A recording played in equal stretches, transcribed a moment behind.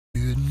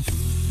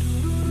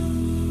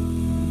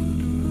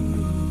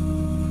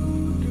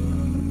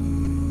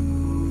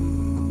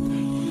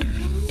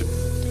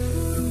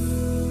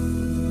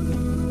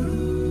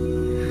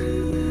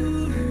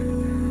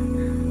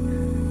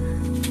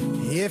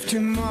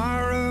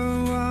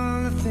tomorrow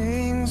all the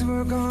things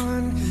were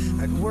gone,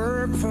 I'd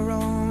work for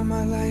all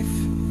my life,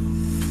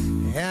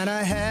 and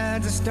I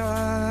had to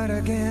start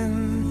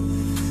again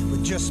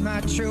with just my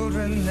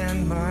children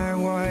and my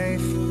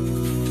wife.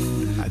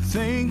 I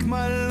thank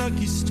my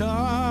lucky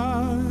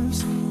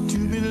stars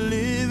to be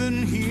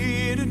living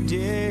here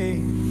today,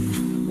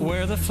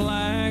 where the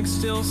flag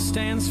still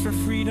stands for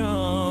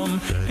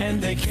freedom,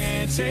 and they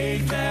can't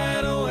take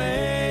that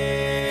away.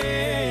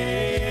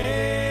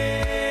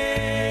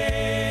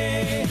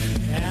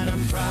 And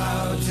I'm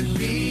proud to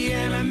be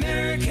an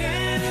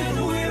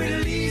American, where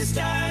at least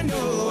I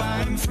know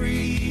I'm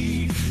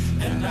free.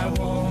 And I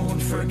won't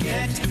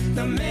forget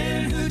the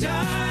men who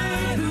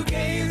died, who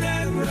gave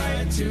that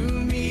right to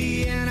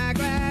me. And I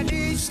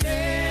gladly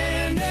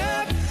stand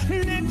up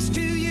next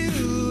to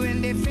you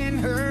and defend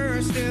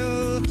her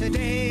still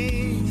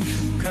today.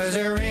 'Cause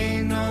there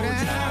ain't no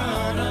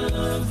doubt I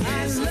love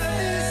this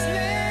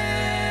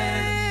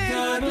land.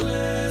 God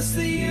bless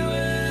the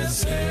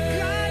USA.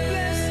 God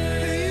bless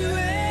the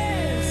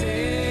USA.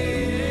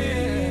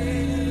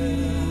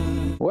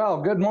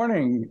 Well, good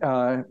morning.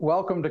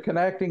 Welcome to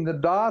Connecting the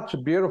Dots. A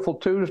beautiful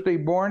Tuesday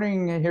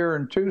morning here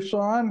in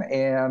Tucson,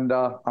 and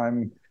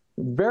I'm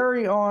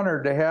very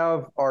honored to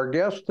have our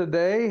guest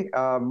today,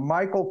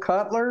 Michael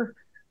Cutler.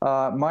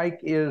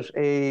 Mike is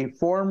a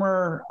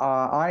former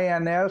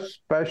INS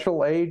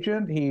special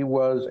agent. He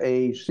was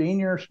a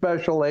senior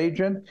special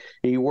agent.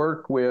 He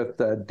worked with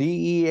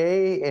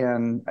DEA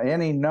and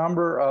any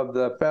number of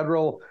the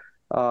federal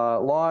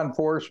law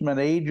enforcement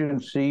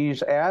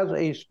agencies as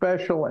a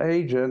special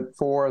agent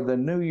for the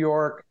New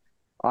York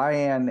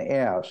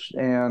INS.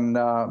 And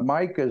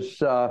Mike has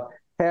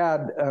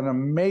had an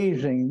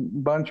amazing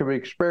bunch of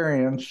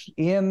experience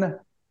in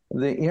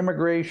the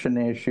immigration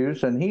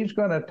issues, and he's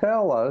going to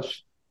tell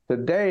us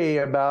today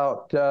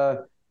about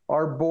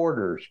our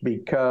borders,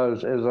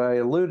 because as I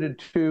alluded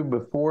to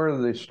before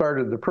the start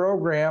of the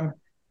program,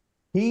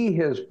 he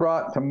has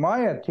brought to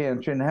my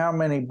attention how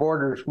many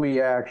borders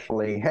we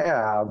actually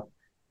have.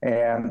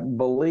 And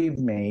believe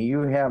me,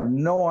 you have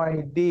no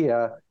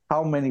idea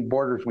how many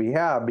borders we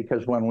have,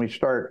 because when we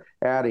start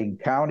adding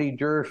county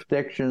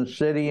jurisdictions,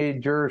 city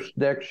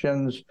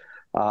jurisdictions,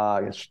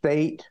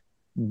 state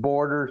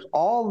borders,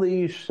 all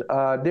these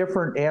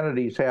different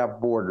entities have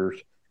borders.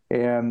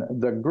 And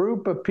the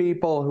group of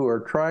people who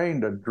are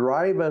trying to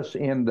drive us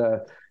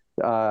into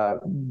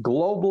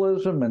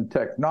globalism and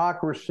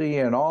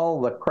technocracy and all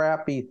the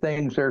crappy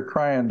things they're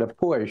trying to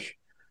push,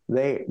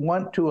 they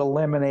want to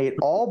eliminate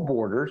all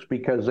borders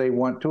because they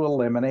want to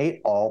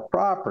eliminate all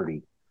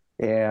property.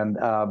 And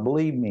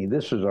believe me,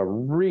 this is a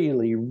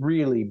really,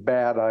 really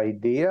bad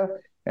idea.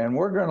 And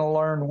we're going to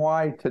learn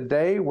why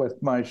today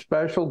with my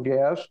special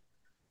guest,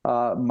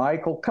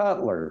 Michael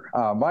Cutler.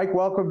 Mike,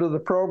 welcome to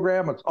the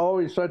program. It's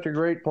always such a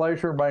great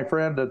pleasure, my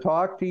friend, to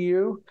talk to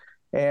you.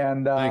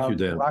 And thank you,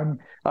 Dan.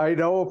 I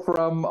know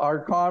from our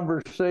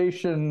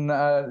conversation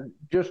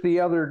just the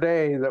other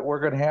day that we're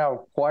going to have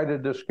quite a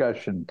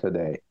discussion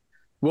today.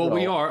 Well,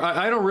 we are.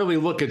 I don't really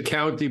look at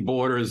county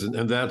borders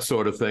and that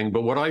sort of thing,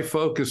 but what I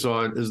focus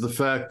on is the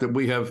fact that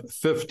we have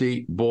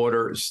 50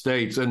 border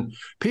states. And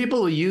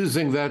people are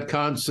using that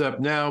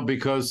concept now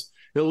because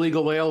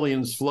illegal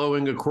aliens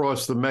flowing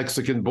across the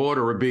Mexican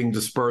border are being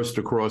dispersed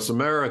across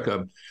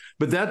America.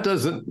 But that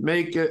doesn't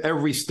make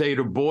every state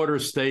a border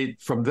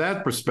state from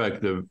that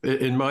perspective.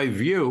 In my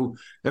view,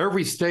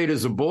 every state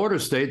is a border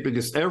state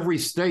because every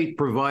state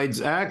provides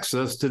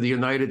access to the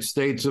United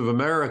States of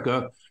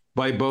America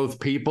by both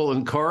people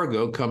and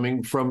cargo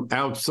coming from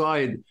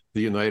outside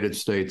the United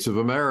States of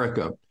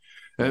America.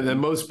 And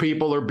most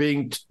people are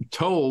being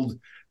told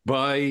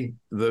by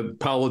the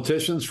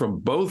politicians from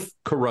both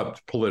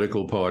corrupt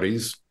political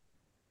parties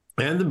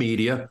and the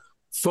media,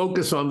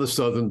 focus on the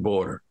southern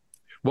border.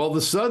 Well,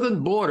 the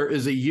southern border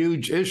is a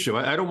huge issue.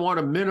 I don't want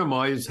to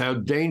minimize how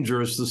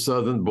dangerous the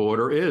southern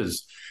border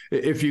is.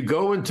 If you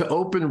go into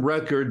open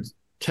record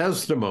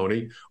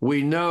testimony,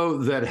 we know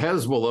that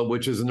Hezbollah,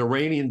 which is an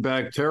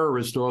Iranian-backed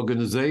terrorist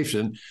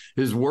organization,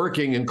 is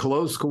working in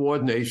close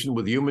coordination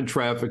with human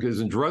traffickers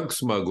and drug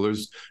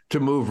smugglers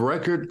to move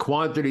record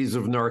quantities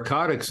of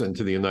narcotics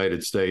into the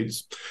United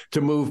States,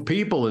 to move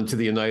people into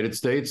the United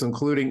States,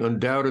 including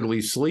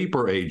undoubtedly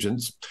sleeper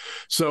agents.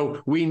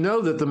 So we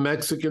know that the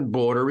Mexican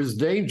border is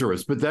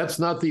dangerous, but that's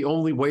not the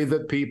only way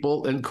that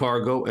people and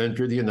cargo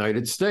enter the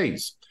United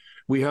States.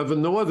 We have a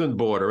northern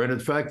border. And in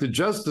fact, the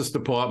Justice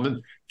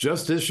Department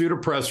just issued a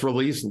press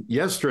release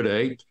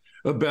yesterday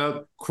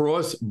about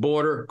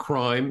cross-border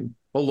crime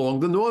along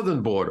the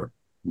northern border.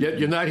 Yet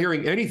you're not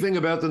hearing anything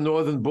about the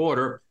northern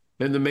border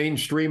in the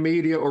mainstream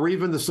media or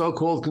even the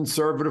so-called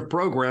conservative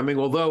programming,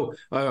 although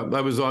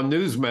I was on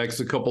Newsmax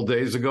a couple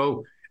days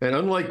ago, and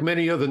unlike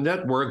many other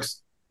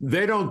networks,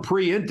 they don't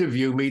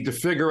pre-interview me to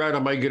figure out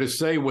am I going to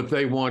say what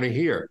they want to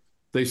hear.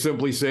 They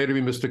simply say to me,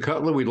 Mr.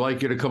 Cutler, we'd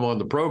like you to come on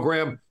the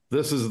program.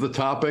 This is the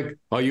topic.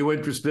 Are you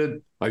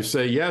interested? I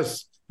say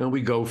yes, and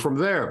we go from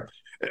there.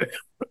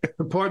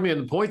 Pardon me,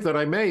 and the point that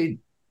I made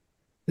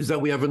is that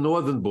we have a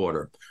northern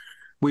border.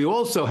 We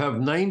also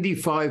have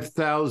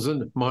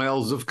 95,000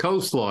 miles of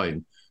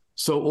coastline.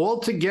 So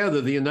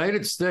altogether, the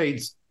United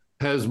States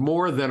has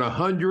more than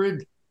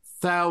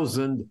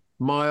 100,000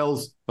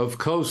 miles of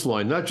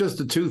coastline, not just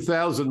the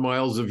 2,000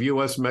 miles of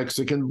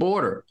U.S.-Mexican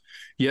border.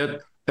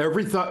 Yet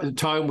every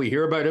time we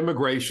hear about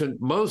immigration,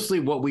 mostly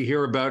what we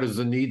hear about is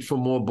the need for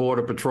more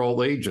Border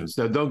Patrol agents.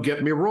 Now, don't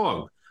get me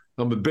wrong.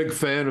 I'm a big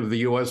fan of the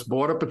U.S.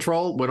 Border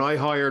Patrol. When I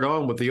hired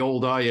on with the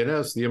old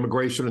INS, the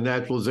Immigration and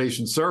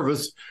Naturalization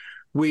Service,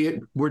 we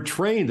were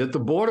trained at the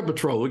Border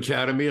Patrol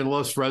Academy in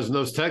Los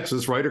Fresnos,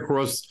 Texas, right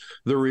across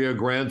the Rio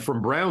Grande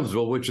from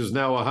Brownsville, which is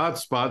now a hot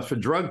spot for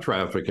drug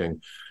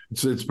trafficking.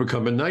 It's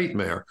become a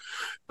nightmare.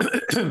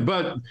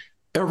 But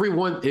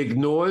everyone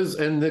ignores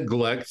and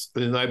neglects,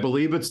 and I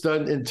believe it's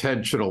done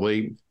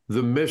intentionally,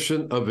 the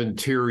mission of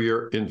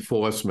interior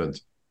enforcement.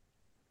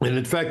 And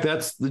in fact,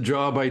 that's the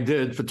job I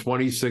did for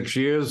 26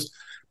 years.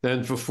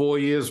 And for 4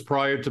 years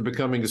prior to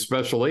becoming a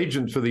special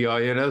agent for the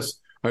INS,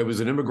 I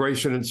was an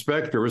immigration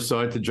inspector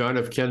assigned to John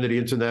F. Kennedy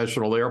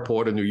International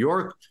Airport in New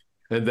York.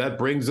 And that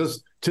brings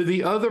us to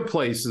the other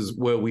places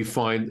where we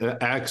find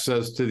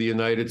access to the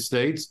United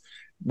States.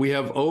 We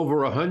have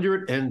over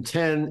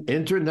 110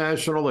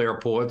 international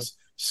airports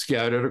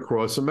scattered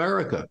across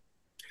America.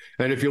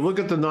 And if you look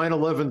at the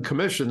 9/11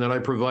 Commission, and I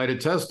provided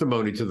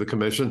testimony to the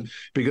commission,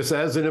 because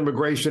as an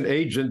immigration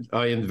agent,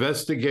 I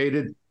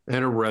investigated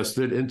and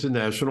arrested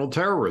international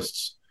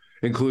terrorists,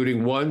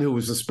 including one who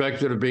was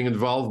suspected of being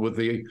involved with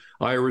the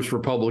Irish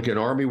Republican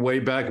Army way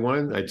back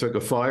when. I took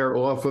a fire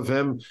off of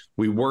him.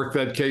 We worked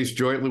that case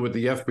jointly with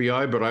the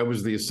FBI, but I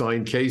was the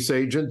assigned case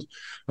agent.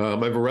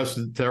 I've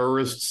arrested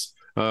terrorists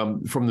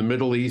from the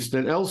Middle East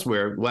and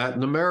elsewhere,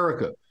 Latin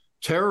America.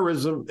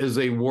 Terrorism is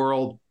a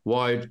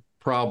worldwide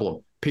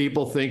problem.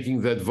 People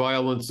thinking that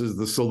violence is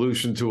the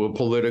solution to a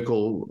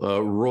political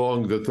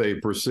wrong that they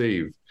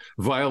perceive.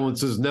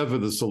 Violence is never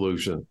the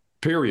solution,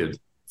 period.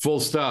 Full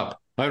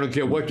stop. I don't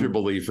care what your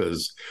belief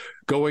is.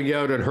 Going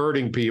out and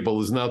hurting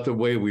people is not the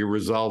way we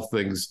resolve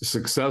things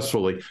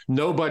successfully.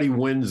 Nobody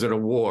wins in a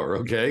war,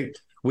 okay?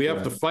 We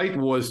have to fight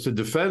wars to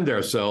defend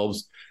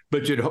ourselves,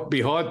 but you'd be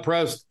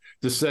hard-pressed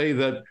to say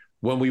that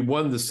when we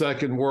won the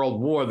Second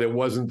World War, there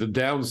wasn't a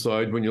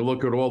downside when you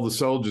look at all the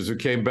soldiers who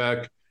came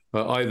back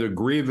either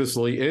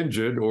grievously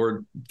injured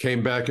or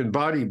came back in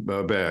body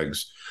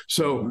bags.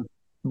 So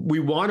we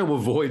want to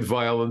avoid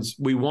violence.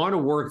 We want to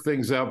work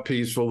things out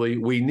peacefully.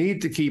 We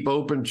need to keep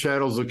open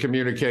channels of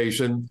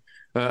communication.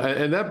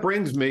 And that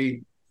brings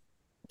me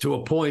to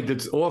a point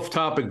that's off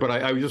topic, but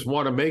I just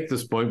want to make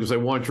this point because I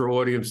want your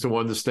audience to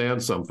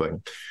understand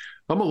something.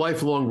 I'm a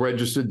lifelong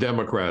registered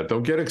Democrat.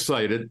 Don't get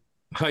excited.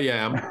 I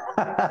am.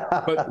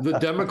 But the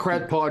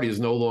Democrat Party is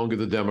no longer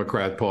the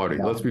Democrat Party.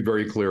 Yeah. Let's be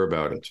very clear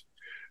about it.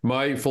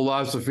 My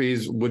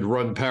philosophies would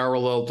run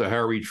parallel to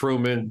Harry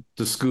Truman,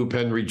 to Scoop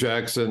Henry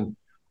Jackson,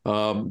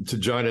 to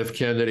John F.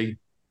 Kennedy.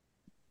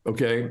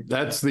 Okay,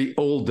 that's the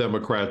old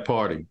Democrat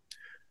Party.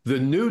 The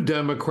new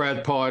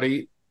Democrat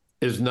Party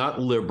is not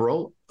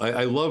liberal.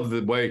 I love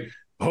the way,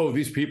 oh,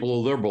 these people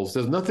are liberals.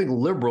 There's nothing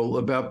liberal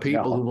about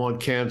people who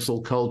want cancel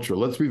culture.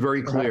 Let's be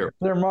very clear.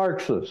 They're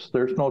Marxists.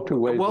 There's no two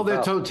ways. Well,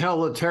 they're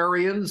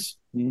totalitarians,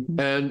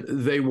 and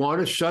they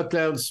want to shut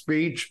down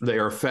speech. They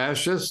are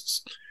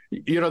fascists.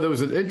 You know, there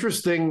was an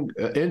interesting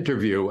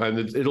interview,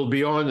 and it'll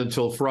be on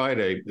until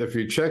Friday. If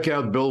you check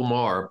out Bill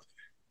Maher,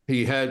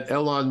 he had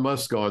Elon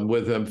Musk on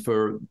with him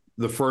for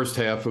the first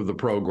half of the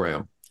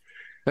program.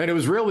 And it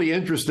was really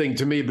interesting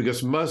to me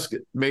because Musk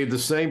made the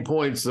same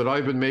points that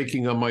I've been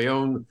making on my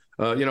own.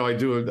 I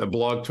do a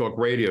blog talk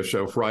radio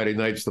show Friday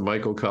nights, the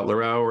Michael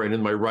Cutler Hour, and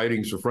in my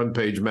writings for Front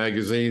Page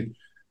Magazine,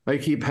 I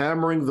keep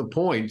hammering the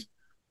point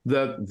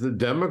that the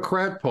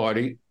Democrat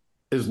Party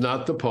is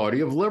not the party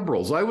of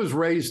liberals. I was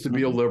raised to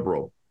be a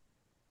liberal.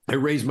 I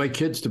raised my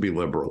kids to be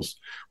liberals.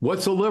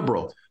 What's a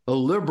liberal? A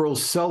liberal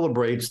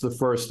celebrates the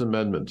First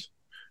Amendment.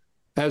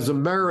 As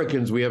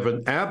Americans, we have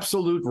an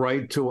absolute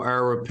right to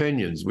our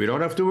opinions. We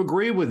don't have to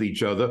agree with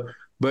each other,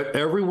 but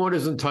everyone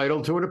is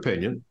entitled to an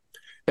opinion.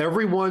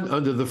 Everyone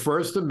under the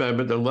First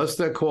Amendment, unless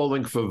they're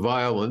calling for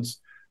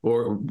violence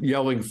or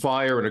yelling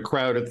fire in a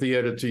crowded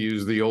theater, to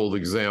use the old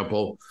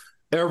example,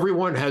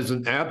 everyone has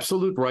an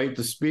absolute right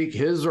to speak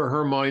his or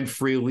her mind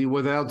freely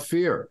without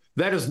fear.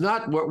 That is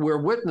not what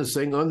we're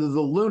witnessing under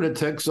the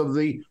lunatics of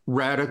the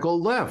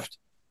radical left.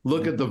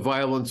 Look at the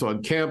violence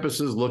on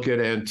campuses. Look at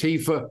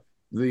Antifa,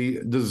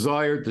 the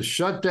desire to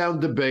shut down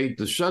debate,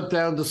 to shut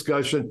down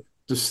discussion,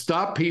 to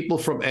stop people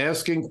from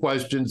asking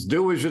questions.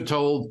 Do as you're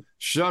told.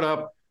 Shut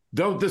up.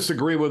 Don't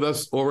disagree with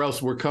us, or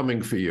else we're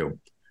coming for you.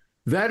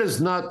 That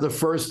is not the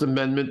First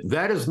Amendment.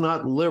 That is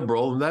not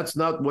liberal, and that's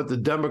not what the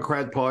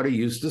Democrat Party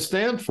used to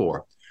stand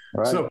for.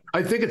 Right. So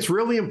I think it's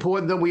really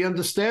important that we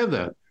understand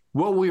that.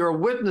 What we are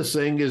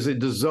witnessing is a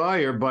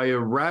desire by a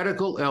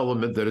radical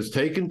element that has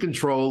taken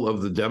control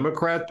of the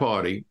Democrat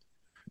Party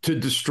to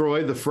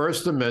destroy the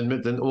First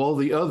Amendment and all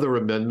the other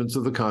amendments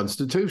of the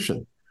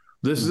Constitution.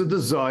 This is a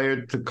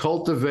desire to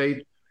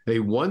cultivate a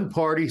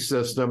one-party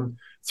system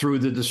through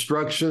the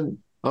destruction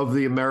of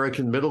the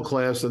American middle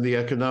class and the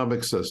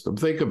economic system.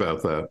 Think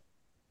about that.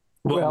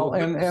 Well,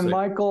 and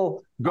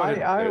Michael, go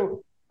ahead. I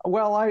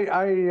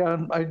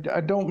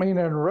don't mean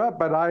to interrupt,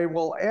 but I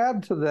will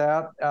add to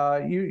that.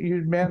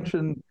 You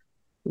mentioned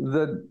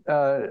the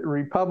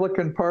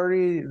Republican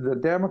Party, the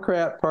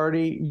Democrat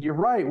Party. You're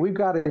right. We've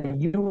got a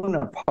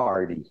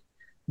uniparty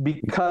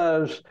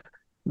because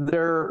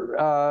they're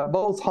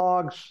both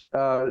hogs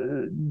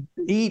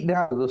eating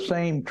out of the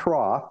same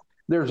trough.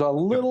 There's a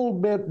little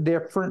bit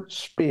different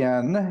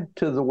spin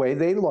to the way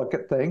they look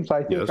at things.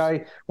 I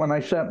think when I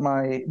sent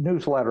my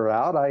newsletter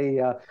out,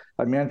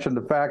 I mentioned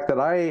the fact that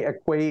I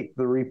equate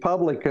the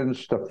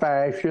Republicans to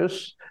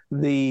fascists,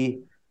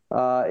 certainly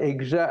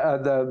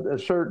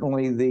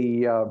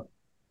the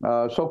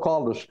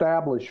so-called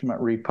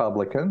establishment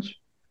Republicans.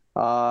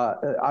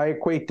 I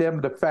equate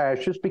them to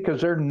fascists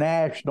because they're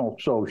national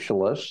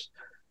socialists.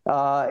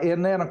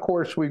 And then, of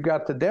course, we've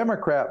got the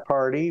Democrat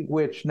Party,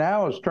 which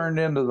now has turned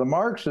into the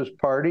Marxist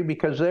Party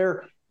because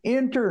they're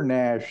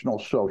international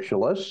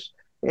socialists.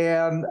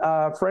 And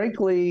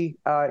frankly,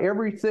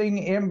 everything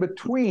in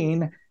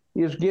between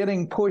is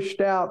getting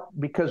pushed out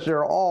because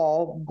they're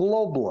all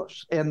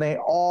globalists and they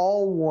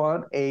all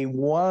want a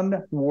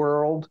one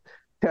world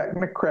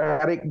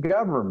technocratic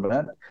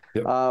government,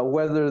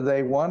 whether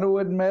they want to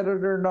admit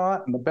it or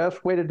not. And the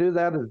best way to do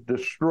that is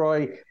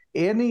destroy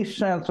any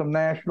sense of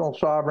national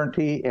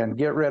sovereignty and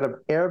get rid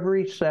of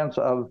every sense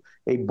of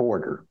a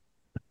border.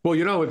 Well,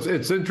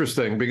 it's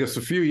interesting because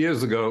a few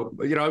years ago,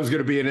 I was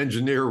going to be an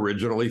engineer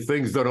originally.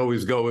 Things don't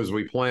always go as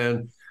we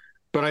plan,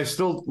 but I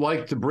still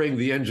like to bring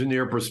the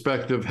engineer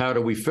perspective. How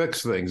do we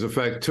fix things? In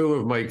fact, 2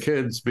 of my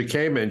kids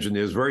became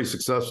engineers, very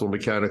successful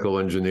mechanical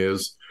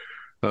engineers.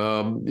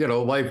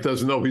 Life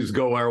doesn't always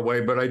go our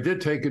way, but I did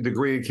take a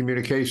degree in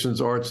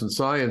communications, arts, and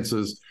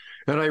sciences,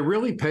 and I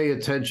really pay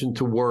attention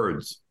to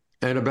words.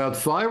 And about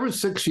 5 or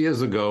 6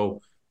 years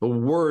ago, a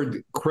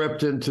word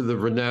crept into the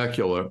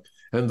vernacular,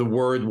 and the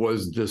word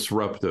was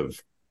disruptive.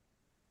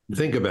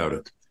 Think about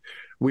it.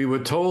 We were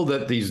told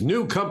that these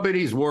new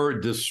companies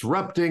were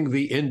disrupting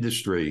the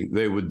industry.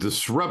 They were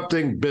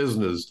disrupting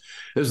business,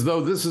 as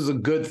though this is a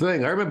good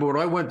thing. I remember when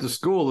I went to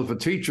school, if a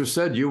teacher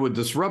said you were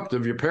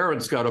disruptive, your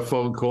parents got a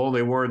phone call and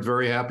they weren't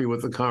very happy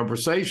with the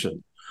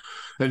conversation.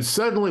 And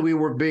suddenly we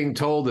were being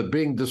told that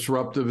being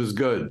disruptive is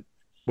good.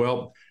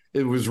 Well,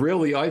 it was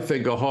really, I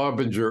think, a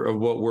harbinger of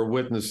what we're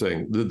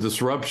witnessing, the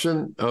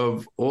disruption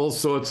of all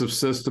sorts of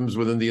systems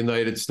within the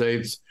United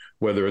States,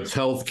 whether it's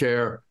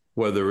healthcare,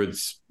 whether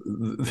it's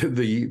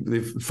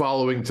the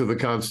following to the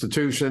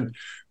Constitution,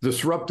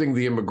 disrupting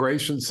the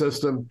immigration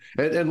system.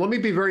 And let me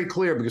be very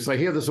clear, because I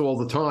hear this all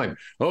the time.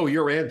 Oh,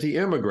 you're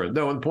anti-immigrant.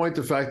 No, in point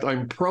of fact,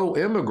 I'm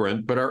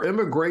pro-immigrant, but our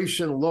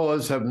immigration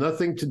laws have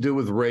nothing to do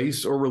with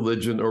race or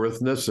religion or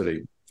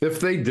ethnicity. If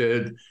they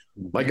did,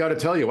 I got to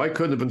tell you, I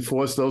couldn't have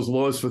enforced those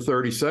laws for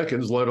 30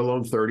 seconds, let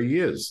alone 30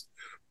 years.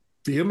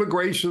 The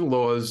immigration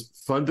laws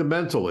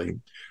fundamentally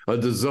are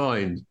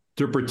designed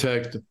to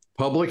protect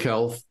public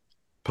health,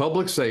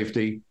 public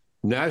safety,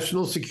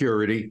 national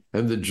security,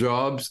 and the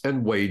jobs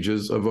and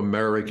wages of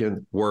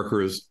American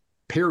workers,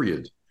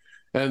 period.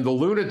 And the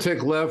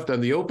lunatic left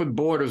and the open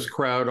borders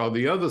crowd on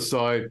the other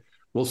side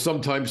will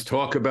sometimes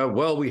talk about,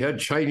 well, we had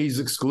Chinese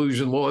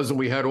exclusion laws and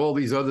we had all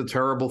these other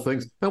terrible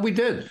things. And we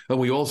did. And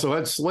we also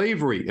had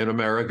slavery in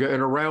America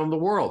and around the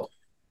world.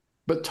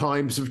 But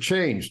times have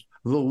changed.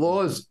 The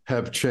laws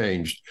have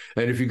changed.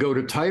 And if you go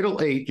to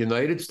Title 8,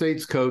 United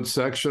States Code,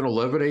 Section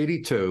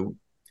 1182,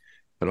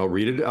 and I'll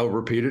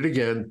repeat it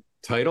again,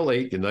 Title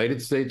 8,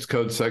 United States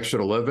Code, Section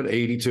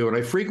 1182, and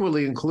I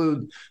frequently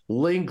include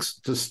links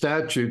to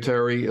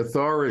statutory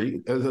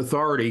authority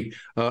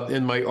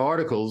in my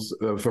articles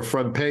for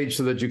front page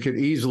so that you can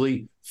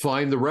easily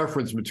find the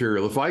reference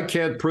material. If I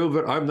can't prove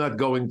it, I'm not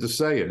going to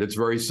say it. It's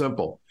very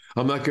simple.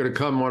 I'm not going to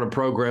come on a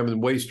program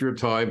and waste your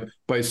time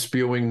by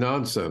spewing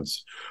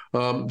nonsense.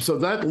 So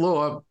that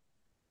law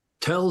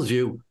tells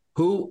you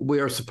who we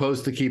are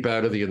supposed to keep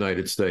out of the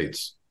United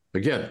States.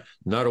 Again,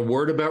 not a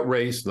word about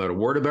race, not a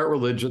word about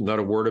religion, not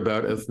a word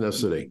about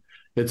ethnicity.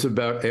 It's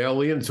about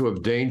aliens who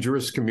have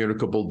dangerous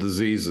communicable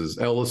diseases.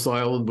 Ellis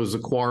Island was a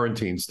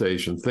quarantine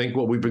station. Think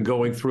what we've been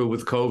going through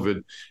with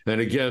COVID.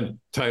 And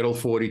again, Title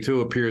 42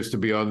 appears to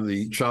be on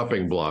the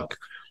chopping block.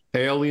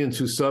 Aliens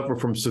who suffer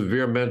from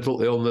severe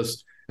mental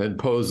illness and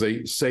pose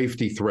a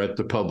safety threat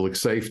to public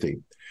safety.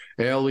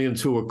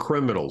 Aliens who are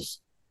criminals,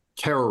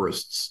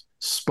 terrorists,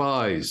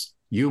 spies,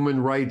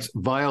 human rights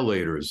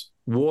violators,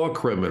 war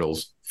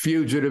criminals,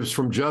 fugitives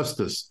from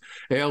justice,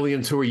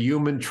 aliens who are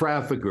human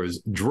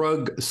traffickers,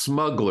 drug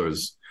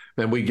smugglers.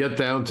 And we get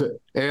down to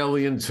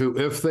aliens who,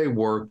 if they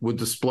worked, would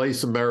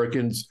displace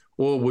Americans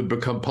or would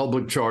become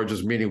public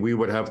charges, meaning we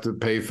would have to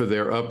pay for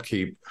their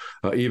upkeep,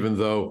 even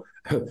though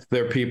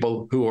they're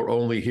people who are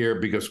only here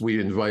because we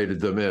invited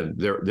them in.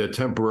 They're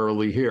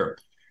temporarily here.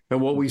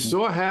 And what we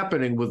saw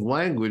happening with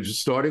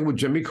language, starting with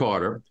Jimmy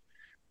Carter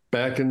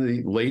back in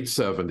the late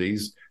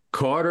 70s,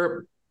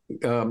 Carter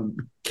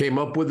came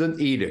up with an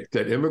edict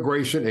that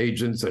immigration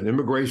agents and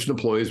immigration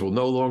employees will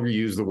no longer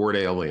use the word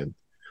alien.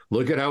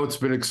 Look at how it's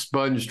been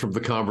expunged from the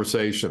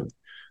conversation.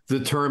 The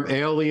term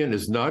alien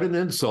is not an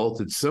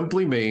insult. It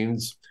simply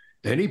means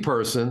any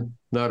person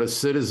not a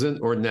citizen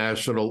or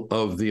national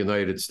of the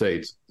United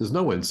States. There's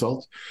no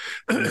insult.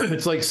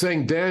 It's like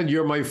saying, Dan,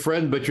 you're my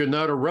friend, but you're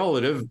not a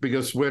relative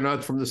because we're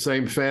not from the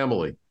same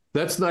family.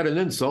 That's not an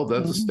insult.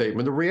 That's a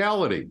statement of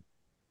reality.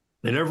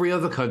 And every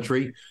other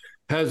country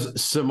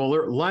has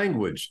similar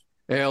language,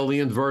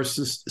 alien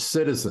versus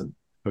citizen.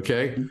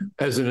 Okay.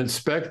 As an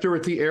inspector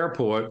at the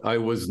airport, I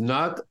was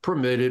not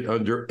permitted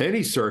under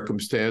any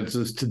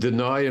circumstances to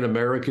deny an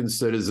American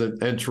citizen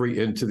entry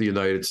into the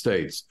United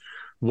States.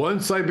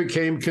 Once I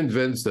became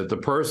convinced that the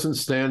person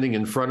standing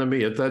in front of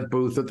me at that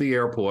booth at the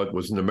airport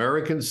was an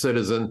American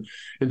citizen,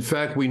 in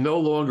fact, we no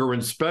longer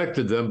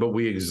inspected them, but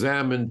we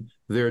examined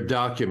their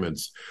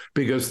documents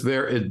because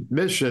their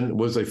admission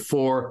was a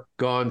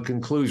foregone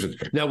conclusion.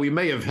 Now, we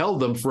may have held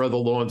them for other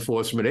law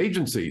enforcement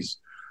agencies.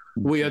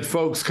 We had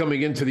folks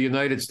coming into the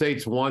United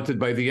States wanted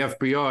by the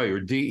FBI or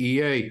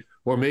DEA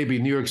or maybe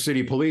New York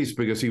City police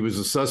because he was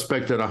a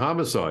suspect in a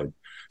homicide.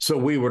 So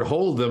we would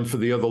hold them for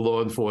the other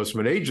law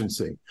enforcement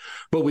agency.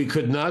 But we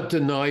could not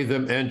deny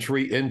them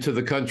entry into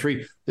the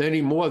country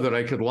any more than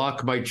I could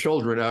lock my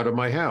children out of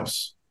my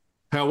house.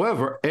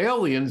 However,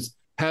 aliens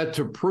had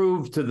to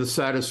prove to the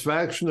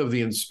satisfaction of the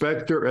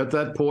inspector at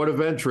that port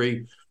of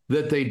entry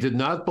that they did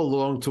not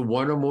belong to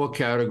one or more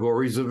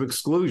categories of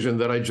exclusion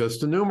that I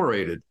just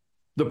enumerated.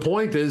 The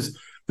point is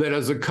that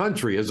as a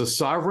country, as a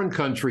sovereign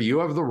country, you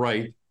have the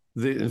right,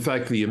 in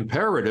fact, the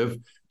imperative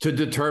to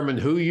determine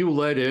who you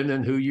let in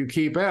and who you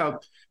keep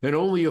out. And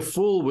only a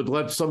fool would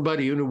let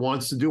somebody in who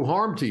wants to do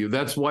harm to you.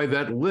 That's why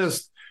that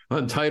list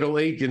on Title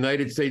 8,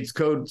 United States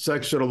Code,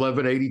 Section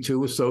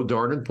 1182 is so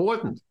darn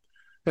important.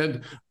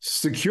 And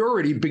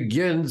security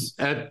begins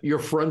at your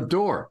front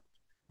door,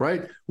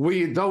 right?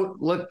 We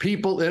don't let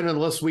people in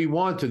unless we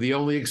want to. The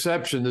only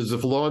exception is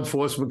if law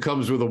enforcement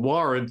comes with a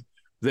warrant,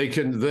 they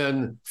can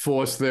then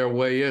force their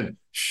way in.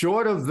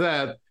 Short of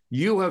that,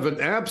 you have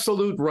an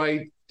absolute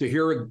right to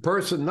hear a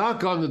person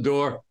knock on the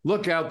door,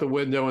 look out the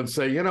window and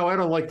say, you know, I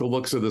don't like the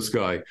looks of this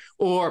guy.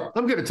 Or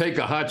I'm going to take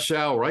a hot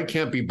shower. I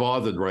can't be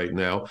bothered right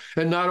now,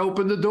 and not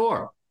open the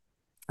door.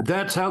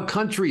 That's how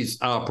countries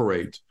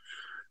operate.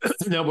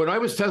 Now, when I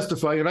was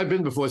testifying, and I've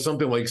been before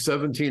something like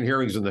 17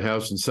 hearings in the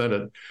House and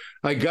Senate,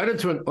 I got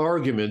into an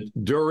argument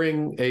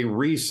during a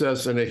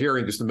recess in a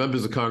hearing because the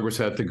members of Congress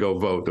had to go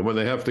vote. And when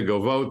they have to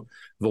go vote,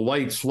 the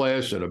lights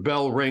flash and a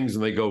bell rings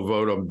and they go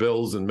vote on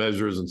bills and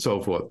measures and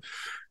so forth.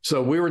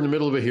 So we were in the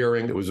middle of a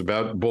hearing. It was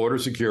about border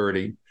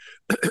security.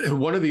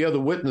 One of the other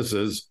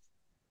witnesses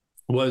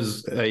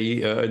was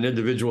an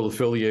individual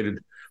affiliated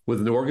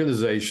with an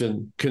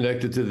organization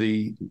connected to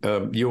the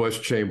U.S.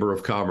 Chamber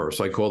of Commerce.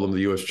 I call them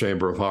the U.S.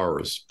 Chamber of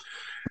Horrors.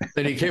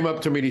 And he came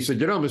up to me and he said,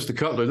 you know, Mr.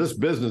 Cutler, this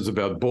business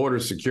about border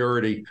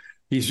security,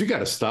 he said, you got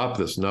to stop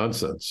this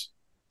nonsense.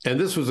 And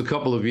this was a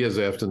couple of years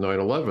after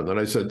 9/11. And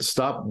I said,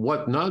 stop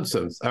what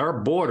nonsense? Our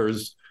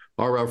borders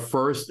are our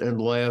first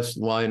and last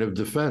line of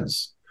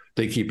defense.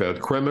 They keep out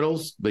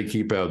criminals. They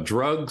keep out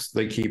drugs.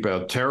 They keep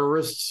out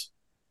terrorists.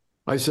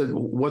 I said,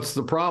 what's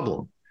the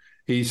problem?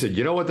 He said,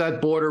 you know what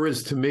that border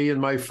is to me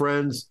and my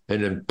friends?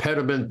 An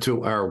impediment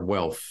to our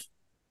wealth.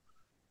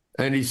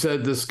 And he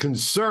said, this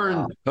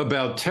concern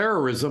about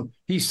terrorism,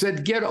 he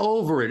said, get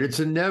over it. It's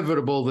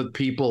inevitable that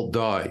people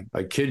die.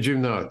 I kid you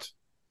not.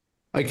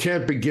 I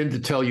can't begin to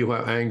tell you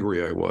how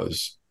angry I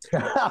was.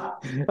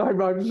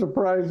 I'm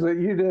surprised that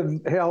you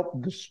didn't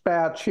help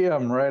dispatch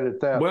him right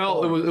at that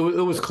point.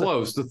 It was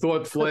close. The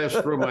thought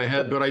flashed through my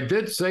head, but I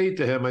did say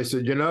to him, I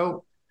said, you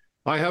know,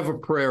 I have a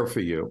prayer for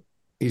you.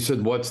 He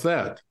said, what's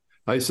that?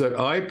 I said,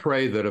 I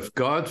pray that if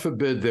God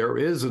forbid there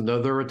is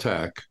another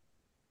attack,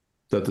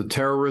 that the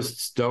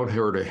terrorists don't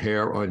hurt a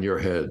hair on your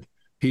head.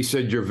 He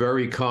said, you're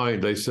very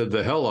kind. I said,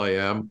 the hell I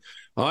am.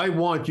 I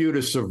want you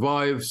to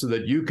survive so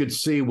that you could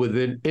see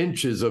within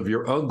inches of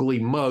your ugly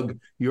mug,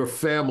 your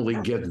family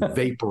get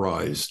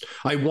vaporized.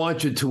 I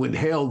want you to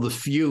inhale the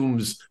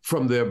fumes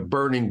from their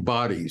burning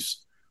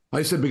bodies.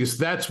 I said, because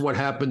that's what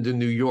happened in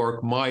New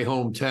York, my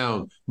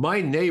hometown.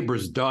 My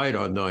neighbors died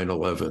on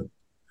 9/11.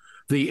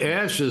 The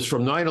ashes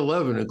from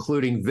 9/11,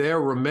 including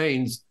their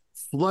remains,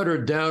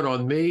 fluttered down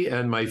on me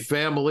and my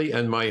family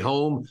and my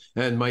home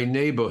and my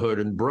neighborhood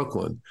in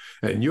Brooklyn.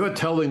 And you're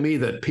telling me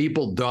that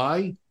people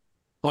die?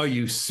 Are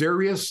you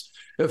serious?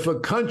 If a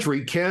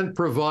country can't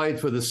provide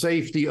for the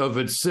safety of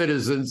its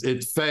citizens,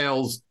 it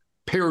fails,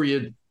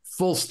 period,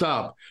 full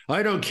stop.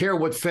 I don't care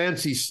what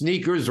fancy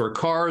sneakers or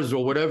cars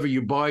or whatever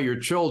you buy your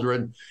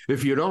children.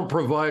 If you don't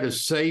provide a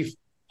safe,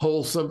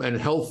 wholesome, and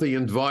healthy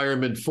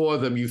environment for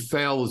them, you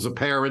fail as a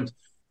parent.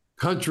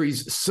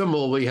 Countries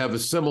similarly have a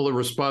similar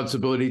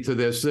responsibility to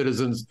their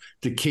citizens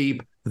to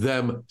keep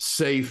them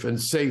safe,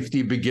 and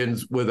safety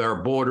begins with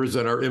our borders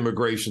and our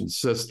immigration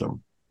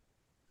system.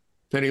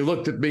 Then he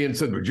looked at me and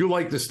said, would you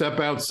like to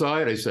step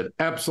outside? I said,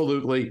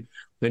 absolutely.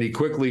 Then he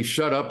quickly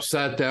shut up,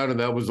 sat down, and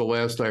that was the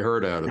last I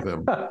heard out of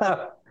him.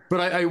 But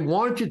I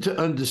want you to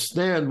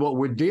understand what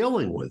we're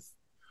dealing with.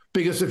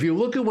 Because if you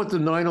look at what the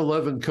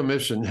 9/11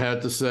 Commission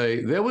had to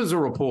say, there was a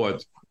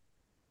report,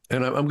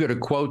 and I'm going to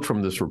quote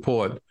from this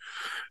report.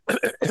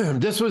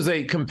 This was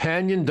a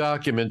companion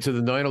document to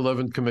the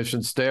 9/11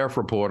 Commission staff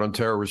report on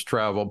terrorist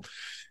travel,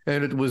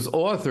 and it was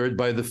authored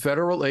by the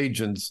federal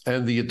agents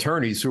and the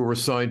attorneys who were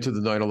assigned to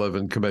the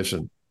 9/11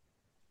 Commission.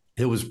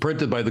 It was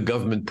printed by the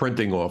government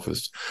printing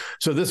office.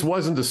 So this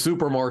wasn't a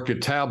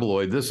supermarket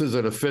tabloid. This is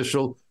an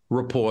official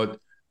report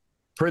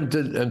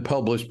printed and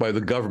published by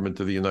the government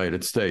of the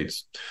United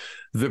States.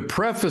 The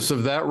preface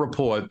of that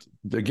report,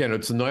 again,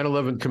 it's the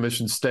 9/11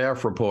 Commission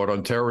staff report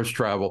on terrorist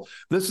travel.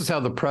 This is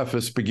how the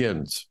preface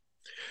begins.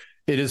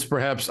 It is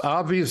perhaps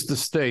obvious to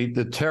state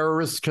that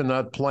terrorists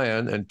cannot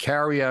plan and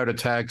carry out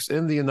attacks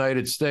in the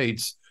United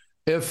States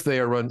if they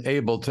are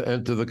unable to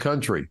enter the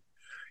country.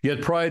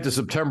 Yet prior to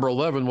September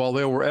 11, while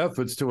there were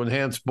efforts to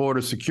enhance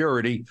border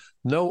security,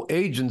 no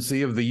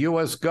agency of the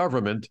U.S.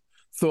 government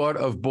thought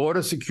of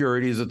border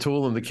security as a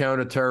tool in the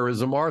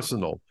counterterrorism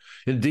arsenal.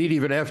 Indeed,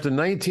 even after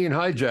 19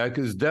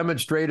 hijackers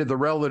demonstrated the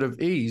relative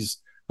ease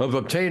of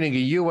obtaining a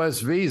U.S.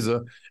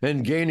 visa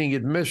and gaining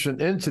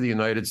admission into the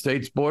United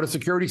States, border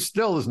security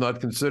still is not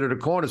considered a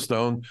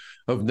cornerstone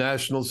of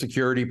national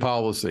security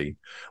policy.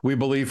 We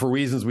believe, for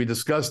reasons we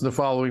discuss in the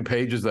following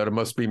pages, that it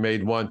must be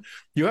made one.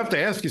 You have to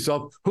ask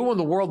yourself, who in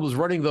the world was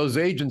running those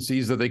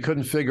agencies that they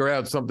couldn't figure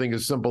out something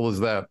as simple as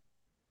that?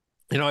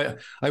 You know,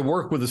 I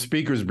work with the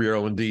Speakers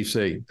Bureau in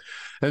D.C.,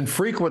 and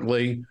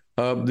frequently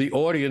the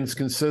audience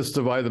consists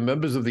of either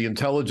members of the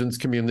intelligence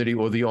community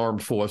or the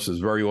armed forces,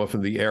 very often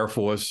the Air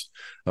Force,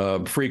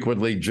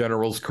 frequently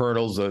generals,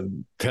 colonels,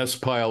 test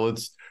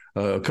pilots.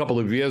 A couple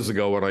of years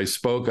ago when I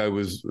spoke, I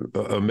was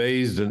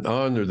amazed and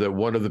honored that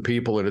one of the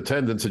people in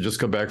attendance had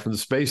just come back from the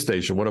space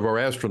station, one of our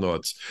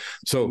astronauts.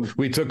 So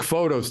we took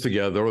photos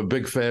together. I'm a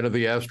big fan of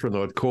the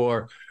astronaut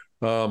corps.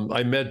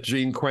 I met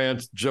Gene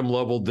Kranz, Jim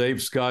Lovell,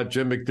 Dave Scott,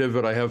 Jim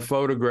McDivitt. I have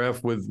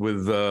photographed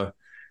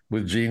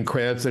with Gene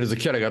Kranz. And as a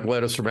kid, I got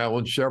letters from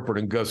Alan Shepard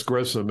and Gus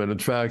Grissom. And in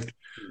fact,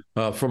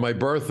 for my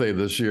birthday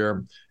this year,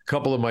 a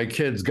couple of my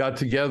kids got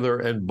together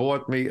and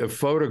bought me a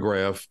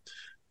photograph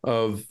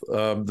of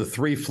the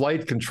three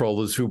flight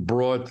controllers who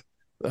brought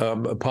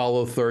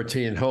Apollo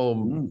 13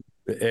 home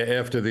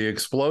after the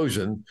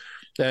explosion.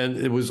 And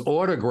it was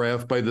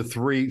autographed by the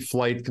three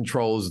flight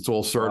controllers. It's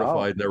all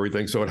certified and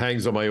everything. So it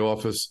hangs in my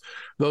office.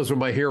 Those were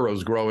my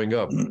heroes growing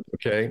up.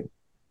 Okay.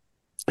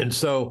 And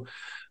so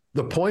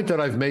the point that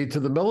I've made to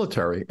the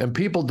military, and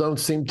people don't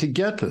seem to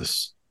get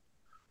this,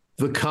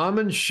 the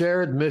common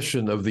shared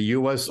mission of the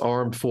U.S.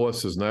 Armed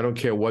Forces, and I don't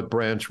care what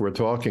branch we're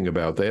talking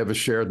about, they have a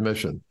shared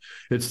mission.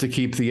 It's to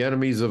keep the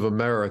enemies of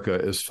America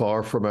as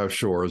far from our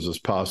shores as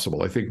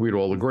possible. I think we'd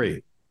all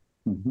agree.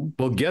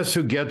 Well, guess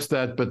who gets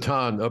that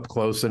baton up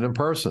close and in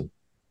person?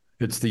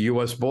 It's the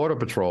U.S. Border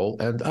Patrol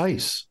and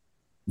ICE.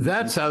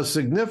 That's how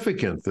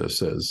significant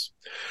this is.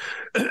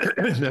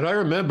 And I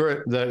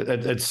remember that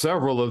at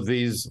several of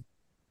these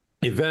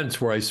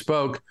events where I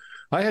spoke,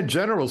 I had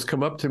generals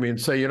come up to me and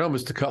say, you know,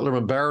 Mr. Cutler, I'm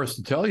embarrassed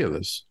to tell you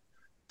this,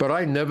 but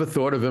I never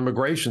thought of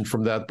immigration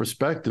from that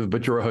perspective,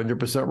 but you're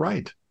 100%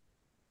 right.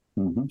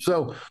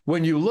 So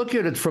when you look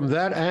at it from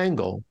that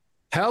angle,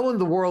 how in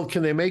the world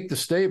can they make the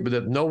statement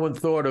that no one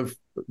thought of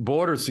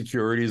border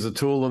security as a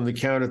tool in the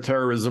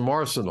counterterrorism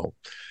arsenal?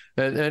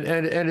 And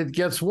it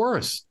gets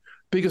worse,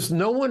 because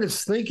no one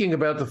is thinking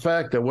about the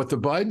fact that what the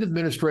Biden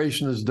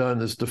administration has done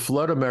is to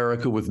flood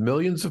America with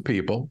millions of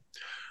people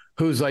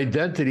whose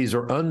identities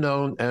are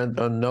unknown and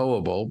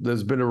unknowable.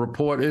 There's been a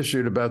report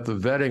issued about the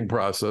vetting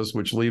process,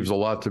 which leaves a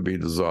lot to be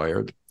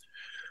desired.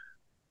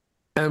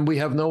 And we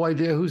have no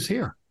idea who's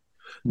here.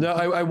 Now,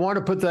 I want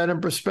to put that in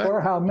perspective.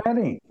 Or how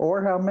many.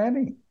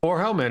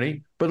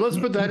 But let's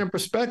put that in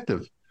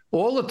perspective.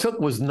 All it took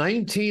was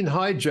 19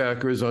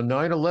 hijackers on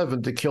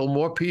 9/11 to kill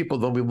more people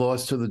than we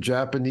lost to the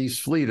Japanese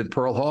fleet at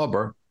Pearl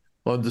Harbor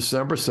on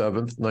December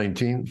 7th,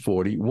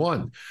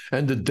 1941.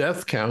 And the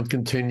death count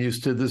continues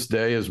to this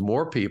day as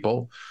more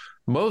people,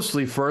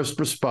 mostly first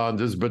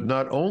responders, but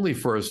not only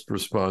first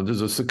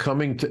responders, are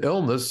succumbing to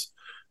illness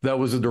that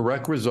was a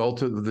direct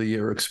result of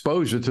the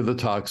exposure to the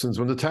toxins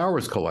when the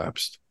towers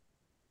collapsed.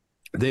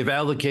 They've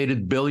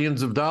allocated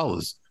billions of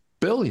dollars,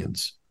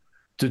 billions,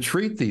 to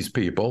treat these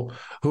people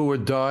who are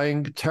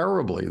dying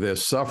terribly. They're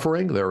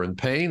suffering, they're in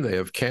pain, they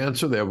have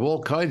cancer, they have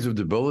all kinds of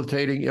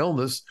debilitating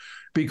illness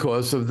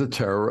because of the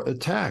terror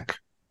attack.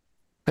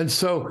 And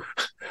so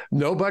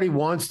nobody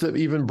wants to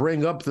even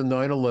bring up the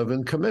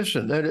 9/11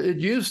 Commission. And it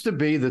used to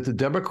be that the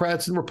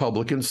Democrats and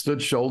Republicans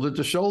stood shoulder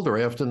to shoulder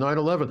after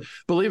 9/11.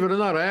 Believe it or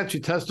not, I actually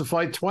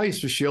testified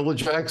twice for Sheila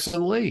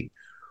Jackson Lee.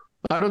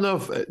 I don't know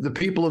if the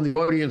people in the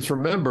audience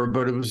remember,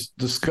 but it was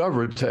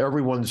discovered to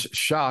everyone's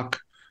shock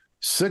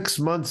 6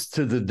 months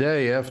to the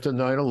day after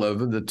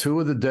 9/11 that two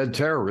of the dead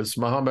terrorists,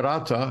 Mohammed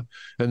Atta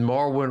and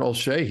Marwan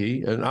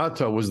al-Shehi, and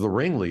Atta was the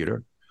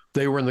ringleader,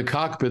 they were in the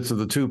cockpits of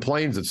the two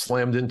planes that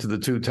slammed into the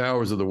two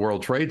towers of the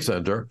World Trade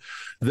Center.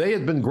 They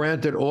had been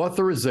granted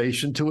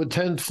authorization to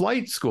attend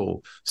flight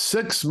school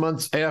 6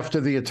 months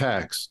after the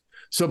attacks.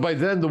 So by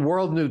then, the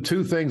world knew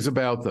two things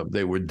about them.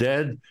 They were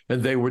dead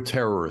and they were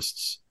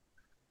terrorists.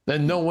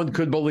 And no one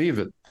could believe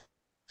it.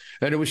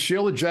 And it was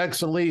Sheila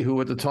Jackson Lee,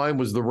 who at the time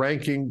was the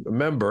ranking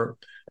member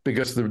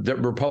because the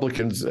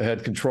Republicans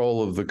had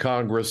control of the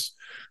Congress,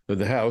 of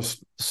the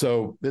House.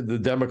 So the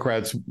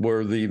Democrats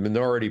were the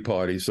minority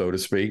party, so to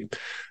speak.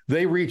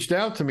 They reached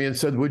out to me and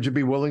said, would you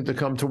be willing to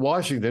come to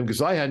Washington?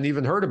 Because I hadn't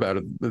even heard about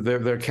it.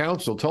 Their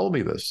counsel told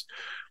me this.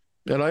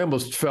 And I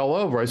almost fell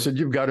over. I said,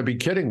 you've got to be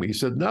kidding me. He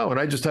said, no. And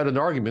I just had an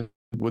argument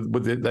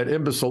with that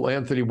imbecile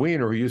Anthony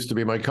Weiner, who used to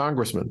be my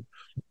congressman.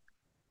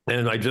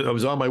 And I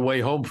was on my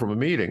way home from a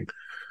meeting.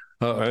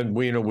 And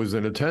Weiner was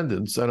in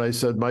attendance. And I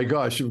said, my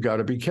gosh, you've got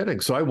to be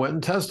kidding. So I went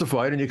and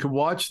testified, and you can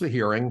watch the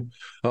hearing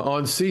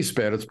on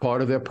C-SPAN. It's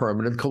part of their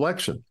permanent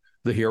collection.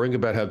 The hearing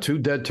about how 2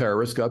 dead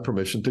terrorists got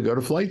permission to go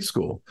to flight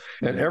school.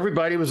 And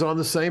everybody was on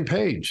the same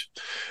page.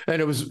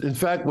 And it was, in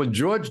fact, when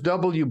George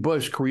W.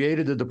 Bush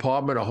created the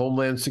Department of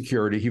Homeland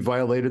Security, he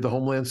violated the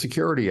Homeland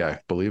Security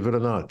Act, believe it or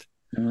not.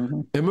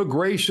 Mm-hmm.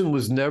 Immigration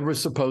was never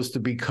supposed to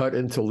be cut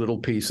into little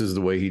pieces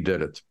the way he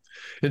did it.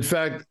 In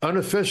fact,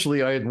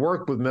 unofficially, I had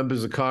worked with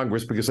members of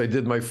Congress because I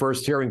did my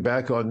first hearing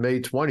back on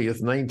May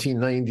 20th,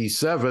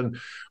 1997,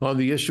 on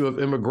the issue of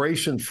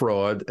immigration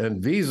fraud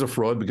and visa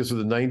fraud because of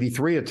the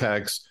 93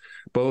 attacks,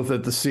 both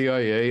at the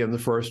CIA and the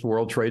First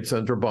World Trade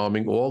Center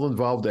bombing, all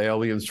involved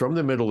aliens from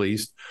the Middle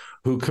East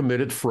who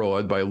committed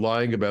fraud by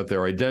lying about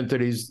their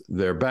identities,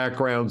 their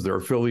backgrounds, their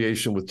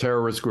affiliation with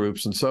terrorist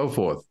groups, and so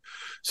forth.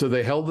 So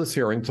they held this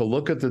hearing to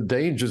look at the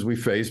dangers we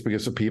face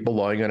because of people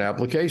lying on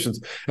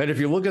applications. And if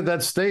you look at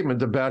that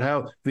statement about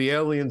how the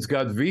aliens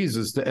got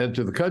visas to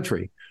enter the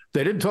country,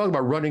 they didn't talk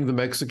about running the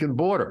Mexican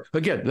border.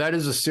 Again, that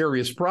is a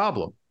serious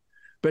problem.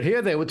 But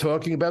here they were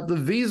talking about the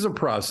visa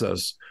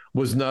process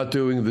was not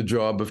doing the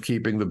job of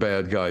keeping the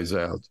bad guys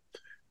out.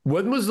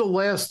 When was the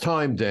last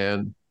time,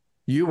 Dan,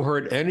 you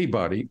heard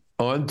anybody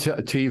on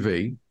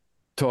TV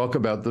talk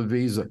about the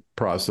visa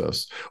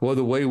process or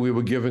the way we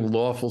were giving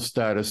lawful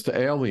status to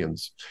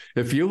aliens?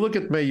 If you look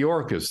at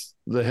Mayorkas,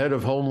 the head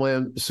of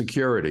Homeland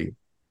Security,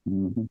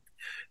 mm-hmm.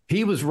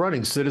 He was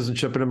running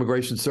Citizenship and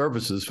Immigration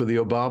Services for the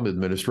Obama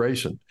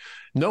administration.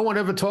 No one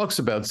ever talks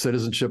about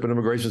Citizenship and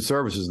Immigration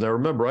Services. Now,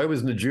 remember, I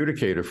was an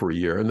adjudicator for a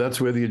year, and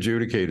that's where the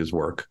adjudicators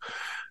work.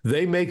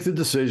 They make the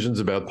decisions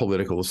about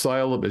political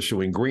asylum,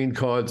 issuing green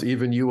cards,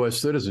 even U.S.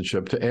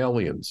 citizenship to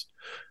aliens.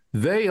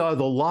 They are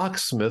the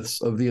locksmiths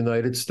of the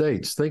United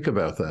States. Think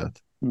about that.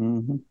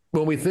 Mm-hmm.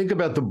 When we think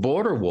about the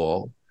border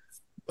wall,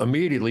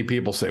 immediately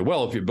people say,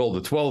 well, if you build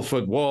a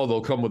 12-foot wall,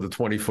 they'll come with a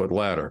 20-foot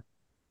ladder.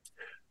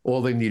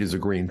 All they need is a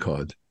green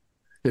card.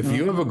 If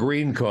you have a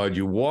green card,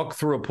 you walk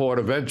through a port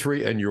of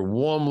entry and you're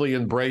warmly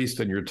embraced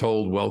and you're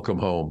told, welcome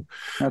home.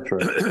 That's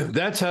right.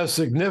 That's how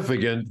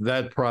significant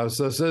that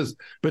process is.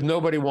 But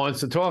nobody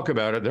wants to talk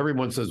about it.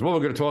 Everyone says, well, we're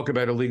going to talk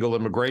about illegal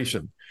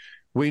immigration.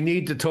 We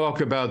need to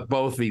talk about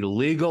both the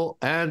legal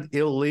and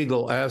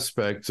illegal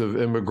aspects of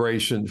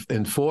immigration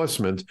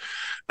enforcement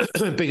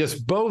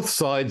because both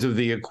sides of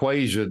the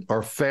equation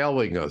are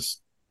failing us.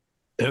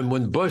 And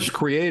when Bush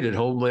created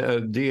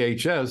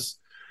DHS,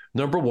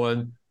 number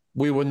one,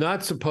 we were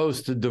not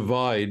supposed to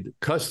divide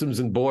Customs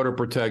and Border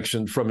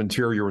Protection from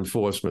Interior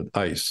Enforcement,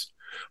 ICE.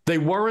 They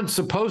weren't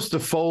supposed to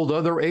fold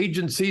other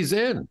agencies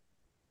in.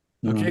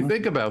 Okay, mm-hmm.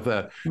 Think about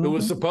that. Mm-hmm. It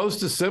was supposed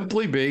to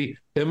simply be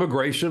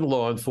immigration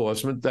law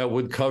enforcement that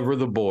would cover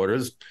the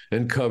borders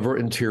and cover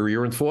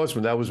interior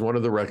enforcement. That was one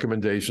of the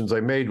recommendations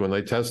I made when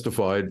I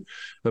testified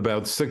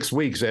about 6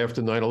 weeks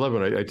after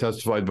 9/11. I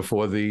testified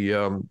before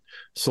the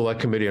Select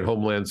Committee on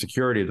Homeland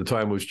Security. At the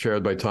time, it was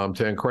chaired by Tom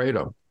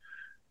Tancredo.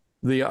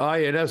 The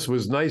INS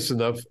was nice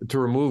enough to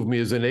remove me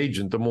as an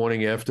agent the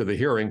morning after the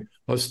hearing,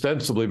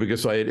 ostensibly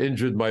because I had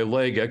injured my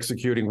leg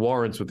executing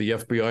warrants with the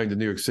FBI and the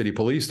New York City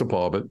Police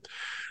Department.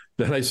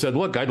 Then I said,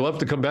 look, I'd love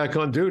to come back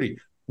on duty.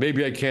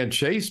 Maybe I can't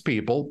chase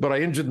people, but I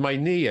injured my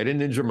knee. I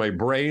didn't injure my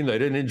brain. I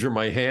didn't injure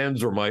my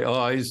hands or my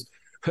eyes.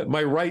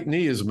 My right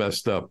knee is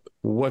messed up.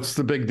 What's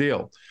the big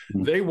deal?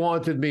 Mm-hmm. They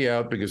wanted me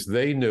out because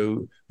they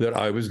knew that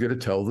I was going to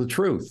tell the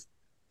truth.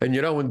 And,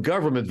 you know, in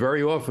government,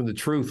 very often the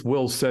truth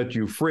will set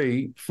you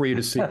free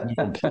to seek new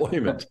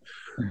employment.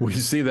 We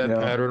see that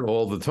pattern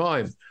all the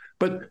time.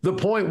 But the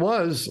point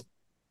was,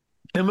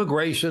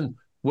 immigration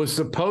was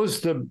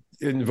supposed to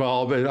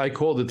involve, and I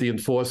called it the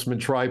enforcement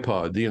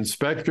tripod. The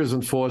inspectors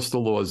enforce the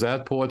laws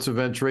at ports of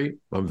entry.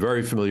 I'm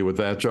very familiar with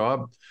that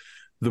job.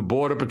 The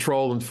Border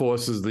Patrol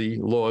enforces the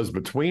laws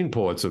between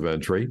ports of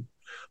entry.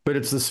 But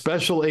it's the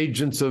special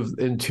agents of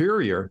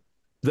Interior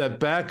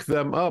that back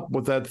them up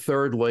with that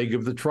third leg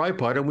of the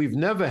tripod. And we've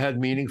never had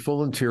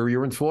meaningful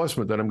interior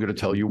enforcement. And I'm going to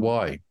tell you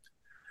why.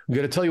 I'm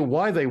going to tell you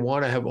why they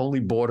want to have only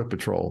Border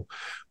Patrol.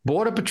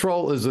 Border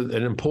Patrol is an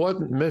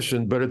important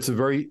mission, but it's a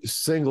very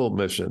singular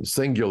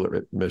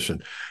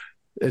mission.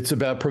 It's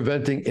about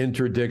preventing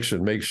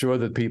interdiction, make sure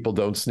that people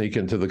don't sneak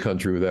into the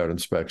country without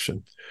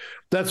inspection.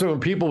 That's why when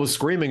people were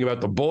screaming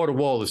about the border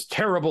wall is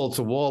terrible, it's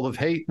a wall of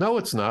hate. No,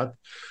 it's not.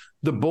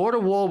 The border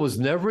wall was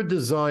never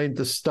designed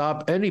to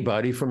stop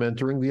anybody from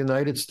entering the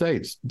United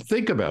States.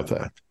 Think about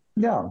that.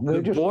 Yeah,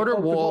 the border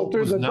wall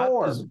was not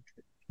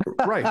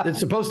right. It's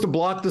supposed to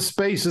block the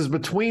spaces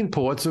between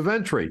ports of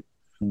entry.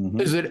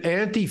 Is it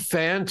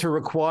anti-fan to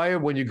require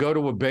when you go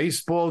to a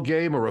baseball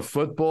game or a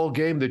football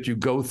game that you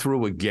go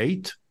through a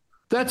gate?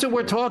 That's what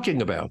we're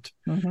talking about.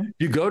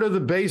 You go to the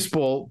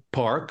baseball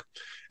park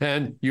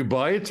and you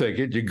buy a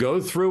ticket, you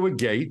go through a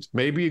gate,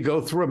 maybe you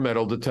go through a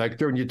metal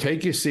detector, and you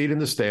take your seat in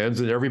the stands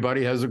and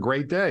everybody has a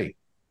great day,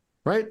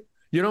 right?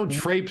 You don't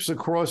traipse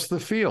across the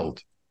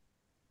field.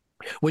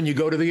 When you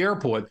go to the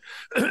airport,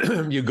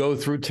 you go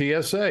through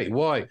TSA.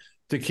 Why?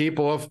 To keep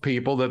off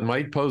people that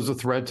might pose a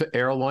threat to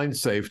airline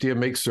safety and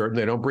make certain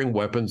they don't bring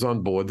weapons on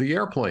board the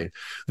airplane.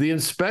 The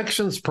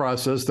inspections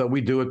process that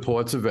we do at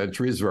ports of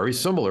entry is very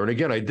similar. And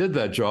again, I did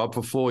that job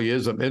for 4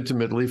 years. I'm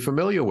intimately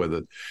familiar with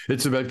it.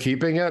 It's about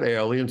keeping out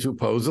aliens who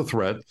pose a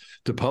threat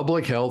to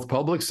public health,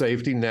 public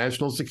safety,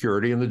 national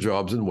security, and the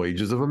jobs and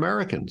wages of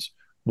Americans.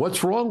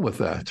 What's wrong with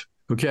that?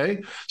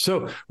 Okay,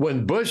 so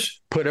when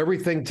Bush put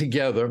everything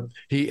together,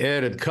 he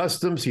added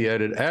customs, he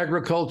added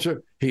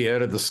agriculture, he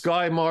added the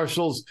sky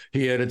marshals,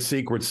 he added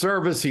Secret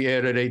Service, he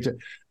added it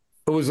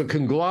was a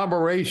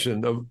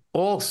conglomeration of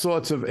all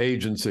sorts of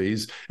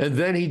agencies, and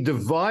then he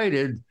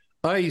divided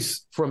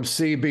ICE from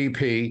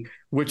CBP,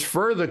 which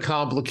further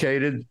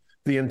complicated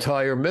the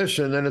entire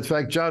mission. And in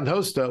fact, John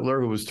Hostetler,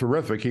 who was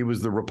terrific, he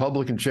was the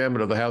Republican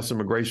chairman of the House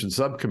Immigration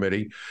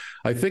Subcommittee.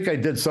 I think I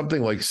did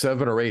something like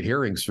 7 or 8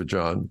 hearings for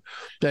John.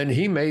 And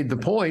he made the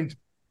point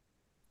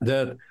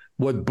that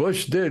what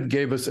Bush did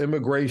gave us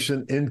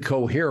immigration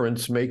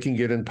incoherence, making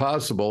it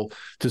impossible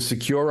to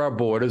secure our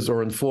borders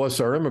or enforce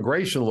our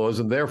immigration laws,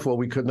 and therefore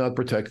we could not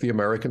protect the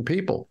American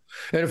people.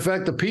 And in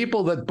fact, the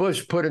people that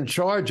Bush put in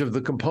charge of the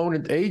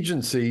component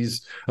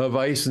agencies of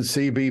ICE and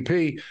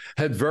CBP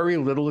had very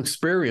little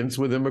experience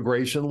with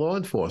immigration law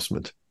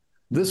enforcement.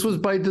 This was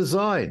by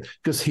design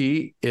because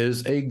he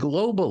is a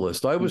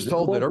globalist. I was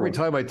told that every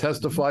time I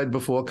testified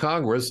before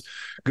Congress,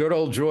 good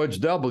old George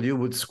W.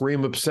 would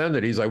scream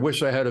obscenities. I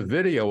wish I had a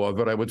video of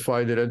it. I would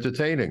find it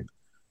entertaining.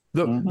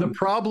 The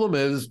problem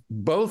is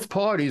both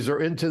parties are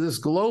into this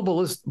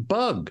globalist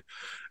bug.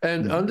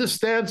 And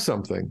understand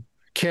something.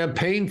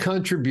 Campaign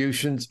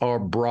contributions are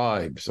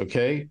bribes,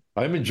 okay?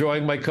 I'm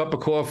enjoying my cup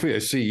of coffee. I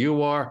see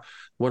you are.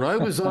 When I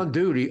was on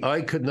duty,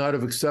 I could not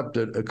have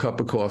accepted a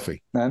cup of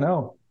coffee. I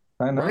know.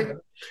 Right?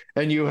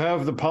 And you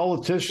have the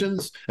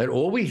politicians, and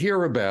all we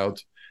hear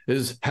about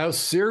is how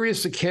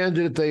serious a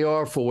candidate they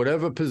are for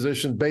whatever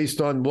position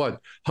based on what?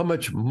 How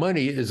much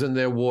money is in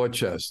their war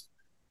chest,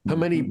 how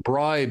many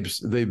bribes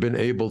they've been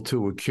able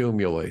to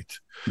accumulate.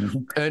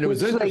 And it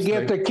was interesting. They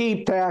get to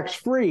keep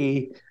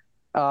tax-free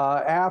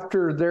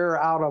after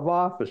they're out of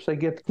office. They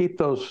get to keep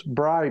those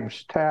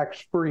bribes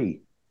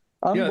tax-free.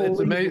 Yeah,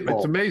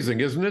 it's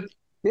amazing, isn't it?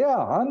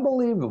 Yeah,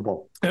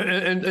 unbelievable.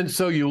 And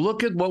so you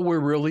look at what we're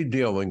really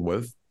dealing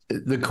with.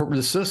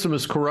 The system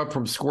is corrupt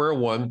from square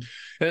one.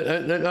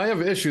 And I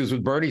have issues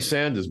with Bernie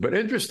Sanders, but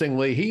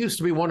interestingly, he used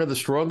to be one of the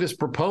strongest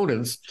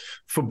proponents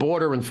for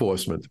border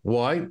enforcement.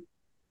 Why?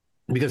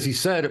 Because he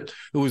said it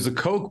was a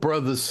Koch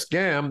brothers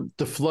scam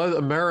to flood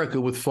America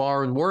with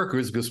foreign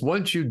workers, because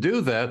once you do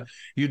that,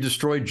 you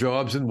destroy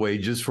jobs and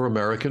wages for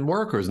American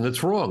workers. And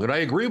it's wrong. And I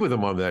agree with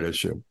him on that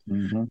issue.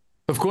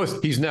 Of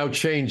course, he's now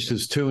changed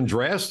his tune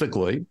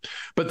drastically.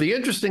 But the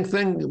interesting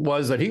thing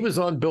was that he was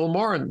on Bill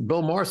Maher, and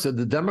Bill Maher said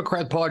the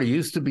Democrat Party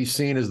used to be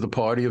seen as the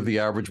party of the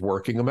average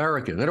working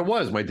American. And it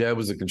was. My dad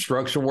was a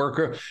construction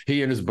worker.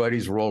 He and his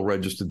buddies were all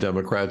registered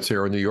Democrats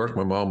here in New York.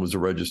 My mom was a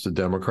registered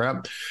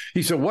Democrat.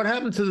 He said, what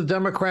happened to the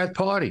Democrat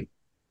Party?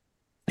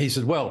 He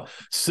said, well,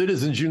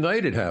 Citizens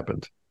United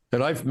happened.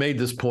 And I've made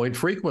this point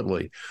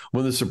frequently.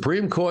 When the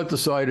Supreme Court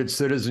decided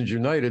Citizens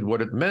United, what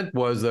it meant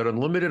was that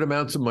unlimited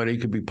amounts of money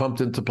could be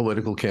pumped into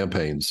political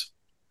campaigns.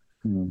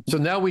 So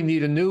now we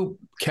need a new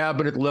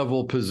cabinet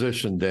level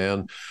position,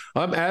 Dan.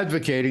 I'm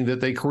advocating that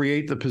they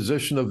create the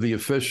position of the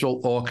official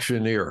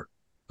auctioneer.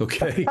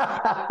 Okay.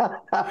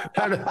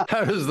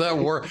 How does that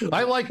work?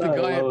 I like the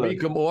guy at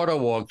Beacom Auto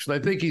Auction. I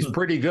think he's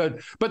pretty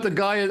good. But the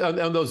guy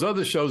on those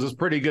other shows is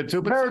pretty good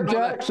too. But Barrett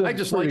Jackson, I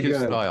just like his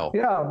style.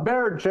 Yeah,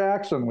 Barrett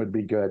Jackson would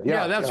be good.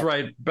 Yeah, that's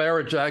right.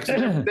 Barrett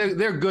Jackson.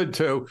 They're good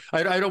too.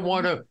 I don't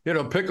want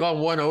to, pick on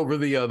one over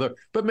the other.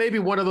 But maybe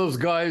one of those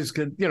guys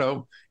could,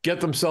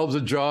 get themselves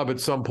a job at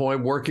some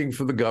point working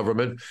for the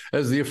government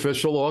as the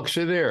official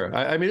auctioneer.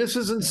 I mean, this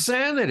is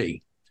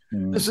insanity.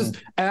 This is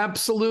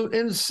absolute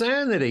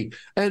insanity.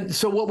 And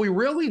so what we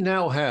really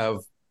now have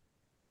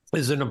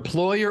is an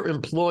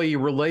employer-employee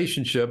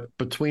relationship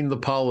between the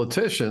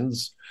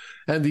politicians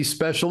and these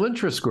special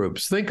interest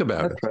groups. Think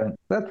about it.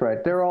 That's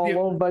right. They're all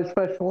owned by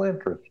special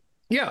interests.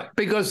 Yeah,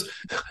 because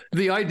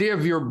the idea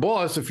of your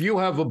boss, if you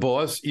have a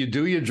boss, you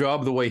do your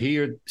job the way he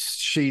or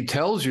she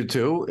tells you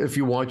to if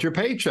you want your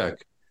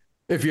paycheck.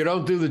 If you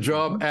don't do the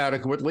job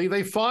adequately,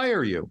 they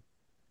fire you.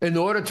 In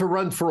order to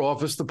run for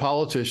office, the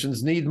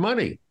politicians need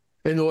money.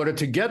 In order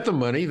to get the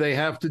money, they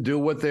have to do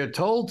what they're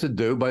told to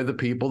do by the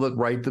people that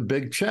write the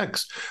big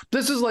checks.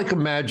 This is like a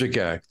magic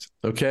act,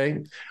 okay?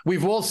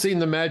 We've all seen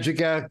the magic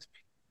act,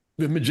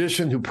 the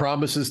magician who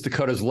promises to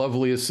cut his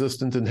lovely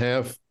assistant in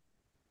half.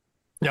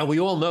 Now, we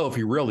all know if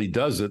he really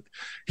does it,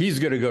 he's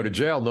going to go to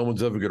jail. No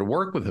one's ever going to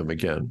work with him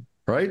again,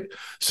 right?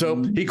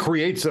 So he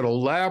creates an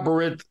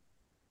elaborate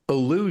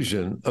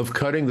illusion of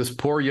cutting this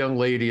poor young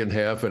lady in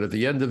half. And at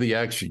the end of the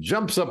act, she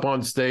jumps up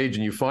on stage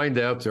and you find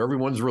out, to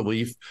everyone's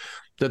relief,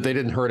 that they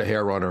didn't hurt a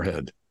hair on her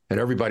head. And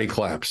everybody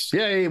claps.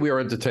 Yay, we are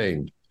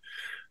entertained.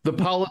 The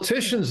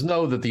politicians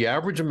know that the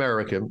average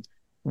American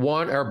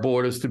want our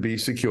borders to be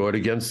secured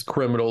against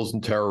criminals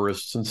and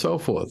terrorists and so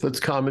forth.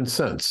 It's common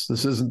sense.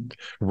 This isn't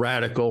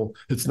radical.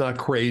 It's not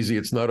crazy.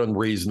 It's not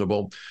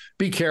unreasonable.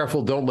 Be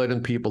careful. Don't let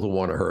in people who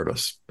want to hurt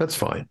us. That's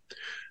fine.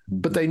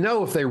 But they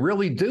know if they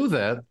really do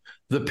that,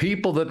 the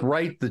people that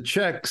write the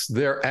checks,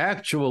 their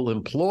actual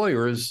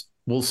employers,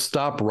 will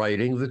stop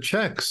writing the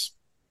checks.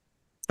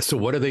 So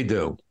what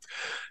do?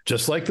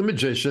 Just like the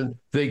magician,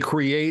 they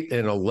create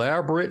an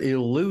elaborate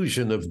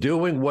illusion of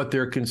doing what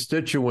their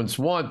constituents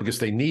want because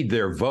they need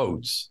their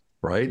votes,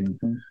 right?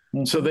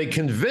 So they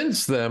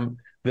convince them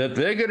that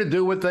they're going to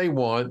do what they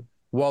want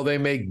while they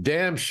make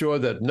damn sure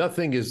that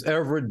nothing is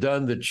ever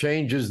done that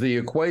changes the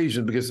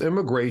equation, because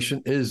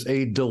immigration is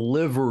a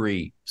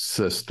delivery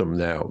system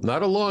now,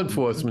 not a law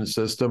enforcement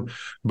system,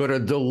 but a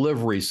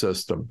delivery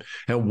system.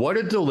 And what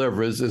it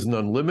delivers is an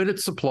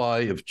unlimited supply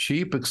of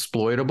cheap,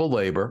 exploitable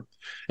labor.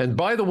 And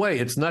by the way,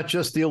 it's not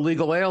just the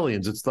illegal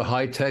aliens, it's the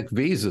high-tech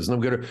visas. And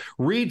I'm going to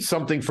read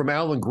something from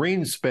Alan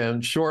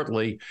Greenspan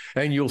shortly,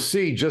 and you'll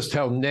see just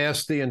how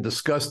nasty and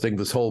disgusting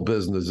this whole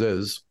business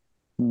is.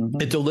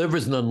 It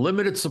delivers an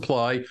unlimited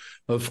supply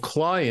of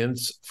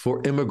clients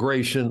for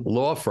immigration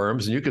law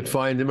firms, and you could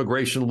find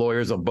immigration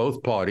lawyers on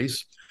both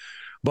parties.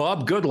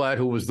 Bob Goodlatte,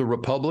 who was the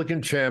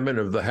Republican chairman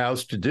of the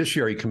House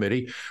Judiciary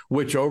Committee,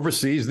 which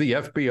oversees the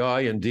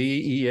FBI and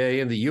DEA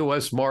and the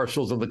U.S.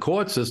 Marshals and the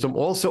court system,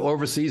 also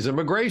oversees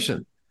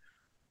immigration.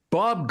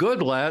 Bob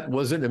Goodlatte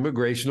was an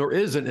immigration, or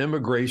is an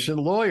immigration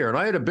lawyer, and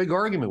I had a big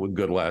argument with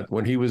Goodlatte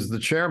when he was the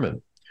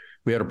chairman.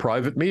 We had a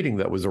private meeting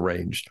that was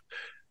arranged.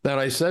 Then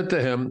I said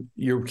to him,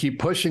 you keep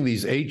pushing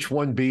these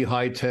H-1B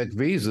high-tech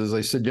visas.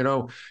 I said,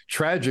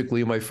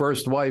 tragically, my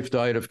first wife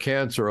died of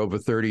cancer over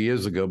 30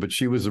 years ago, but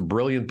she was a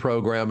brilliant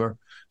programmer.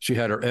 She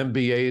had her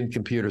MBA in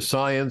computer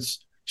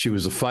science. She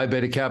was a Phi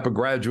Beta Kappa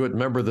graduate,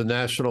 member of the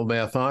National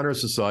Math Honor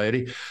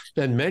Society.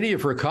 And many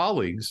of her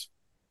colleagues,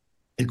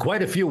 and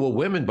quite a few were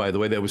women, by the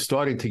way, that were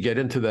starting to get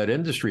into that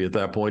industry at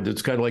that point.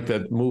 It's kind of like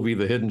that movie,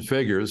 The Hidden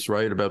Figures,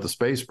 right, about the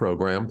space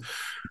program.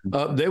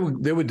 They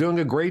were doing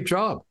a great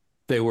job.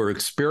 They were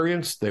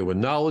experienced, they were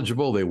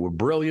knowledgeable, they were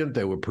brilliant,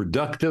 they were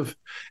productive.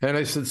 And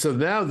I said, so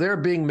now they're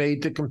being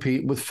made to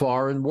compete with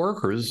foreign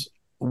workers.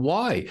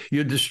 Why?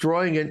 You're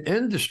destroying an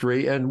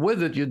industry, and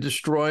with it, you're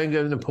destroying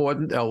an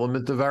important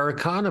element of our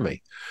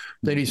economy.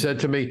 Then he said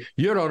to me,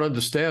 you don't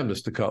understand,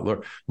 Mr.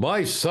 Cutler.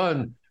 My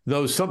son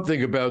knows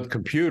something about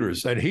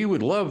computers, and he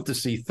would love to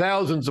see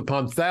thousands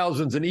upon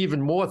thousands and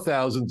even more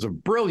thousands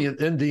of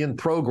brilliant Indian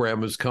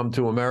programmers come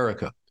to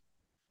America.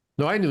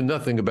 Now, I knew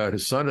nothing about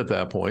his son at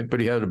that point, but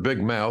he had a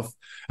big mouth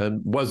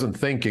and wasn't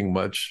thinking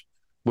much,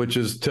 which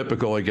is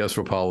typical, I guess,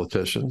 for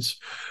politicians.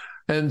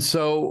 And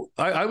so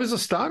I was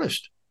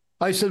astonished.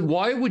 I said,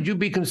 why would you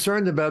be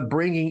concerned about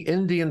bringing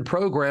Indian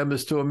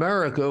programmers to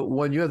America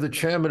when you're the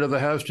chairman of the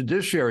House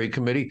Judiciary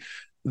Committee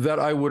that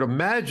I would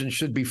imagine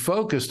should be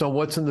focused on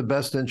what's in the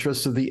best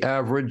interest of the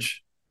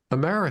average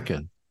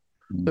American?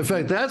 In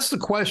fact, that's the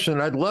question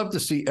I'd love to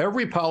see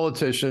every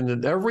politician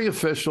and every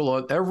official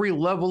on every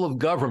level of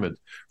government,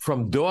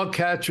 from dog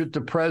catcher to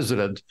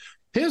president.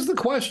 Here's the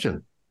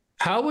question.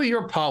 How are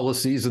your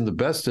policies in the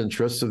best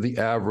interests of the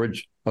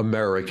average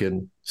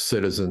American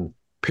citizen?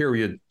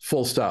 Period.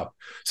 Full stop.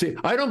 See,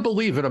 I don't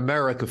believe in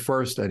America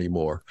first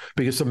anymore,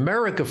 because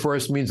America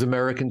first means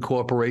American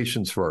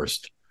corporations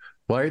first.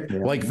 Right? Yeah.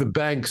 Like the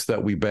banks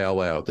that we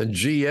bail out, and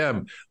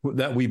GM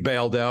that we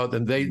bailed out,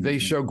 and they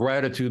show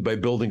gratitude by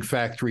building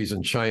factories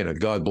in China.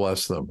 God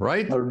bless them,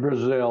 right? Or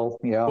Brazil,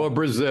 yeah. Or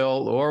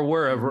Brazil, or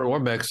wherever, or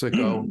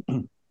Mexico.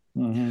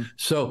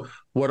 So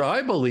what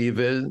I believe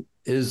in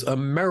is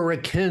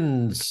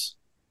Americans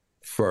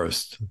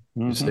first.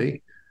 You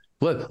see?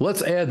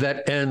 Let's add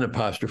that N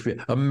apostrophe.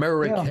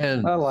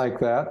 American. Yeah, I like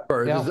that.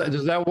 Yeah.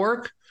 Does that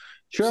work?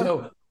 Sure.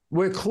 So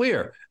we're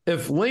clear.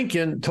 If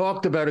Lincoln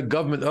talked about a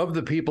government of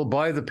the people,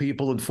 by the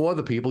people, and for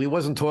the people, he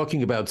wasn't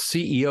talking about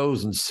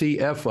CEOs and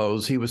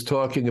CFOs. He was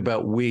talking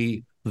about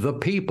we, the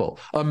people,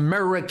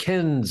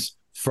 Americans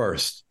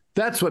first.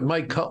 That's what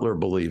Mike Cutler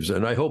believes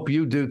in. I hope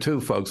you do too,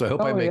 folks. I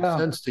hope I make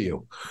sense to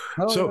you.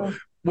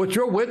 What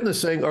you're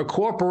witnessing are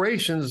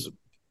corporations,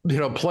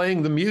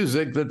 playing the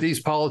music that these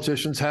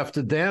politicians have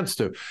to dance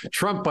to.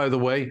 Trump, by the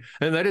way,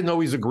 and I didn't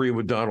always agree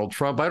with Donald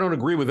Trump. I don't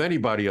agree with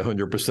anybody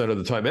 100% of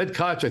the time. Ed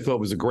Koch, I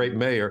thought, was a great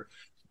mayor,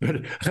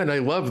 and I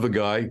love the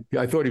guy.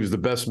 I thought he was the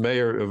best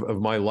mayor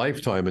of my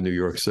lifetime in New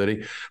York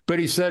City. But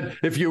he said,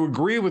 if you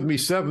agree with me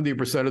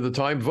 70% of the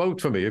time, vote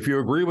for me. If you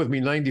agree with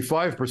me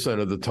 95%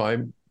 of the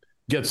time,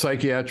 get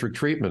psychiatric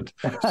treatment.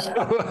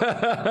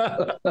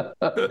 I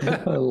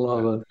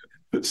love it.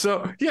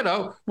 So, and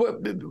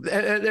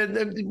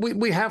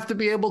we have to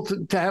be able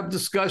to have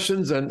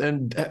discussions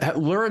and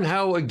learn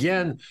how,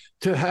 again,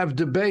 to have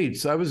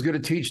debates. I was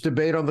going to teach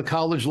debate on the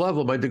college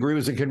level. My degree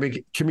was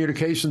in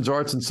communications,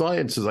 arts, and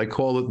sciences. I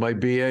call it my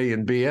BA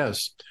and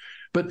BS.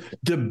 But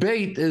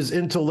debate is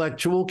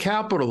intellectual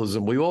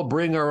capitalism. We all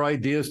bring our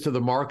ideas to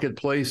the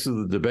marketplace of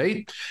the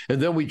debate,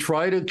 and then we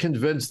try to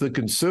convince the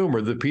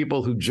consumer, the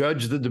people who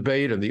judge the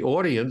debate and the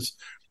audience,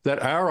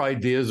 that our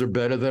ideas are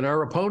better than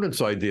our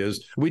opponent's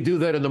ideas. We do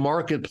that in the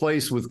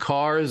marketplace with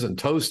cars and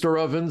toaster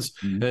ovens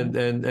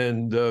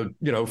and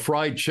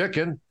fried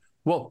chicken.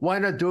 Well, why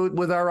not do it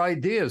with our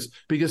ideas?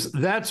 Because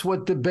that's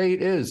what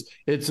debate is.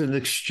 It's an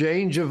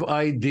exchange of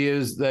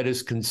ideas that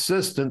is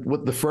consistent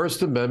with the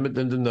First Amendment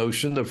and the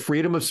notion of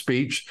freedom of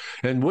speech,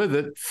 and with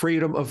it,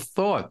 freedom of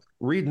thought.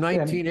 Read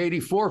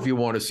 1984 if you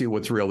want to see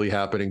what's really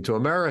happening to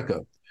America.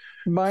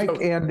 Mike,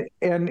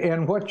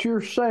 and what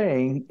you're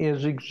saying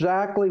is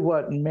exactly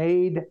what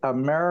made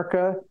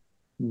America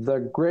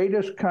the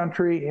greatest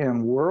country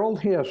in world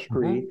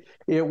history.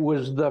 It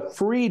was the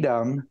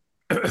freedom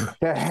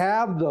to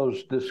have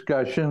those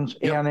discussions,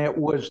 and it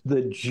was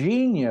the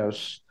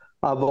genius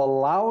of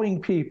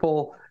allowing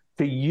people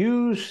to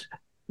use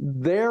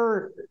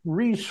their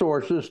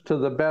resources to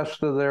the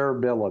best of their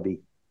ability.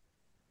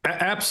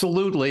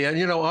 Absolutely.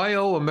 And, I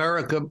owe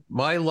America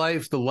my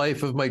life, the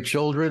life of my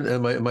children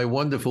and my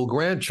wonderful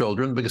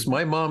grandchildren, because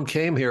my mom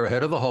came here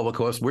ahead of the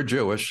Holocaust. We're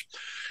Jewish.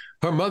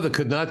 Her mother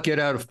could not get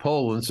out of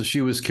Poland, so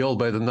she was killed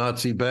by the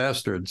Nazi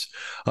bastards.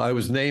 I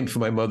was named for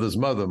my mother's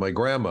mother, my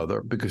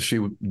grandmother, because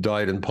she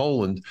died in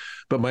Poland.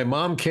 But my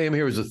mom came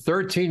here as a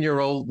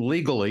 13-year-old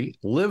legally,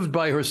 lived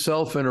by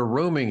herself in a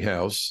rooming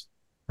house,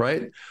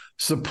 right?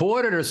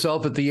 Supported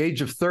herself at the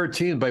age of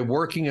 13 by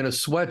working in a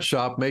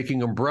sweatshop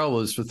making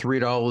umbrellas for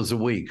 $3 a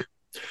week,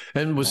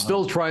 and was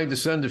still trying to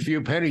send a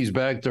few pennies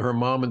back to her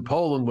mom in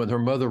Poland when her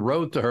mother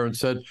wrote to her and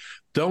said,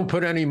 "Don't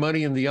put any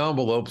money in the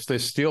envelopes. They're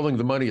stealing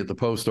the money at the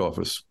post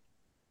office."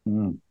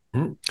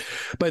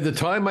 By the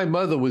time my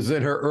mother was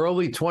in her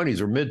early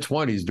 20s or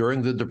mid-20s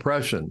during the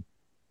Depression,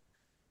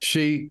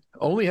 she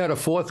only had a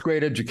fourth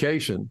grade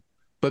education,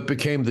 but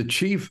became the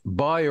chief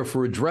buyer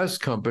for a dress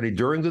company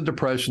during the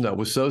Depression that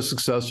was so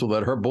successful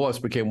that her boss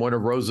became one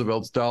of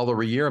Roosevelt's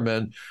dollar-a-year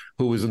men,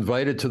 who was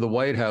invited to the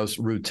White House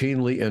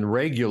routinely and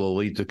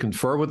regularly to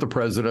confer with the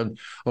president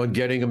on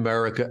getting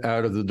America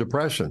out of the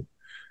Depression.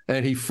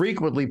 And he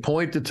frequently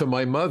pointed to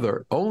my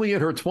mother, only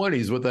in her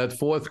 20s with that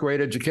fourth grade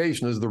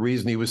education, as the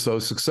reason he was so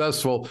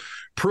successful,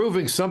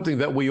 proving something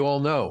that we all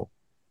know.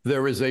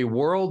 There is a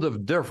world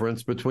of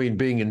difference between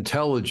being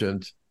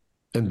intelligent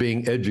and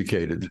being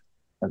educated.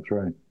 That's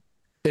right.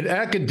 In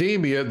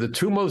academia, the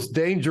two most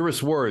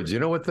dangerous words, you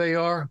know what they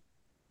are?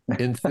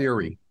 In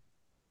theory.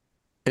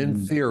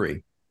 In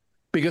theory.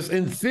 Because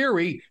in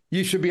theory,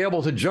 you should be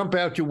able to jump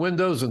out your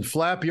windows and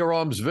flap your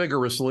arms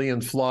vigorously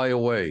and fly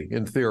away,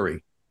 in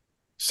theory.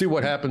 See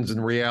what happens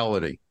in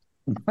reality.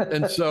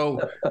 And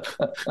so,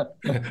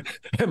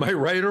 am I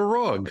right or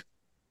wrong?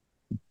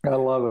 I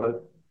love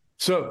it.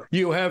 So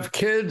you have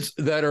kids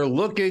that are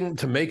looking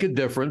to make a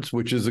difference,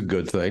 which is a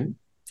good thing.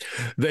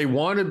 They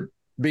want to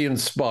be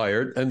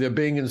inspired, and they're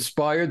being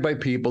inspired by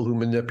people who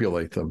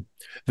manipulate them.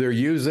 They're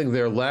using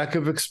their lack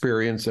of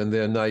experience and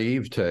their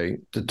naivete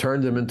to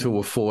turn them into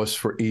a force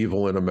for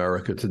evil in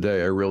America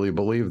today. I really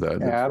believe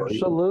that.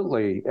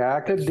 Absolutely.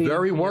 Academia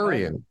very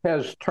worrying.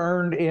 Has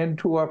turned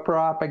into a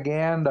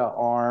propaganda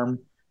arm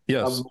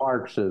of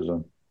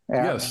Marxism.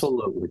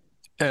 Absolutely.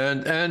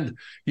 Yes. And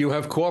you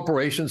have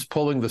corporations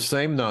pulling the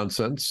same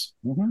nonsense.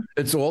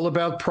 It's all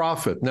about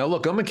profit. Now,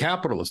 look, I'm a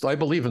capitalist. I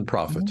believe in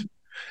profit.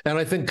 And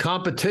I think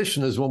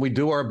competition is when we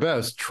do our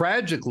best.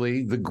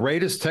 Tragically, the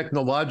greatest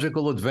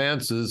technological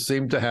advances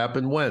seem to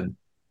happen when?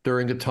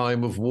 During a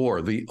time of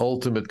war, the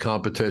ultimate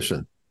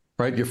competition,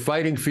 right? You're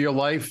fighting for your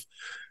life.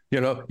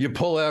 You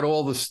pull out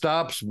all the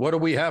stops. What do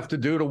we have to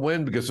do to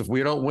win? Because if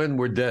we don't win,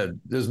 we're dead.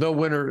 There's no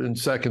winner in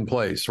second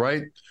place,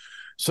 right?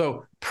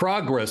 So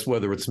progress,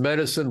 whether it's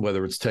medicine,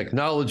 whether it's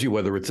technology,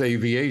 whether it's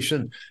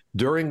aviation,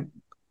 during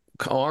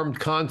armed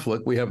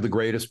conflict, we have the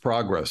greatest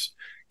progress.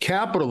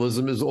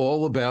 Capitalism is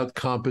all about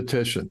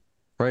competition,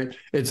 right?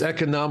 It's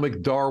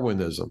economic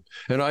Darwinism.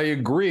 And I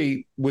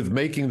agree with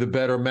making the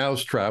better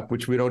mousetrap,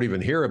 which we don't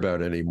even hear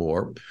about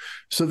anymore.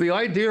 So the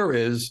idea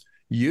is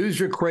use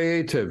your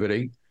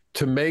creativity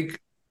to make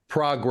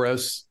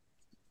progress,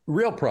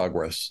 real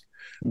progress.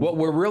 What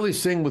we're really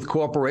seeing with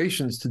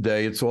corporations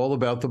today, it's all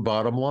about the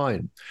bottom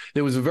line.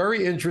 There was a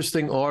very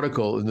interesting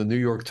article in the New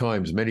York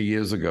Times many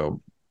years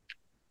ago,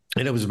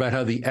 and it was about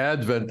how the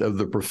advent of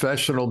the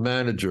professional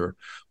manager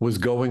was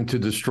going to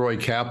destroy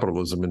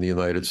capitalism in the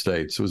United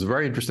States. It was a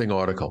very interesting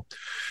article.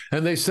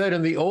 And they said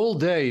in the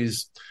old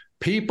days,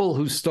 people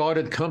who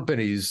started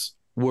companies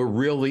were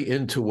really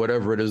into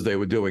whatever it is they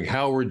were doing.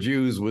 Howard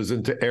Hughes was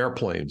into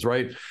airplanes,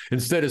 right?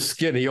 Instead of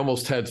skin, he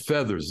almost had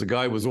feathers. The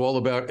guy was all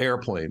about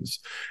airplanes.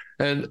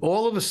 And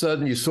all of a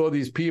sudden, you saw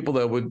these people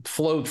that would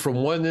float from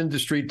one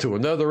industry to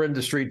another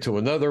industry to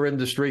another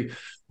industry,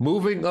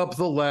 moving up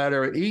the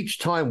ladder. Each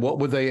time, what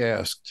were they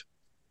asked?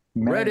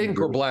 red ink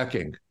or black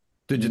ink?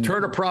 Did you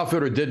turn a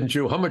profit or didn't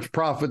you? How much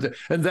profit?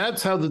 And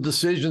that's how the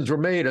decisions were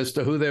made as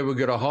to who they were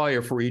going to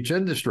hire for each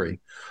industry.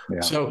 Yeah.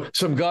 So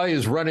some guy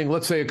is running,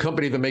 let's say, a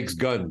company that makes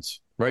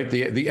guns, right?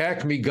 The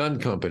Acme Gun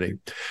Company.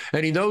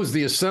 And he knows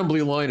the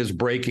assembly line is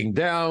breaking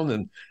down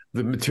and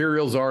the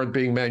materials aren't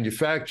being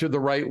manufactured the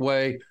right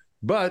way.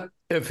 But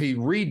if he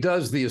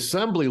redoes the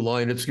assembly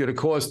line, it's going to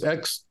cost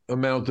X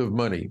amount of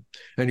money.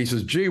 And he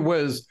says, gee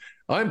whiz,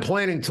 I'm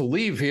planning to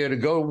leave here to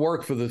go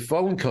work for the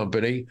phone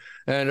company.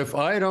 And if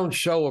I don't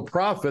show a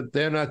profit,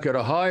 they're not going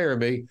to hire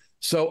me.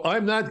 So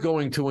I'm not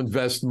going to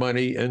invest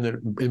money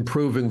in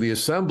improving the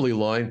assembly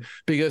line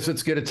because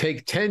it's going to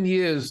take 10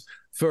 years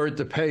for it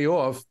to pay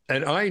off.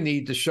 And I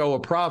need to show a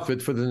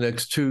profit for the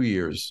next 2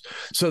 years.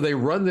 So they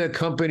run their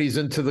companies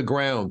into the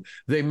ground.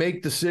 They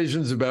make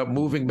decisions about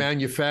moving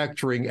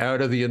manufacturing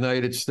out of the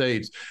United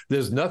States.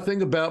 There's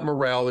nothing about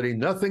morality,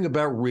 nothing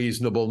about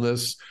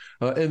reasonableness.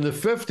 In the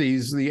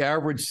 50s, the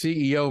average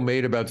CEO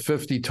made about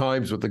 50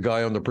 times what the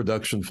guy on the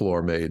production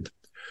floor made.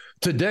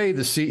 Today,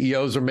 the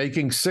CEOs are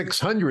making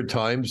 600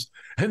 times,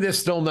 and they're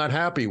still not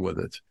happy with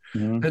it.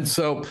 Mm-hmm. And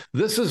so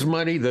this is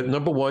money that,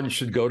 number one,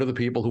 should go to the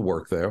people who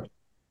work there.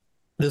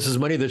 This is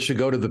money that should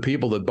go to the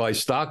people that buy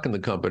stock in the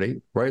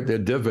company, right? Their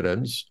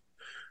dividends.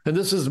 And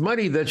this is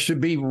money that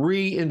should be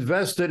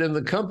reinvested in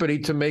the company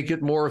to make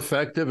it more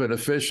effective and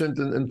efficient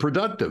and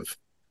productive.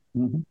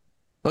 Mm-hmm.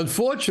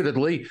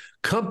 Unfortunately,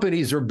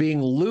 companies are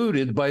being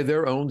looted by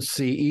their own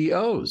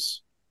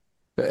CEOs.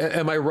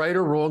 Am I right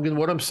or wrong in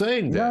what I'm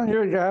saying, Dan? No,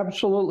 you're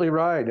absolutely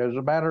right. As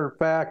a matter of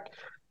fact,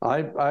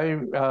 I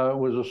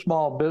was a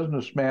small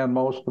businessman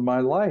most of my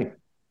life,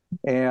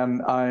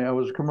 and I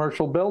was a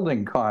commercial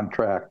building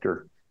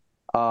contractor.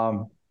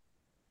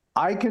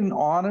 I can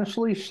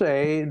honestly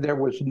say there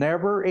was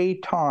never a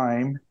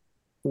time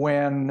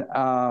when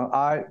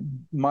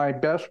my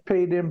best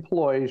paid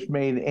employees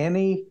made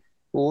any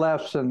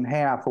less than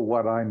half of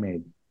what I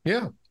made.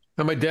 Yeah.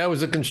 And my dad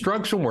was a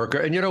construction worker.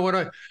 And, you know,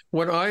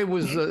 when I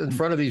was in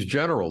front of these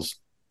generals,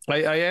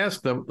 I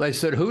asked them, I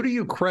said, who do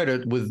you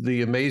credit with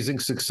the amazing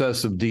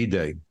success of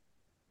D-Day?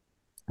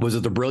 Was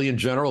it the brilliant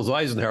generals?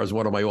 Eisenhower is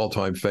one of my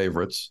all-time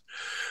favorites.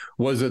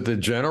 Was it the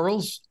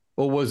generals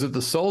or was it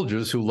the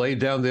soldiers who laid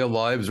down their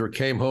lives or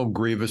came home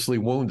grievously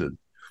wounded?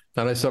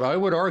 And I said, I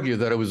would argue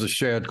that it was a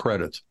shared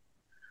credit.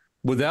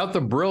 Without the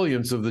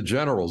brilliance of the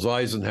generals,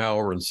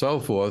 Eisenhower and so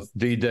forth,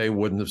 D-Day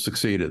wouldn't have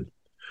succeeded.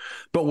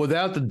 But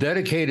without the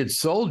dedicated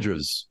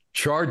soldiers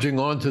charging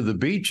onto the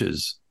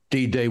beaches,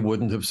 D-Day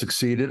wouldn't have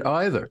succeeded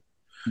either.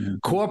 Mm-hmm.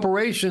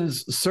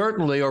 Corporations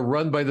certainly are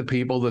run by the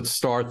people that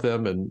start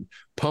them and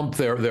pump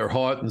their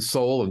heart and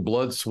soul and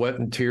blood, sweat,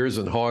 and tears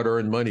and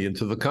hard-earned money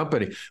into the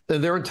company.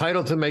 And they're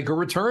entitled to make a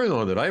return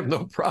on it. I have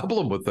no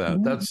problem with that.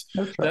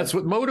 Mm-hmm. That's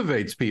what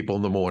motivates people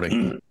in the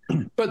morning.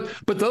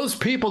 But those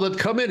people that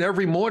come in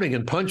every morning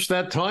and punch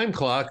that time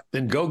clock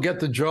and go get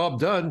the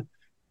job done,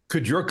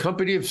 could your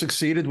company have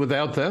succeeded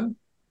without them?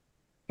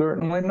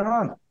 Certainly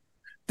not.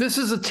 This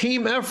is a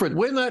team effort.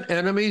 We're not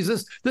enemies.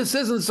 This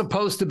isn't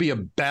supposed to be a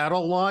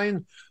battle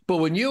line. But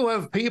when you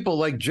have people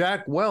like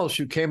Jack Welch,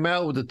 who came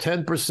out with the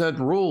 10%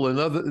 rule,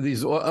 and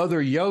these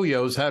other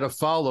yo-yos had to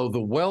follow the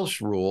Welch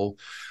rule,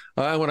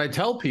 when I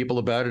tell people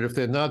about it, if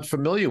they're not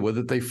familiar with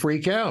it, they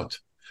freak out.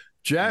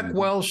 Jack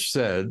Welch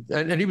said,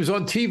 and he was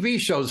on TV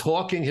shows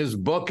hawking his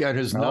book and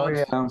his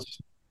nonsense,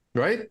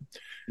 right?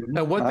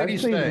 And what did he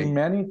say? I've seen him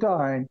many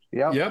times.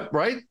 Yep,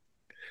 right?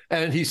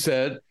 And he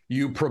said,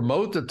 you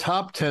promote the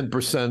top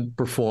 10%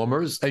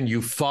 performers and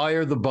you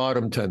fire the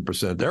bottom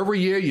 10%. Every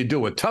year you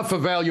do a tough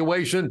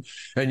evaluation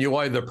and you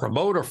either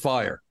promote or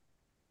fire.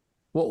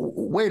 Well,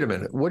 wait a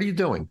minute. What are you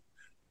doing?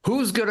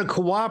 Who's going to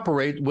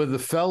cooperate with a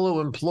fellow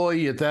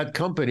employee at that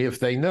company if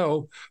they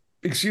know,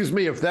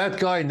 if that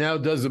guy now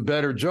does a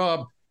better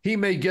job, he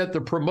may get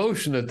the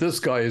promotion that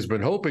this guy has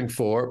been hoping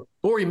for,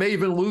 or he may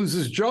even lose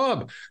his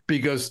job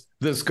because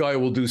this guy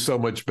will do so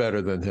much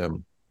better than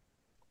him.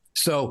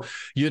 So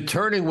you're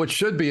turning what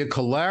should be a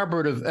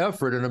collaborative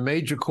effort in a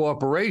major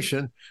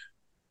corporation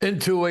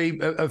into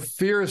a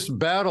fierce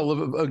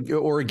battle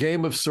or a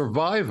game of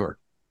survivor.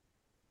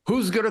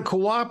 Who's going to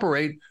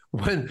cooperate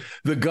when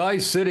the guy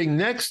sitting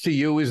next to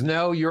you is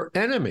now your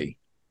enemy?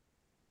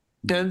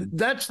 And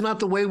that's not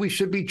the way we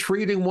should be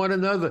treating one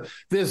another.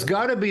 There's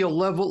got to be a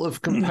level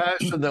of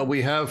compassion that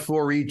we have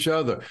for each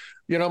other.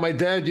 You know, my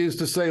dad used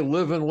to say,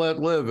 live and let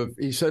live.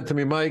 He said to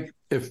me, Mike,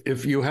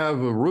 if you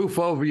have a roof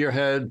over your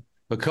head,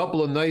 a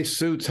couple of nice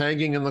suits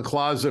hanging in the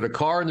closet, a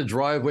car in the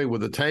driveway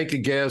with a tank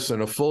of gas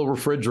and a full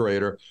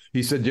refrigerator.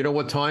 He said, you know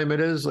what time it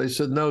is? I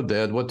said, no,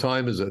 Dad, what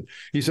time is it?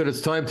 He said,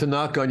 it's time to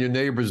knock on your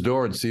neighbor's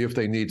door and see if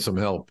they need some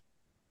help.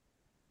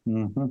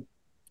 Mm-hmm.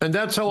 And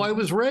that's how I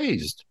was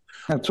raised.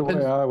 That's the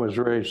way I was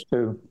raised,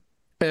 too.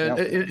 And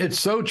it's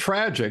so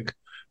tragic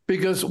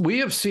because we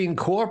have seen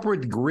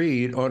corporate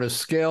greed on a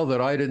scale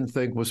that I didn't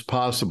think was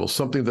possible,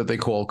 something that they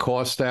call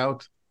cost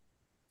out.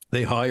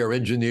 They hire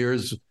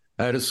engineers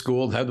out of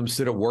school and have them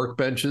sit at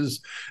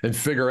workbenches and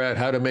figure out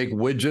how to make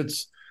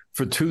widgets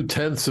for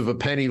 0.2 of a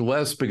penny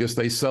less because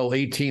they sell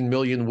 18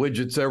 million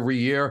widgets every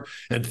year.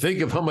 And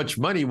think of how much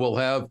money we'll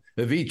have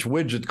if each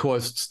widget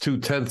costs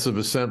 0.2 of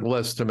a cent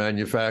less to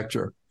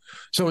manufacture.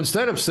 So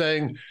instead of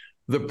saying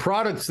the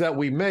products that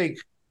we make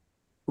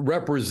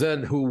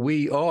represent who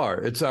we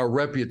are, it's our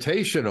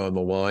reputation on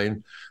the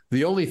line,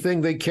 the only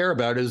thing they care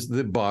about is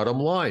the bottom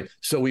line.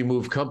 So we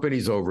move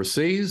companies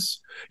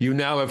overseas. You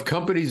now have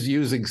companies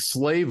using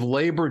slave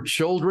labor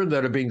children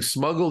that are being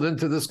smuggled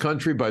into this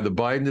country by the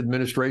Biden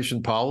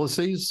administration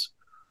policies.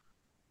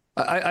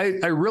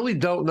 I really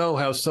don't know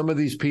how some of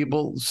these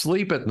people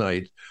sleep at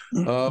night.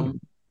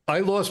 I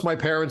lost my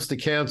parents to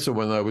cancer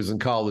when I was in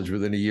college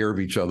within a year of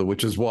each other,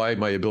 which is why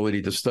my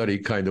ability to study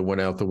kind of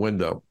went out the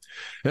window.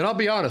 And I'll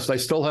be honest, I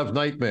still have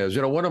nightmares.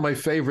 You know, one of my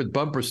favorite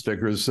bumper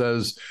stickers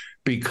says,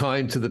 "Be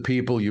kind to the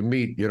people you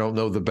meet. You don't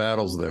know the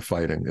battles they're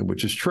fighting,"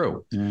 which is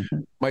true.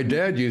 My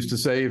dad used to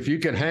say, if you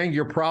can hang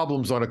your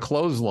problems on a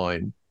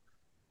clothesline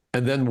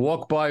and then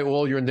walk by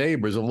all your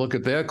neighbors and look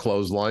at their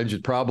clotheslines,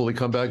 you'd probably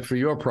come back for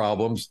your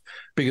problems,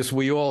 because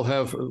we all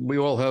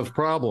have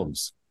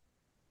problems.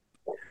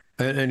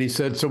 And he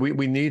said, so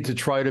we need to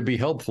try to be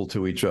helpful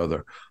to each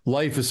other.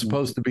 Life is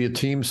supposed to be a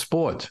team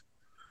sport.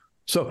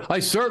 So I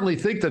certainly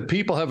think that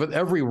people have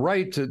every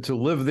right to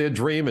live their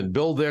dream and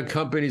build their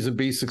companies and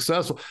be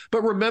successful.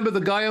 But remember the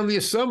guy on the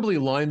assembly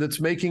line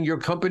that's making your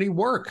company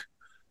work.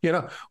 You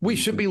know, we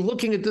should be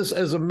looking at this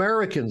as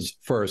Americans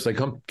first.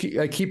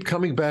 I keep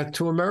coming back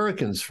to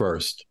Americans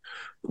first.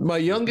 My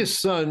youngest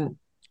son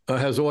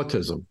has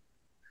autism.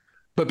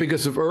 But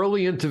because of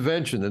early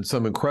intervention and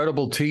some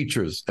incredible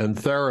teachers and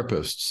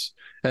therapists,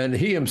 and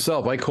he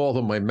himself, I call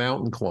him my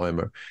mountain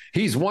climber,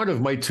 he's one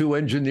of my 2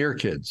 engineer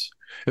kids.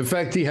 In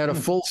fact, he had a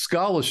full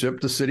scholarship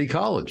to City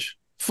College.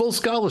 Full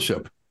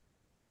scholarship.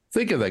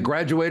 Think of that,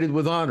 graduated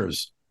with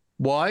honors.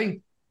 Why?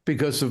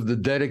 Because of the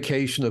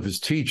dedication of his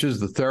teachers,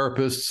 the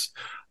therapists.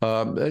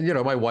 And, you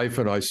know, my wife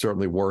and I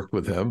certainly worked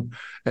with him.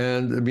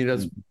 And I mean,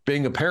 as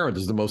being a parent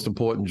is the most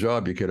important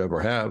job you could ever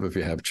have if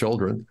you have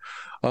children.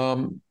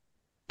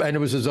 And it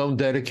was his own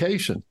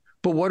dedication.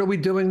 But what are we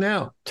doing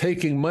now?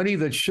 Taking money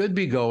that should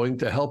be going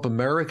to help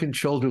American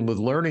children with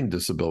learning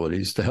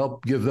disabilities, to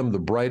help give them the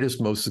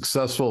brightest, most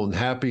successful, and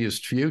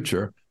happiest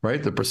future,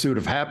 right? The pursuit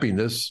of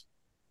happiness.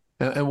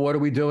 And what are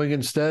we doing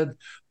instead?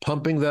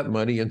 Pumping that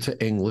money into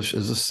English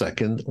as a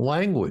second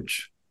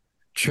language.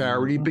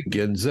 Charity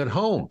begins at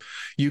home.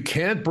 You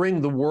can't bring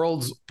the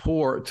world's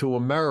poor to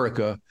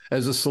America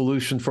as a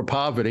solution for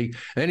poverty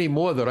any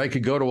more than I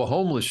could go to a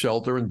homeless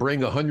shelter and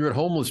bring 100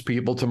 homeless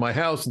people to my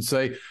house and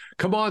say,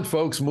 come on,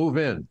 folks, move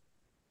in.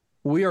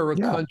 We are a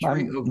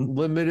country of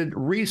limited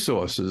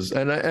resources.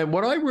 And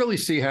what I really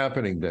see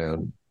happening,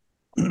 Dan,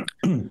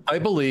 I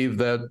believe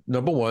that,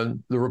 number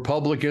one, the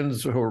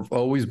Republicans, who have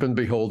always been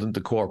beholden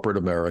to corporate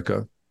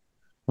America,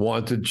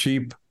 wanted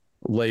cheap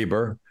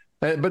labor.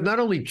 But not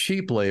only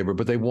cheap labor,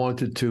 but they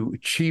wanted to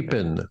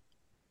cheapen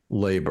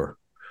labor.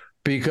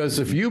 Because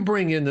if you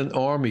bring in an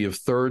army of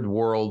third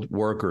world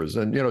workers,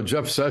 and, you know,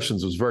 Jeff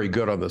Sessions was very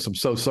good on this. I'm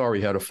so sorry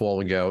he had a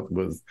falling out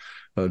with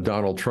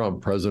Donald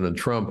Trump, President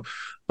Trump.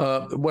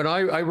 When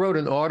I wrote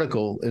an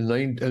article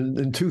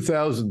in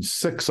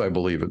 2006, I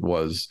believe it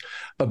was,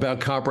 about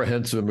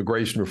comprehensive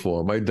immigration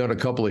reform. I'd done a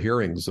couple of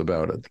hearings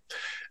about it.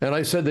 And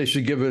I said they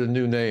should give it a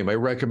new name. I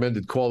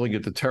recommended calling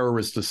it the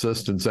Terrorist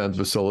Assistance and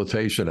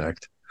Facilitation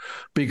Act.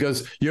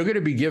 Because you're going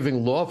to be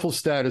giving lawful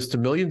status to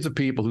millions of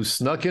people who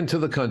snuck into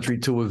the country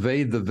to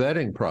evade the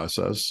vetting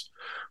process.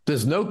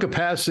 There's no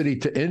capacity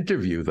to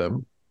interview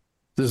them.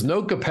 There's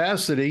no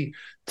capacity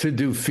to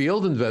do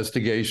field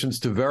investigations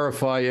to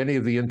verify any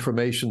of the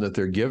information that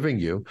they're giving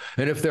you.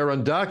 And if they're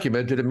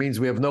undocumented, it means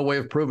we have no way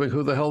of proving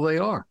who the hell they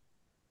are.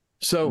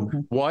 So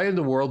why in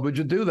the world would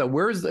you do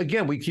that?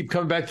 Again, we keep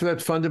coming back to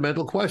that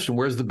fundamental question.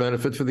 Where's the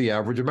benefit for the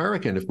average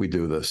American if we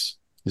do this?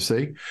 You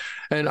see?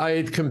 And I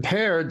had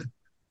compared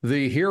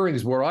the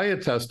hearings where I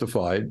had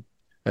testified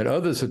and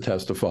others had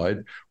testified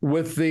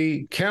with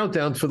the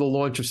countdown for the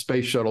launch of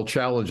Space Shuttle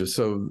Challenges.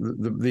 So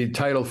the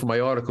title for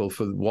my article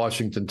for the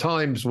Washington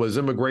Times was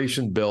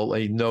Immigration Bill,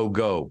 a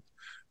No-Go,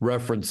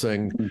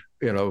 referencing,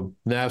 you know,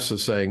 NASA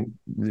saying,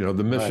 you know,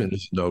 the mission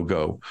is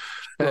no-go.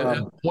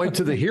 And the point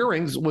to the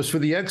hearings was for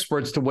the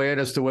experts to weigh in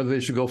as to whether they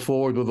should go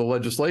forward with the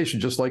legislation,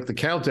 just like the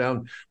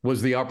countdown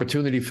was the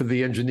opportunity for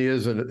the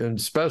engineers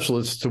and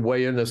specialists to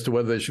weigh in as to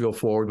whether they should go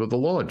forward with the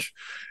launch.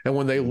 And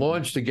when they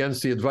launched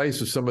against the advice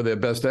of some of their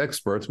best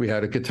experts, we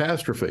had a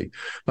catastrophe.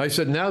 I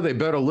said, now they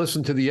better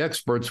listen to the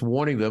experts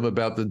warning them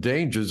about the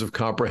dangers of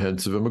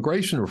comprehensive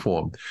immigration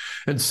reform.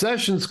 And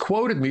Sessions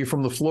quoted me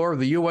from the floor of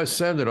the U.S.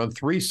 Senate on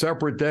 3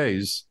 separate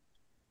days,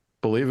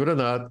 believe it or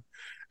not,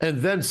 and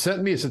then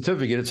sent me a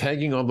certificate. It's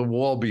hanging on the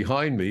wall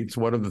behind me. It's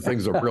one of the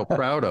things I'm real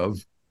proud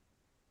of,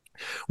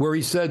 where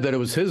he said that it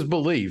was his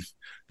belief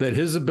that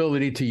his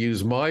ability to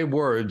use my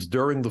words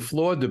during the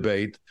floor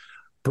debate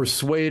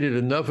persuaded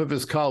enough of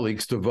his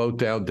colleagues to vote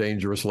down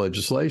dangerous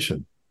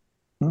legislation.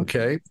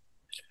 Okay?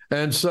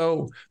 And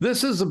so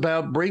this is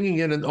about bringing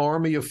in an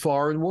army of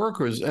foreign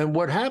workers. And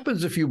what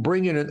happens if you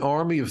bring in an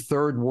army of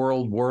third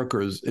world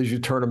workers is you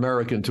turn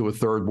America into a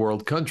third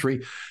world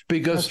country,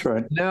 because That's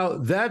right. now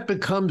that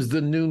becomes the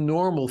new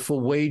normal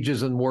for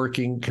wages and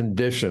working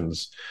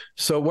conditions.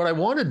 So what I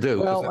want to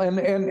do— Well,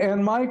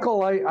 and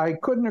Michael, I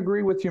couldn't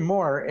agree with you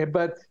more,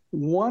 but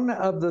one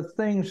of the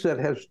things that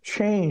has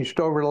changed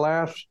over the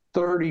last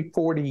 30,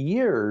 40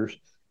 years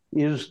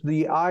is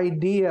the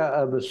idea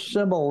of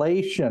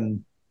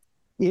assimilation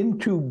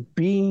into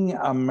being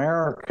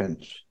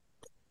Americans.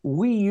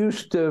 We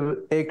used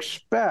to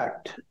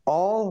expect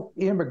all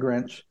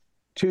immigrants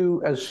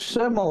to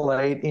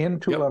assimilate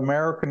into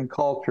American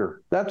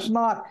culture. That's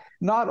not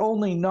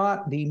only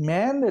not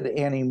demanded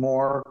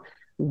anymore,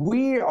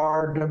 we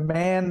are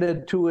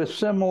demanded to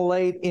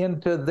assimilate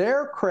into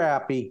their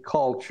crappy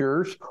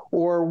cultures,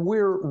 or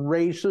we're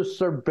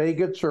racists or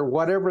bigots or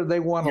whatever they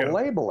want to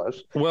label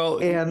us. Well,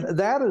 and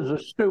that is the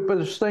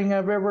stupidest thing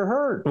I've ever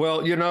heard.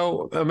 Well, you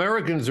know,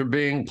 Americans are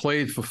being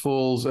played for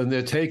fools, and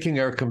they're taking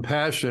our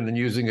compassion and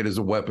using it as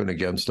a weapon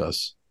against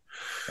us.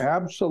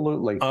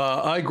 Absolutely.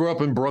 I grew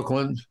up in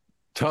Brooklyn,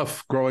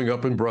 tough growing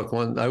up in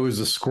Brooklyn. I was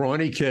a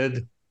scrawny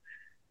kid.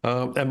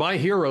 And my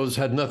heroes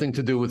had nothing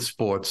to do with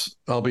sports,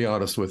 I'll be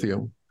honest with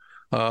you.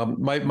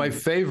 My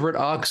favorite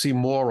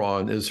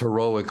oxymoron is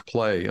heroic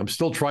play. I'm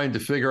still trying to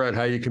figure out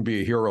how you can be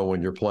a hero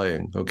when you're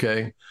playing,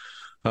 okay?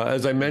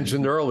 As I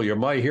mentioned earlier,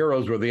 my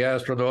heroes were the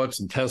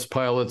astronauts and test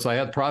pilots. I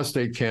had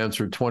prostate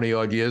cancer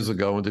 20-odd years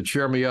ago, and to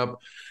cheer me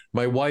up,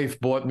 my wife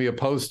bought me a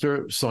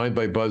poster signed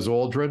by Buzz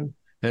Aldrin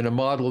and a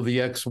model of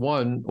the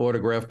X-1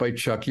 autographed by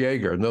Chuck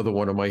Yeager, another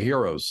one of my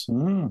heroes.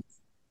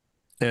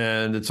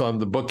 And it's on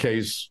the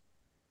bookcase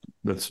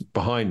that's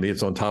behind me.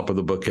 It's on top of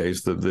the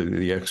bookcase, the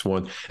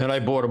X1. And I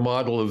bought a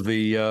model of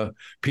the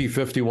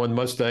P-51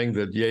 Mustang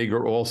that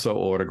Yeager also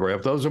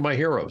autographed. Those are my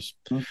heroes.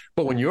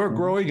 But when you're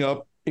growing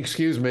up,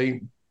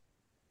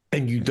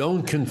 and you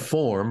don't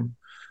conform,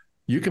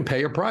 you can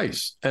pay a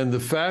price. And the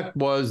fact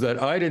was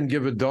that I didn't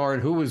give a darn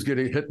who was going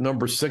to hit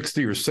number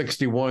 60 or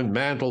 61,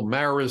 Mantle,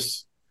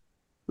 Maris.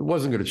 It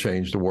wasn't going to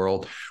change the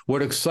world.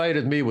 What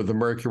excited me were the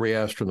Mercury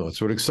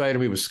astronauts. What excited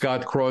me was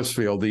Scott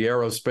Crossfield, the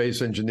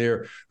aerospace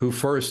engineer who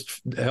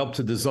first helped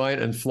to design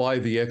and fly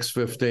the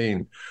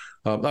X-15.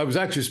 I was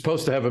actually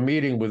supposed to have a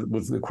meeting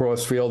with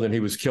Crossfield, and he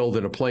was killed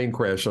in a plane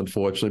crash,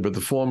 unfortunately. But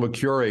the former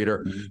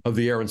curator of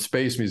the Air and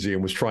Space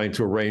Museum was trying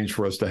to arrange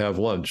for us to have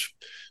lunch.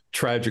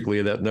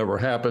 Tragically, that never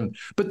happened.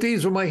 But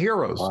these were my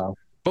heroes. Wow.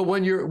 But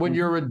when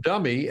you're a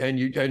dummy and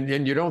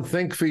you don't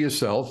think for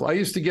yourself, I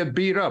used to get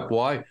beat up.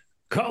 Why?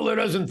 Cutler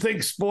doesn't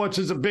think sports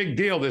is a big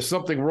deal. There's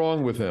something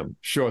wrong with him.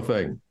 Sure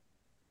thing.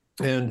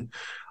 And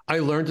I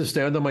learned to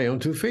stand on my own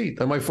 2 feet.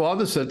 And my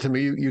father said to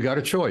me, you got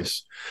a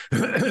choice.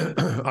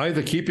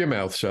 Either keep your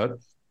mouth shut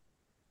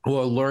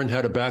or learn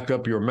how to back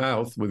up your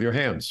mouth with your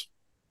hands.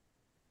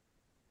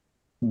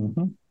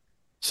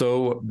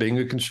 So being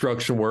a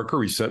construction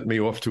worker, he sent me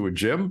off to a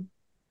gym.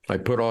 I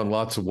put on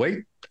lots of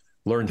weight,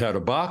 learned how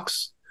to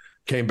box,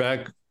 came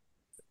back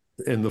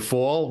in the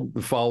fall,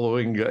 the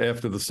following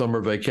after the summer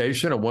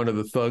vacation, and one of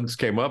the thugs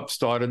came up,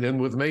 started in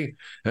with me,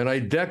 and I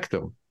decked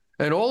him.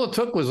 And all it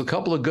took was a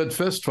couple of good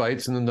fist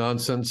fights, and the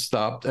nonsense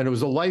stopped, and it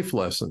was a life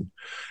lesson.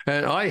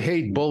 And I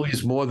hate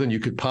bullies more than you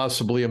could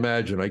possibly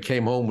imagine. I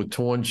came home with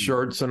torn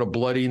shirts and a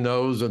bloody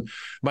nose, and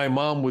my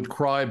mom would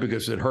cry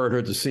because it hurt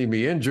her to see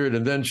me injured,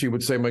 and then she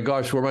would say, my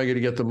gosh, where am I going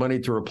to get the money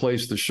to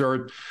replace the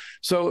shirt?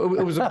 So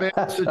it was a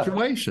bad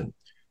situation.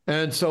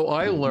 And so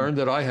I learned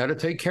that I had to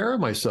take care of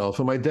myself.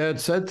 And my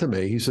dad said to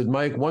me, he said,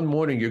 Mike, one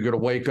morning you're going to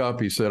wake up.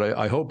 He said,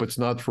 I hope it's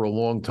not for a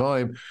long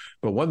time,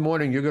 but one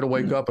morning you're going to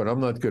wake up and I'm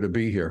not going to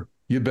be here.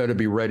 You better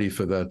be ready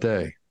for that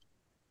day.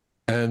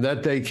 And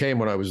that day came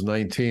when I was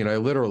 19. I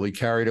literally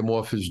carried him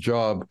off his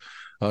job.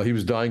 He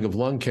was dying of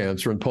lung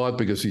cancer, in part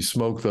because he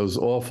smoked those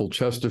awful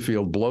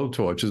Chesterfield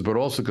blowtorches, but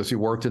also because he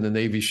worked in the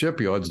Navy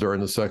shipyards during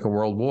the Second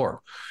World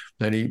War.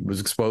 And he was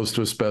exposed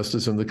to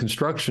asbestos in the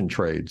construction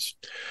trades.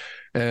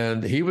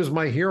 And he was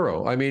my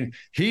hero. I mean,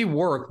 he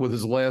worked with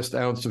his last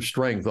ounce of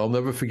strength. I'll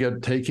never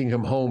forget taking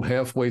him home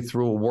halfway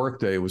through a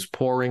workday. It was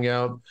pouring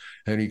out,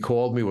 and he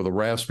called me with a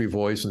raspy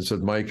voice and said,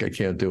 Mike, I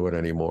can't do it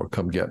anymore.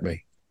 Come get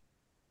me.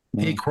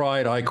 He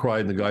cried, I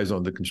cried, and the guys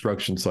on the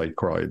construction site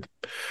cried.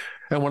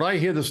 And when I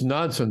hear this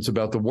nonsense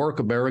about the work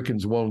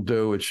Americans won't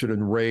do, it should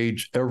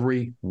enrage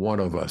every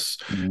one of us.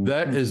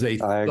 That is a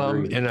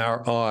thumb in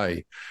our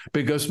eye,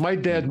 because my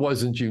dad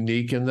wasn't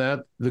unique in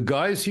that. The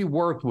guys he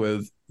worked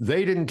with,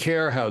 they didn't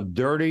care how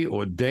dirty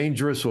or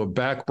dangerous or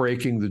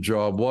backbreaking the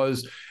job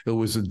was. It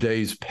was a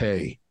day's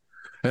pay.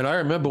 And I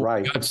remember when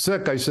I got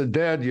sick, I said,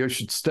 Dad, you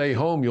should stay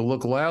home. You'll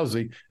look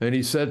lousy. And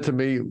he said to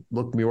me,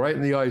 looked me right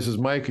in the eye, he says,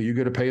 Mike, are you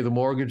going to pay the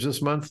mortgage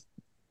this month?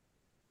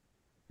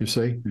 You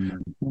see,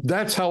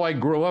 that's how I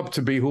grew up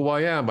to be who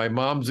I am. My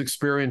mom's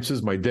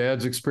experiences, my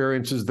dad's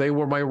experiences, they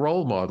were my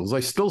role models.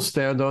 I still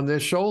stand on their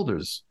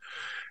shoulders.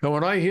 And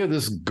when I hear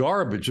this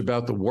garbage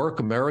about the work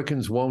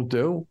Americans won't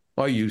do,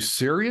 are you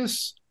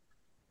serious?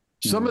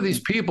 Some of these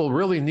people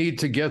really need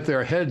to get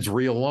their heads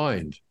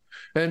realigned.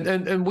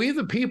 And we,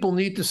 the people,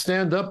 need to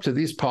stand up to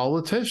these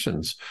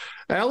politicians.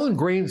 Alan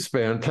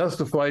Greenspan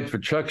testified for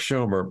Chuck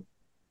Schumer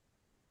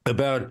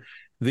about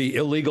the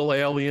illegal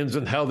aliens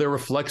and how they're a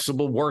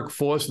flexible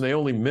workforce and they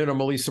only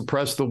minimally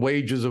suppress the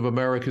wages of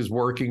America's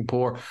working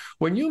poor.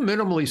 When you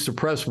minimally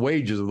suppress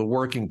wages of the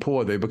working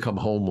poor, they become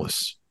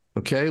homeless.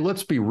 Okay,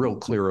 let's be real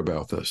clear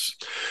about this.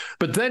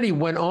 But then he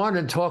went on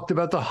and talked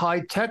about the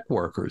high-tech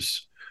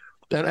workers.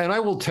 And I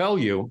will tell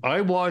you,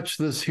 I watched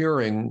this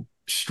hearing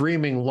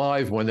streaming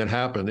live when it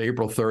happened,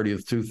 April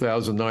 30th,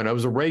 2009. I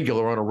was a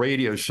regular on a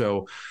radio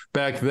show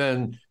back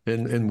then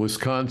in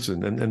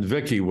Wisconsin, and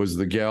Vicki was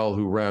the gal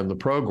who ran the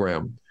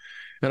program.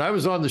 And I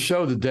was on the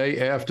show the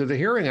day after the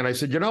hearing, and I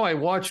said, I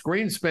watched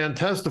Greenspan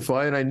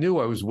testify, and I knew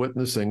I was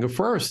witnessing a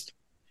first.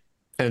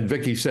 And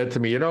Vicki said to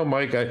me,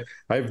 Mike,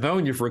 I've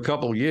known you for a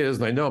couple of years,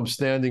 and I know I'm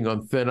standing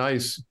on thin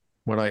ice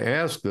when I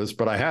ask this,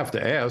 but I have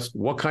to ask,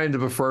 what kind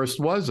of a first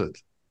was it?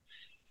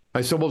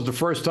 I said, well, it was the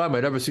first time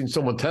I'd ever seen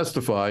someone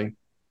testify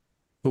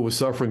who was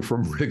suffering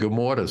from rigor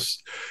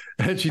mortis.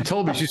 And she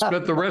told me she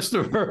spent the rest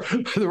of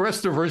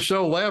her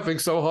show laughing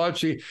so hard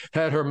she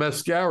had her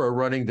mascara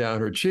running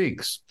down her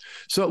cheeks.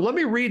 So let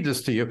me read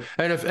this to you.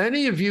 And if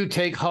any of you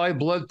take high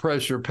blood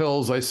pressure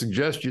pills, I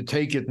suggest you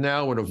take it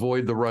now and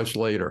avoid the rush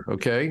later,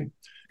 okay?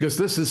 Because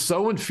this is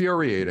so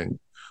infuriating.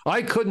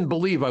 I couldn't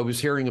believe I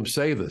was hearing him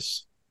say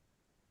this.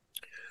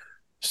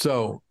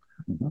 So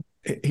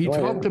he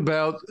talked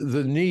about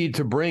the need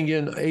to bring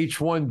in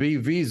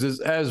H-1B visas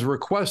as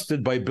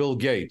requested by Bill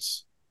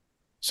Gates.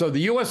 So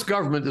the U.S.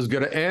 government is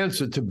going to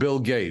answer to Bill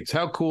Gates.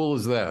 How cool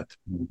is that?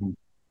 Mm-hmm.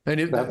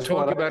 And that's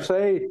what I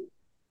say.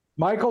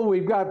 Michael,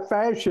 we've got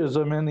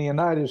fascism in the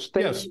United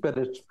States, but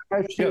it's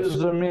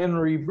fascism in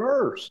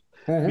reverse.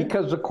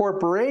 Because the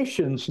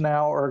corporations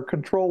now are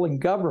controlling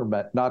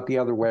government, not the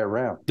other way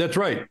around. That's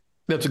right.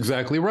 That's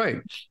exactly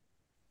right.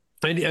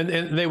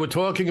 And they were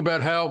talking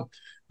about how,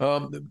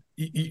 a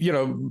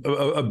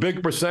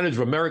big percentage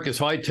of America's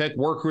high-tech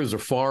workers are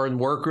foreign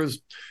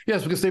workers.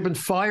 Yes, because they've been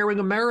firing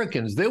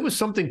Americans. There was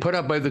something put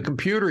up by the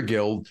Computer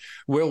Guild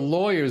where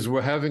lawyers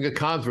were having a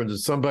conference and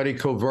somebody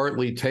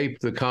covertly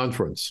taped the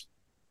conference.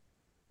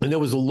 And there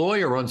was a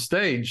lawyer on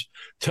stage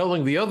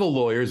telling the other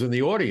lawyers in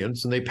the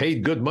audience, and they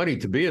paid good money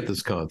to be at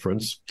this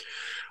conference,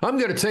 I'm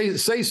going to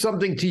say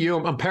something to you.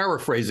 I'm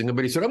paraphrasing him,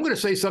 but he said, I'm going to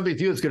say something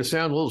to you that's going to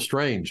sound a little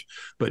strange,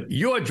 but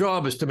your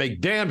job is to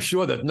make damn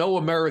sure that no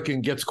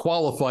American gets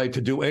qualified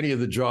to do any of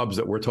the jobs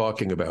that we're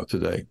talking about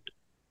today.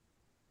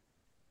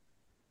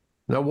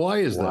 Now, why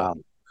is that?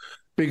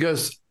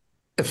 Because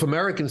if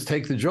Americans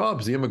take the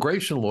jobs, the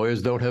immigration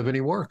lawyers don't have any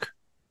work.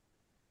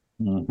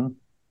 Mm-hmm.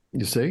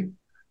 You see?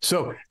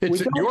 So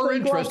it's your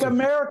interest. Like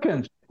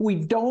Americans. We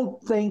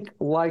don't think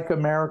like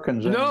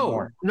Americans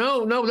anymore.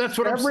 No, that's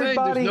what I'm saying.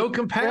 There's no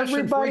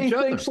compassion for each other.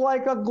 Everybody thinks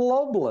like a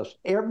globalist.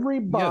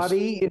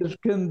 Everybody has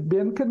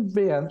been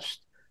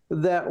convinced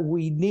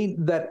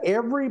that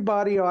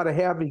everybody ought to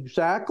have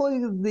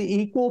exactly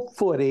the equal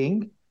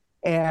footing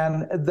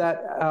and that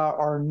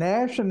our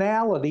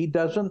nationality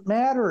doesn't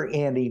matter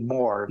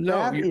anymore.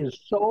 That is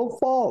so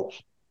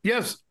false.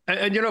 Yes.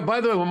 And,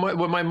 by the way,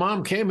 when my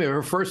mom came here,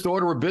 her first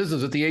order of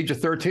business at the age of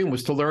 13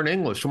 was to learn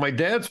English. When my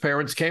dad's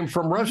parents came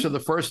from Russia, the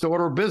first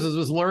order of business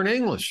was learn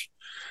English.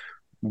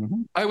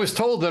 Mm-hmm. I was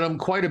told that I'm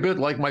quite a bit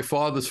like my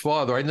father's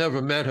father. I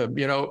never met him.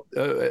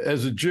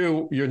 As a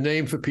Jew, you're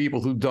named for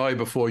people who die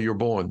before you're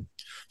born.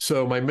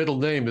 So my middle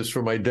name is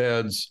for my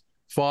dad's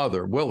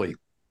father, Willie.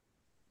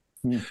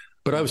 Mm.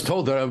 But I was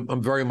told that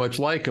I'm very much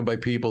like him by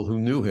people who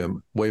knew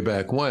him way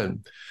back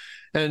when.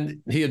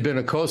 And he had been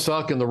a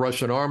Cossack in the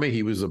Russian army.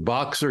 He was a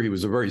boxer. He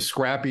was a very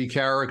scrappy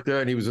character,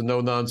 and he was a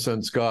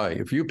no-nonsense guy.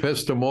 If you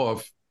pissed him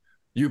off,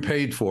 you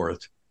paid for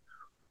it.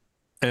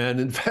 And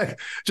in fact,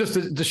 just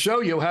to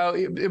show you how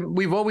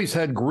we've always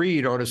had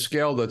greed on a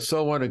scale that's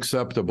so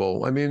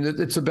unacceptable. I mean,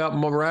 it's about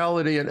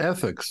morality and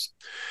ethics.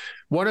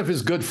 One of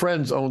his good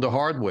friends owned a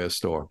hardware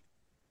store.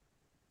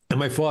 And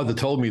my father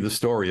told me the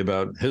story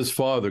about his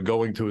father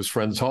going to his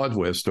friend's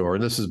hardware store.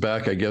 And this is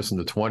back, I guess, in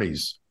the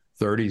 30s,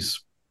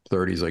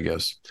 I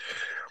guess.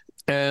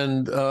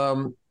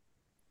 And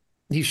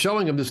he's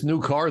showing him this new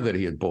car that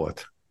he had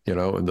bought,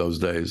 in those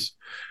days.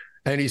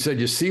 And he said,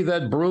 you see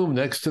that broom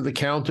next to the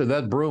counter?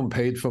 That broom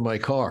paid for my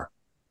car.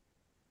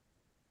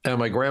 And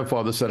my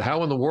grandfather said,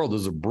 how in the world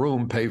does a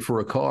broom pay for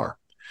a car?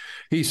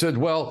 He said,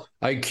 well,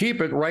 I keep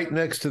it right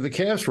next to the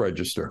cash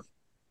register.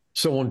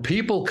 So when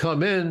people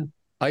come in,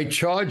 I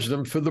charge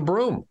them for the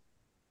broom.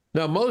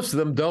 Now, most of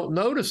them don't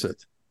notice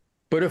it.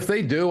 But if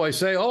they do, I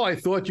say, oh, I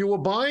thought you were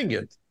buying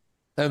it.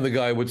 And the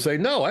guy would say,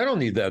 no, I don't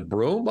need that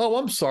broom. Oh,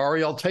 I'm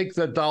sorry. I'll take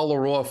that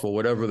 $1 off or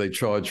whatever they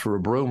charged for a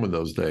broom in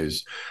those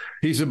days.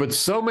 He said, but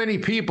so many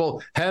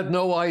people had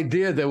no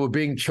idea they were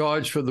being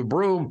charged for the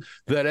broom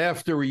that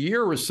after a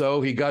year or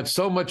so, he got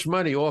so much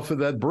money off of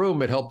that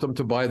broom, it helped him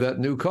to buy that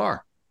new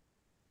car.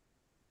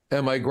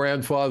 And my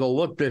grandfather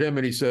looked at him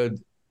and he said,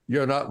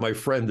 you're not my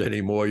friend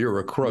anymore. You're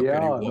a crook.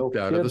 And he walked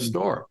out of the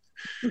store.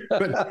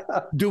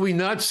 But do we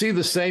not see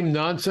the same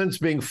nonsense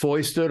being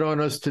foisted on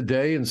us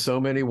today in so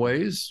many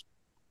ways?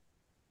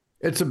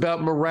 It's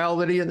about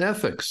morality and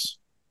ethics.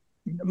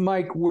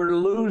 Mike, we're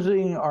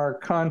losing our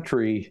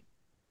country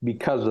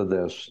because of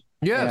this.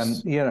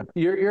 Yes. And,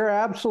 you're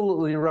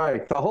absolutely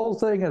right. The whole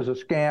thing is a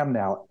scam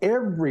now.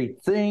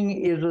 Everything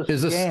is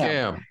a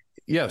scam.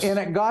 Yes. And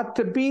it got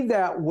to be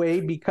that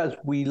way because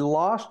we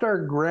lost our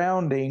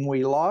grounding,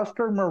 we lost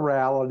our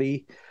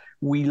morality,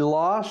 we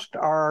lost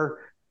our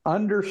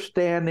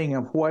understanding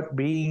of what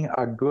being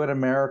a good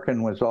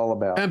American was all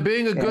about. And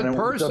being a good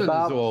person is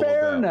all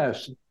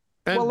fairness.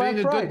 About. And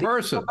being a good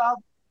person.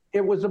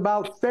 It was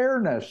about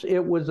fairness.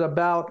 It was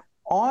about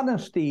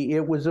honesty.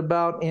 It was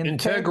about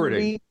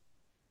integrity.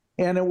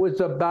 And it was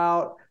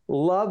about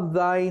love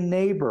thy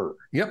neighbor.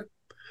 Yep.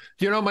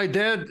 My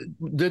dad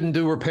didn't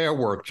do repair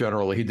work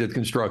generally. He did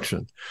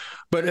construction.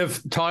 But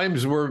if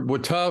times were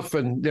tough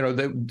and,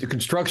 the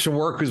construction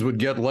workers would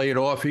get laid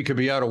off, he could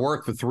be out of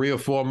work for 3 or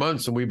 4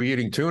 months and we'd be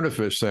eating tuna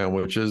fish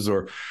sandwiches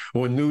or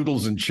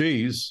noodles and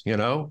cheese,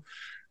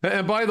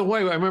 And by the way,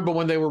 I remember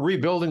when they were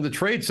rebuilding the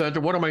trade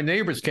center, one of my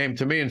neighbors came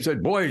to me and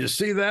said, boy, you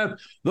see that?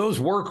 Those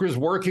workers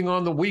working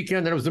on the weekend,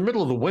 and it was the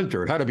middle of the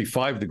winter. It had to be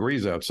 5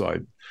 degrees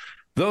outside.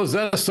 Those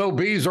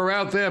SOBs are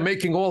out there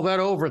making all that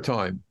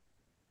overtime.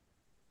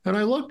 And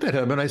I looked at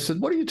him and I said,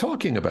 what are you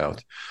talking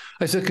about?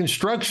 I said,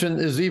 construction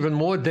is even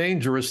more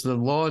dangerous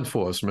than law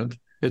enforcement.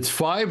 It's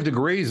 5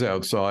 degrees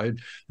outside.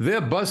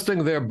 They're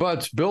busting their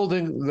butts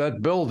building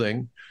that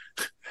building.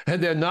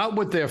 And they're not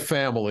with their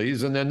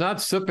families and they're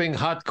not sipping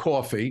hot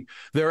coffee.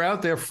 They're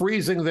out there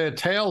freezing their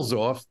tails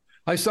off.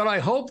 I said, I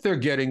hope they're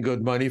getting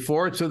good money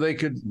for it so they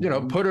could,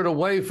 put it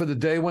away for the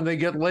day when they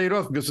get laid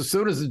off, because as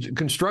soon as the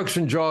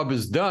construction job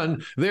is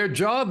done, their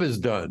job is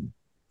done.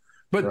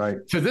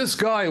 But to this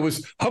guy, it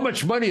was, how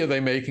much money are they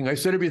making? I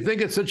said, if you think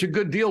it's such a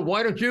good deal,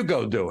 why don't you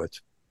go do it?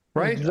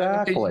 Right?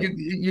 Exactly.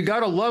 You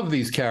got to love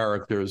these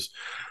characters.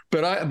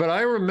 But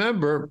I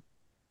remember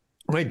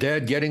my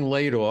dad getting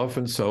laid off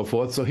and so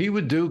forth. So he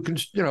would do,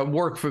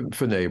 work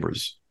for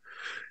neighbors.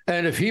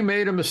 And if he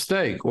made a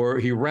mistake or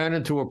he ran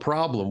into a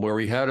problem where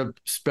he had to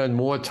spend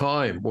more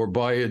time or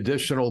buy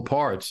additional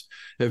parts,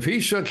 if he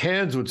shook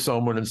hands with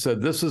someone and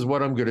said, this is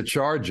what I'm going to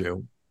charge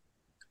you,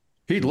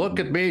 he'd look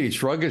at me, he'd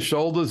shrug his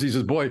shoulders. He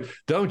says, boy,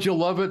 don't you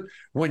love it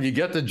when you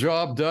get the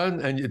job done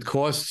and it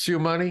costs you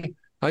money?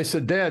 I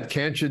said, Dad,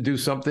 can't you do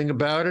something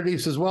about it? He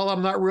says, well,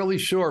 I'm not really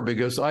sure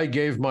because I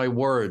gave my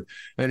word.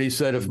 And he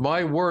said, if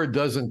my word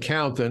doesn't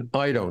count, then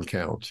I don't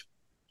count.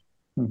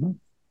 Mm-hmm.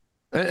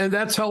 And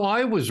that's how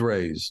I was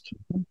raised.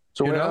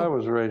 So I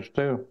was raised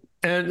too.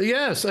 And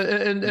yes,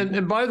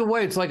 and by the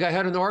way, it's like I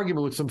had an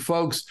argument with some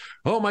folks.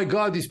 Oh my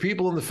God, these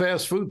people in the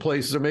fast food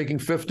places are making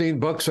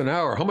 $15 an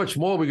hour. How much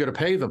more are we going to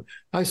pay them?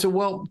 I said,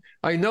 well,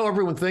 I know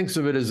everyone thinks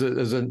of it as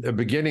a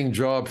beginning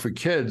job for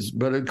kids,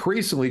 but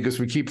increasingly, because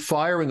we keep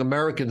firing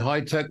American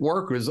high-tech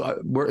workers,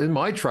 in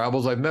my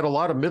travels, I've met a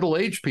lot of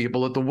middle-aged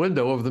people at the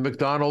window of the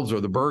McDonald's or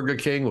the Burger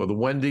King or the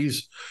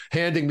Wendy's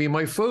handing me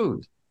my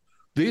food.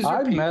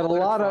 I've met a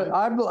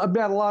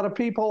lot of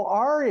people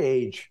our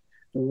age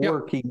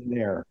working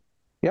there.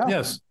 Yeah.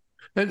 Yes.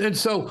 And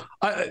so,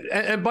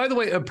 and by the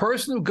way, a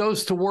person who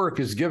goes to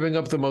work is giving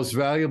up the most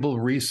valuable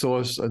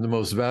resource and the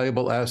most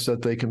valuable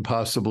asset they can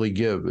possibly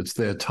give. It's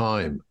their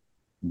time.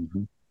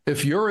 Mm-hmm.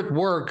 If you're at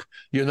work,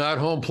 you're not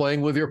home playing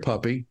with your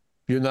puppy.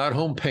 You're not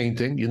home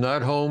painting. You're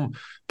not home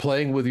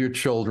playing with your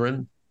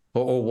children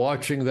or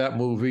watching that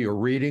movie or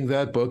reading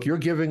that book. You're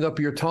giving up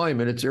your time,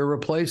 and it's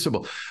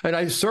irreplaceable. And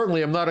I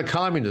certainly am not a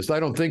communist. I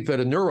don't think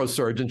that a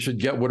neurosurgeon should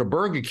get what a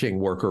Burger King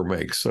worker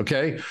makes,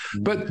 okay?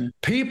 Mm-hmm. But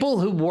people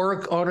who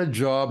work on a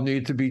job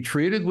need to be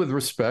treated with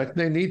respect.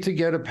 They need to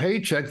get a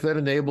paycheck that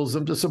enables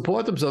them to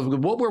support themselves.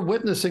 What we're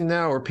witnessing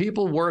now are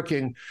people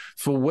working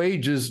for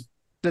wages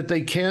that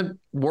they can't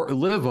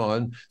live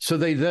on, so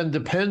they then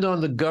depend on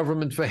the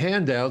government for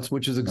handouts,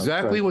 which is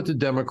exactly what the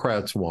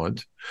Democrats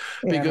want.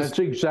 And it's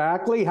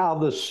exactly how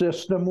the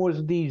system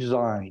was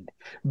designed,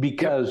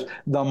 because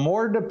the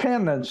more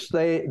dependence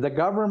the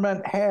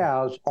government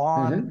has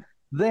on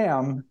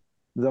them,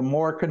 the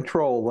more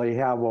control they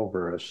have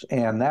over us.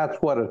 And that's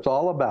what it's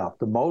all about,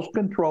 the most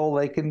control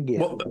they can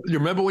get. Well, you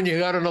remember when you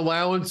got an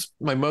allowance?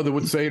 My mother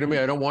would say to me,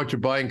 I don't want you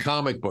buying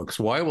comic books.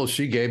 Why? Well,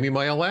 she gave me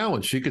my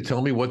allowance. She could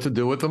tell me what to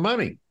do with the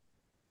money.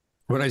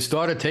 When I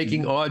started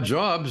taking odd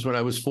jobs when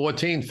I was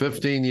 14,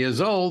 15 years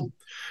old,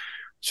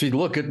 she'd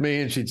look at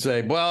me and she'd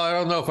say, well, I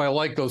don't know if I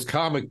like those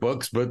comic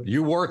books, but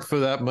you work for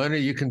that money.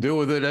 You can do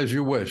with it as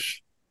you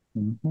wish.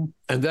 Mm-hmm.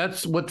 And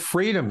that's what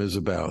freedom is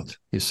about,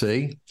 you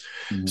see?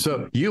 Mm-hmm.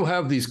 So you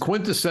have these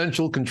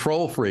quintessential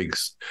control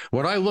freaks.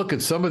 When I look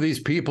at some of these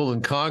people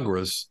in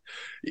Congress,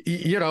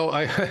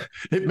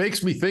 it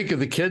makes me think of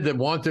the kid that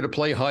wanted to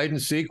play hide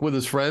and seek with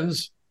his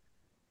friends.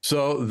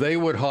 So they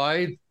would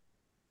hide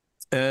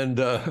and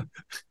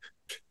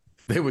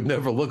they would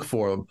never look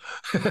for him.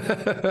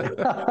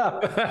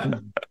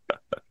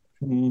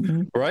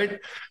 Mm-hmm. Right?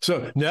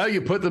 So now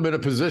you put them in a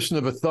position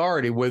of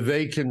authority where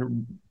they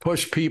can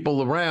push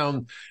people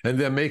around and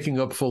they're making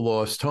up for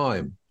lost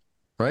time.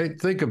 Right?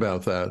 Think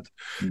about that.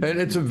 Mm-hmm. And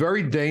it's a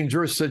very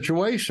dangerous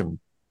situation.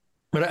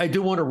 But I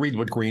do want to read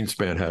what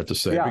Greenspan had to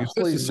say, because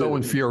this is so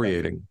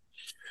infuriating.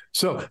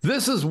 So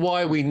this is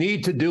why we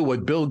need to do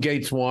what Bill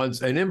Gates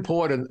wants and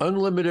import an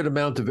unlimited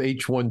amount of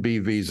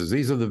H-1B visas.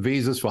 These are the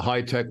visas for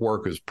high-tech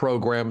workers,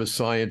 programmers,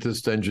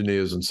 scientists,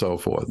 engineers, and so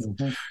forth.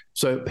 Mm-hmm.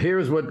 So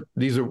here's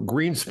these are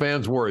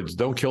Greenspan's words.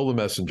 Don't kill the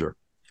messenger.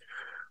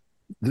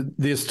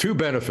 There's two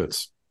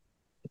benefits.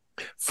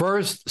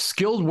 First,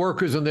 skilled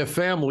workers and their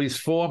families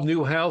form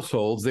new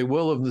households. They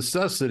will, of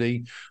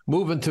necessity,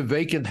 move into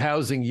vacant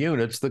housing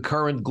units, the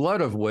current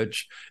glut of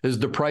which is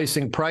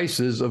depressing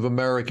prices of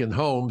American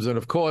homes. And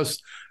of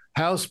course,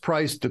 house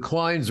price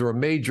declines are a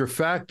major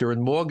factor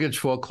in mortgage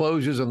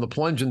foreclosures and the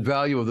plunging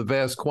value of the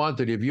vast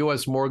quantity of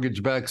U.S.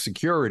 mortgage-backed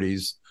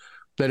securities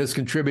that has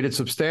contributed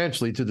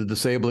substantially to the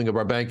disabling of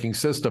our banking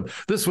system.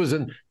 This was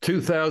in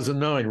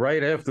 2009,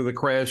 right after the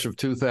crash of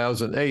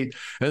 2008,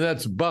 and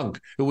that's bunk.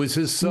 It was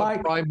his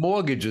subprime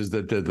mortgages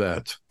that did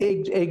that.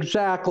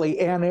 Exactly,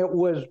 and it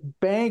was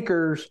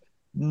bankers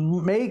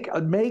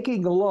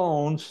making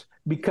loans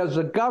because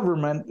the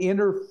government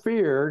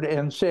interfered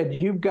and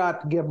said, you've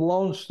got to give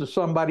loans to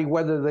somebody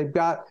whether they've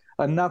got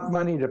enough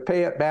money to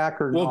pay it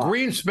back or not. Well,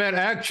 Greenspan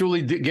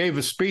actually gave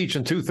a speech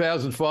in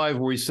 2005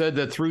 where he said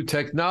that through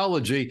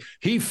technology,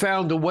 he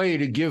found a way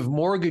to give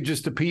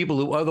mortgages to people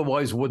who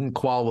otherwise wouldn't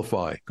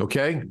qualify,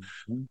 okay?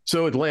 Mm-hmm.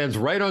 So it lands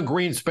right on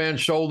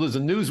Greenspan's shoulders.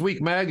 And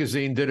Newsweek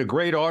magazine did a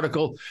great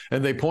article,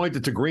 and they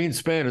pointed to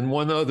Greenspan and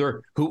one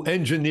other who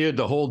engineered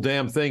the whole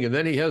damn thing. And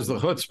then he has the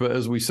chutzpah,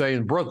 as we say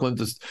in Brooklyn,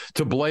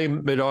 to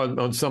blame it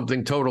on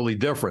something totally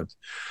different.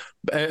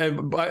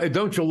 And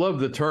don't you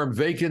love the term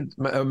vacant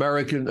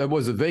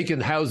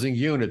vacant housing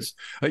units?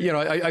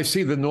 I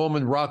see the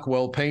Norman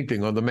Rockwell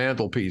painting on the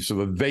mantelpiece of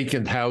a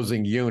vacant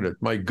housing unit.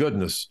 My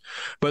goodness.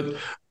 But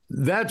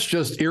that's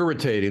just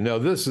irritating. Now,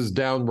 this is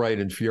downright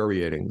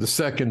infuriating. The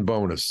second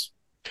bonus.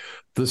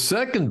 The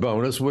second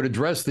bonus would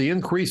address the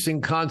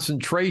increasing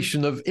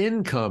concentration of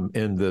income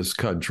in this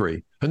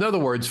country. In other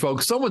words,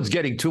 folks, someone's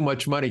getting too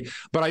much money,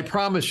 but I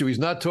promise you, he's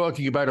not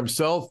talking about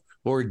himself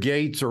or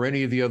Gates or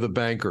any of the other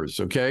bankers,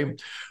 okay?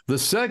 The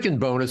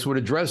second bonus would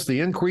address the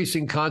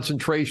increasing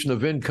concentration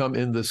of income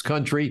in this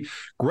country,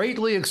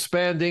 greatly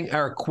expanding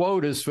our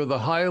quotas for the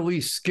highly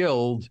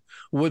skilled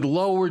would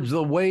lower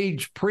the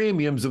wage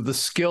premiums of the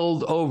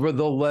skilled over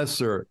the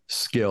lesser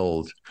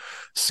skilled.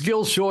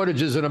 Skill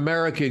shortages in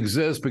America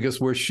exist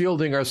because we're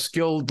shielding our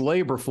skilled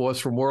labor force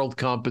from world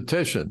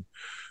competition.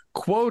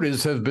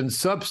 Quotas have been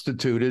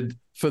substituted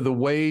for the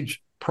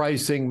wage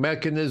pricing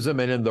mechanism,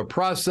 and in the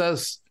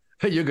process,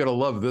 you're going to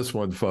love this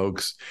one,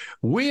 folks.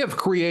 We have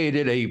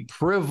created a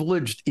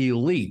privileged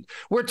elite.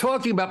 We're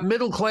talking about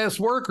middle-class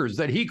workers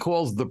that he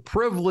calls the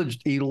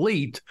privileged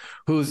elite,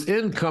 whose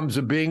incomes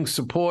are being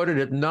supported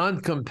at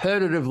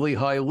non-competitively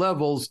high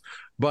levels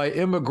by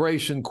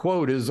immigration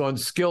quotas on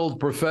skilled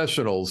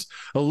professionals.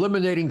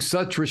 Eliminating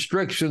such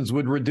restrictions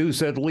would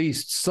reduce at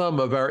least some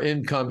of our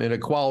income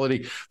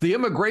inequality. The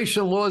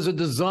immigration laws are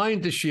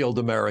designed to shield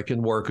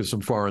American workers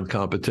from foreign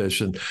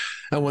competition.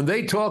 And when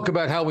they talk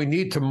about how we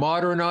need to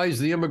modernize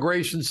the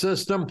immigration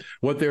system,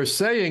 what they're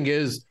saying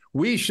is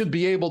we should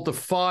be able to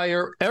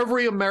fire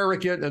every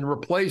American and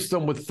replace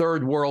them with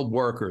third world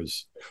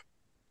workers.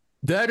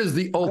 That is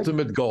the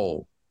ultimate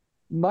goal.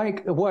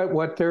 Mike,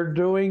 what they're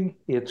doing,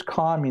 it's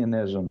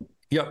communism.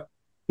 Yep.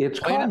 It's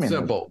plain communism.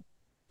 And simple.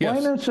 Yes.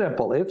 Plain and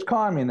simple. It's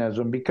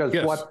communism because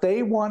what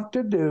they want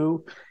to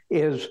do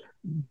is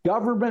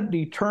government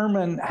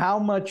determine how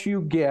much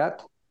you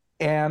get,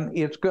 and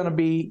it's going to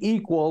be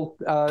equal.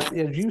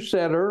 As you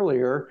said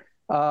earlier,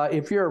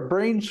 if you're a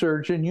brain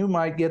surgeon, you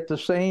might get the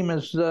same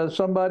as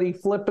somebody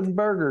flipping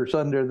burgers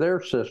under their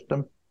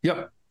system.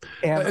 Yep.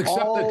 And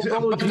except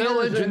that they'll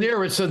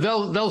engineer it so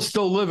they'll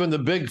still live in the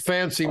big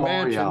fancy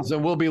mansions,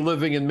 and we'll be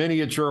living in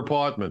miniature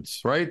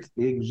apartments, right?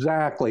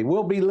 Exactly.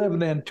 We'll be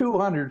living in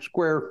 200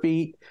 square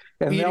feet,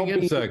 and they'll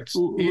be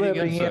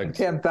living in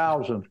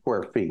 10,000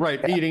 square feet.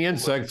 Right, eating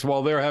insects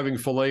while they're having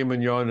filet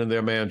mignon in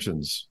their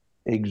mansions.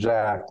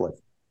 Exactly.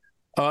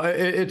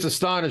 It's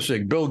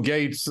astonishing. Bill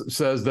Gates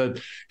says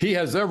that he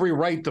has every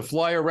right to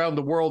fly around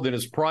the world in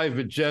his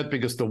private jet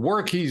because the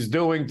work he's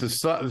doing to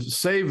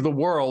save the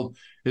world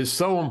is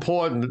so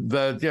important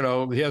that,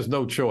 he has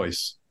no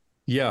choice.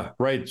 Yeah,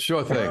 right.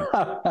 Sure thing.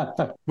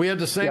 We had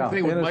the same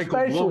thing with Michael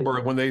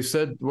Bloomberg when they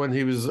said, when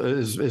he was,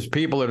 his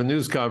people at a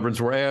news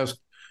conference were asked,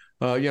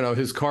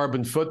 his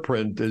carbon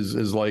footprint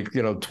is like,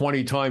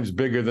 20 times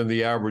bigger than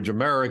the average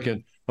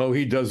American. Oh,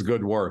 he does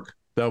good work.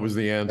 That was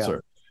the answer. Yeah.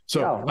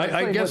 So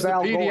I guess the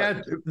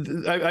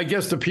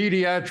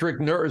pediatric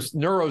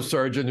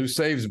neurosurgeon who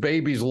saves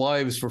babies'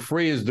 lives for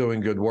free is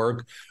doing good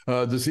work.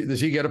 Does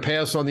he get a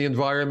pass on the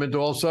environment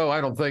also? I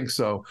don't think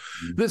so.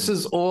 Mm-hmm. This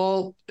is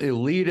all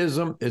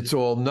elitism. It's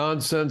all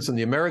nonsense. And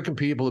the American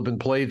people have been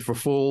played for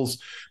fools.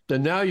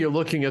 And now you're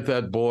looking at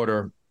that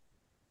border.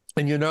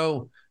 And,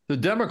 the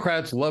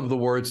Democrats love the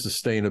word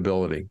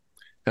sustainability.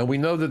 And we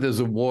know that there's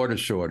a water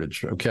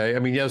shortage, okay? I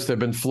mean, yes, there've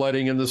been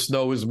flooding and the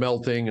snow is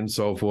melting and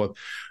so forth.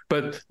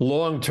 But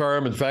long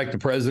term, in fact, the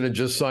president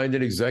just signed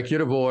an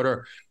executive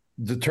order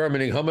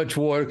determining how much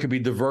water could be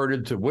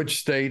diverted to which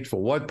state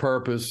for what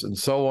purpose, and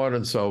so on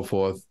and so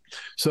forth.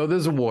 So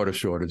there's a water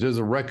shortage. There's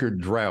a record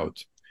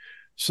drought.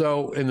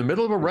 So in the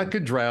middle of a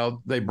record drought,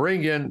 they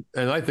bring in,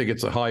 and I think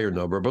it's a higher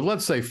number, but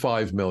let's say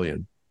 5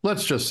 million.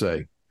 Let's just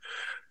say.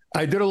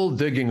 I did a little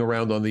digging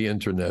around on the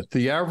internet.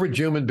 The average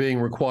human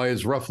being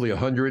requires roughly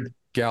 100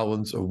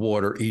 gallons of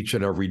water each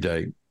and every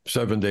day,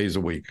 7 days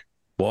a week.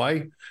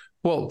 Why?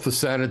 Well, for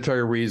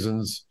sanitary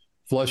reasons,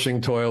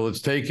 flushing toilets,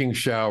 taking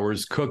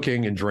showers,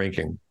 cooking, and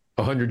drinking.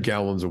 100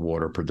 gallons of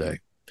water per day.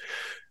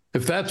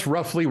 If that's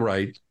roughly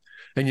right,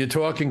 and you're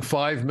talking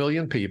 5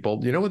 million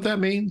people, you know what that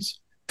means?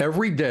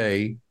 Every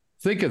day,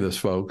 think of this,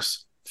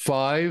 folks,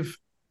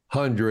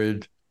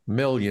 500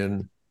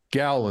 million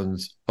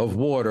gallons of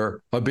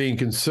water are being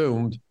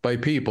consumed by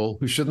people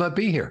who should not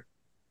be here.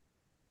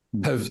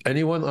 Has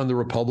anyone on the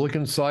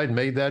Republican side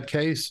made that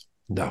case?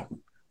 No.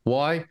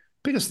 Why?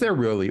 Because they're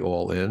really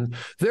all in.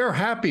 They're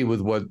happy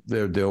with what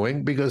they're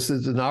doing because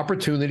it's an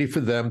opportunity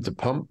for them to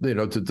pump,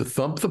 to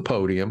thump the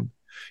podium,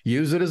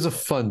 use it as a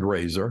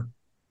fundraiser,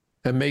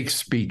 and make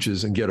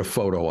speeches and get a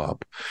photo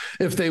op.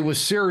 If they were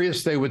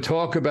serious, they would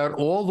talk about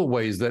all the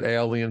ways that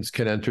aliens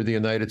can enter the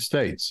United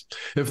States.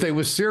 If they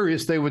were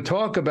serious, they would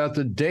talk about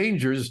the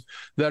dangers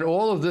that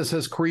all of this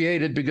has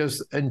created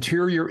because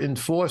interior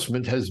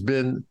enforcement has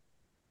been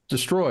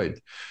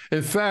destroyed.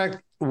 In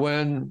fact,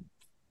 when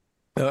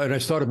and I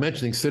started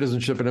mentioning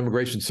Citizenship and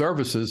Immigration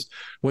Services,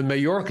 when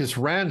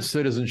Mayorkas ran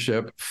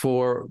citizenship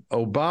for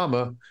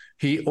Obama,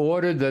 he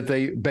ordered that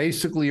they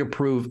basically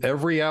approve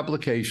every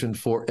application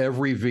for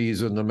every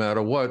visa, no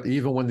matter what,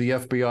 even when the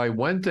FBI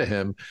went to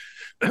him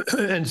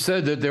and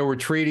said that there were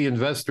treaty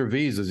investor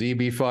visas,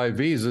 EB-5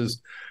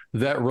 visas,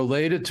 that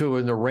related to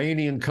an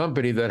Iranian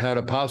company that had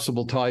a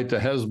possible tie to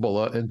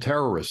Hezbollah and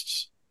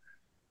terrorists.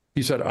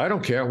 He said, I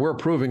don't care, we're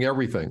approving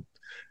everything.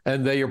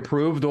 And they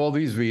approved all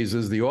these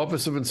visas. The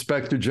Office of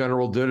Inspector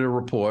General did a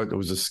report. It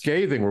was a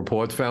scathing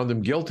report, found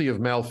him guilty of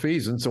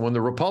malfeasance. And when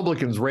the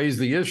Republicans raised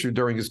the issue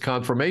during his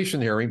confirmation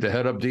hearing to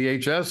head up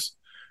DHS,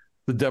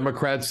 the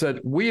Democrats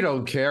said, we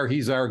don't care.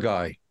 He's our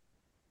guy.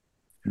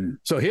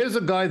 So here's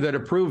a guy that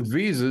approved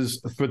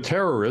visas for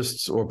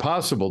terrorists or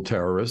possible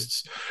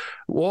terrorists,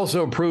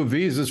 also approved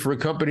visas for a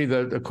company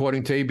that,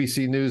 according to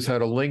ABC News,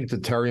 had a link to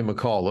Terry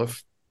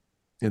McAuliffe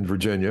in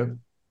Virginia.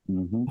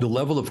 The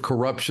level of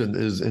corruption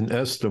is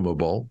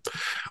inestimable.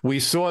 We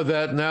saw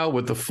that now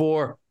with the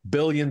 $4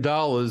 billion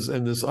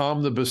in this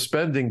omnibus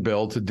spending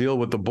bill to deal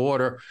with the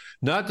border,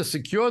 not to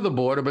secure the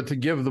border, but to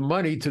give the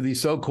money to these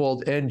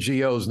so-called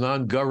NGOs,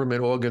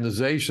 non-government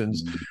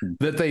organizations,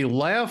 that they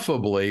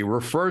laughably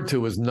refer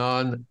to as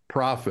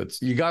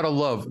non-profits. You got to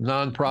love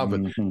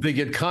non-profit. They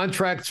get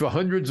contracts for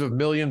hundreds of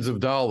millions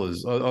of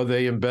dollars. Are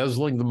they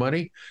embezzling the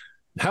money?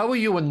 How are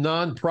you a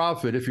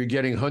nonprofit if you're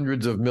getting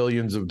hundreds of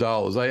millions of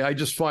dollars? I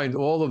just find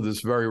all of this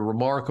very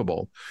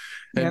remarkable.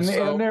 And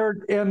their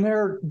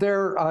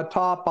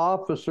top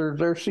officers,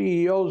 their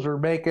CEOs are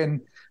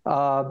making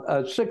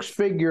high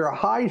six-figure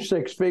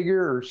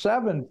or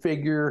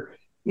seven-figure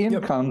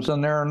incomes,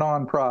 and they're a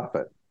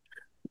nonprofit.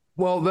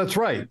 Well, that's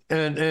right.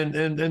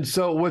 And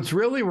so what's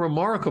really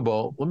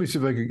remarkable, let me see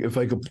if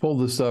I could pull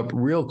this up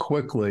real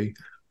quickly.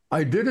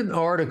 I did an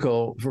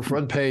article for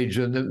Front Page,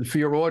 and for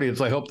your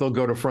audience, I hope they'll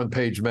go to Front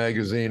Page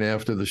magazine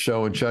after the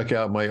show and check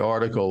out my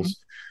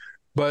articles.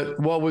 But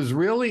what was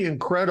really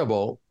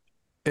incredible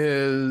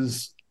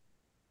is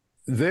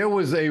there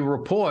was a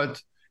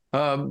report,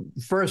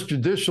 First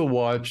Judicial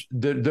Watch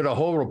did a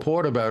whole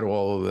report about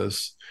all of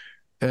this.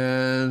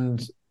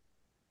 And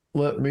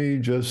let me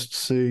just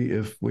see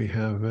if we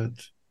have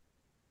it.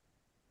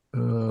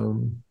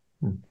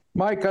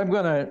 Mike, I'm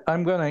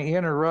gonna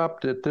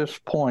interrupt at this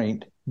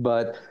point,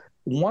 but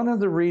one of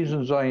the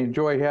reasons I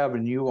enjoy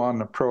having you on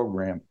the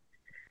program,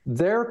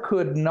 there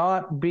could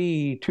not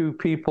be two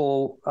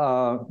people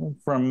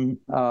from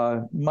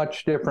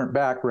much different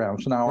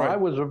backgrounds. Now, right. I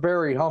was a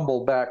very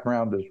humble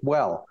background as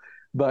well,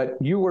 but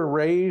you were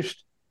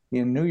raised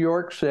in New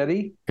York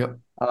City. Yep.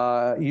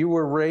 You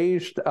were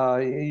raised,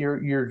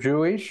 you're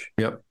Jewish.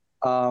 Yep.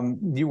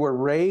 You were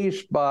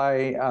raised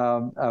by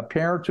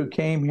parents who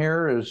came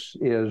here as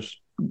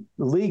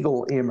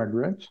legal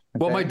immigrants.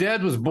 Okay? Well, my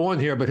dad was born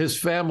here, but his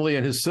family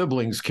and his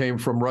siblings came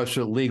from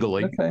Russia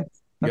legally. Okay.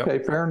 Okay,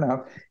 yep. Fair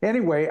enough.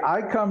 Anyway,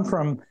 I come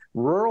from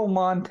rural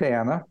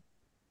Montana.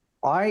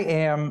 I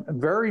am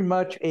very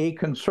much a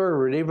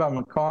conservative. I'm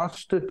a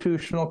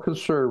constitutional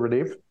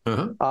conservative.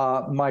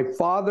 My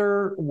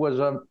father was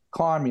a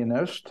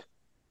communist,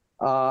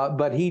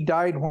 but he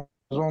died when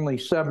I was only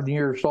 7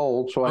 years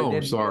old. So I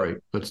didn't. Sorry.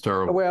 That's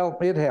terrible. Well,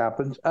 it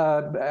happens.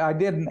 I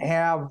didn't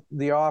have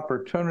the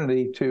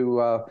opportunity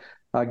to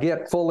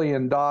get fully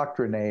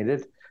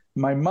indoctrinated.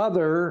 My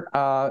mother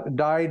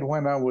died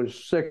when I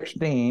was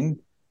 16.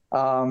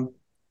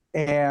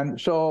 And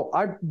so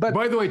but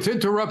by the way, to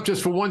interrupt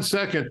just for 1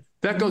 second,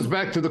 that goes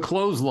back to the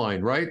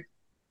clothesline, right?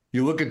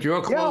 You look at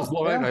your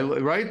clothesline,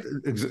 right?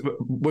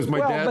 Was my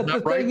dad not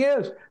right? But the thing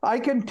is, I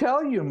can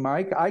tell you,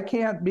 Mike, I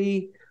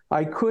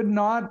could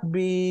not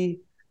be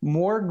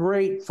more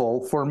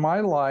grateful for my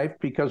life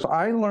because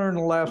I learned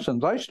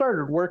lessons. I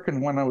started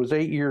working when I was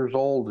 8 years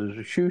old as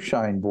a shoe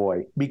shine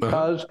boy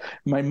because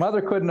my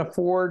mother couldn't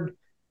afford,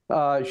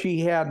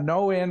 she had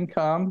no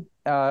income.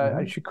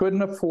 She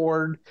couldn't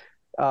afford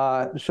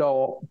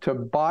so to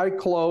buy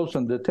clothes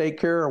and to take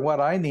care of what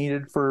I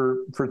needed for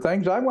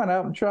things, I went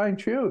out and shined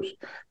shoes.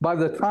 By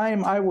the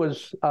time I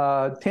was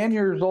 10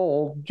 years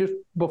old, just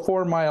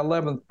before my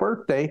 11th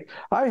birthday,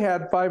 I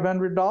had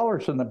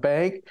 $500 in the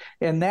bank,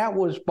 and that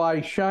was by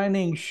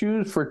shining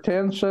shoes for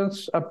 10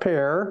 cents a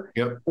pair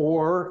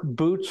or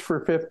boots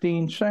for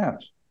 15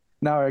 cents.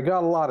 Now, I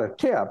got a lot of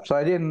tips.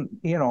 I didn't,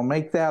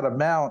 make that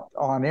amount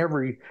on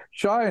every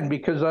shine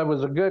because I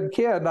was a good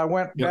kid. I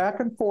went back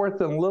and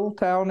forth in a little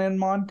town in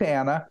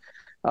Montana.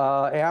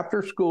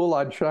 After school,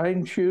 I'd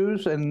shine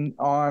shoes, and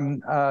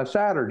on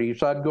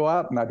Saturdays, I'd go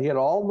out and I'd hit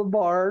all the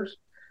bars.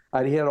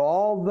 I'd hit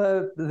all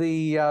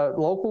the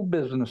local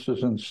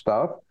businesses and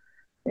stuff,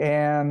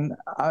 and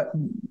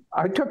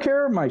I took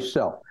care of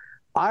myself.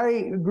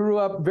 I grew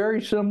up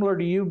very similar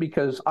to you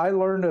because I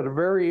learned at a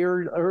very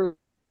early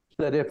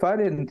that if I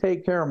didn't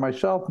take care of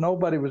myself,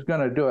 nobody was going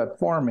to do it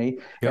for me.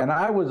 And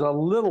I was a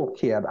little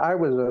kid. I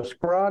was a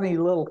scrawny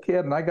little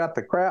kid, and I got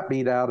the crap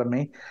beat out of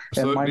me.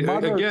 So and my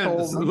mother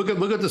told me,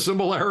 look at the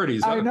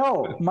similarities. I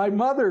know. My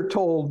mother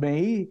told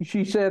me,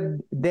 she said,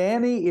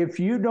 Danny, if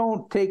you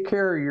don't take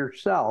care of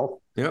yourself,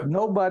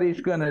 nobody's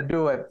going to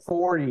do it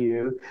for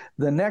you.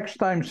 The next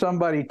time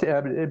somebody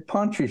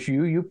punches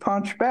you, you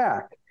punch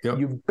back.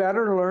 You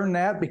better learn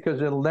that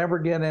because it'll never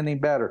get any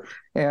better.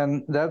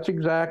 And that's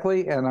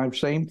exactly, and I'm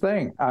same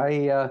thing.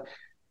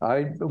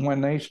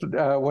 When they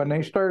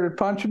started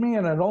punching me,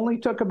 and it only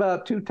took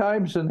about 2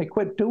 times, and they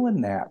quit doing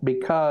that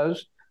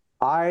because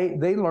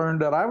they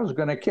learned that I was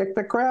going to kick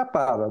the crap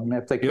out of them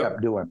if they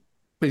kept doing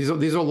it.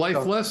 These are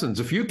life lessons.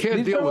 If you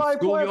can't deal with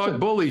schoolyard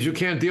bullies, you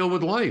can't deal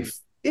with life.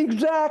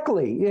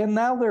 Exactly. And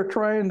now they're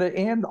trying to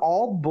end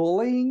all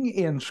bullying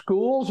in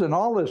schools and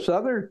all this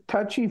other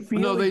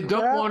touchy-feely No, they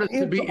don't want it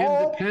to be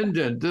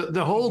independent.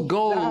 The whole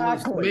goal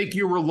is to make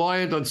you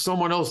reliant on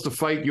someone else to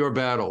fight your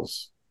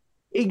battles.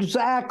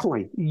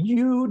 Exactly.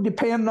 You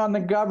depend on the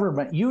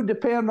government. You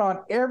depend on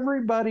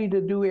everybody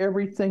to do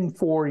everything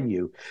for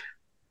you.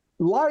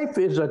 Life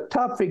is a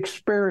tough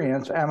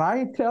experience. And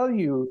I tell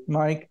you,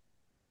 Mike,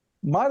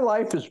 my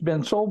life has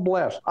been so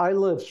blessed. I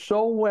live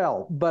so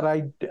well, but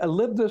I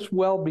live this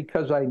well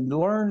because I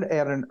learned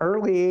at an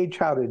early age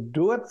how to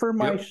do it for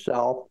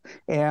myself.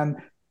 And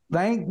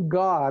thank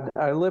God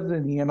I lived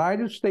in the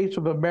United States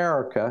of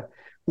America,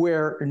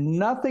 where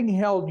nothing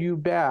held you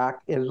back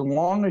as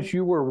long as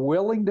you were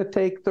willing to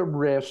take the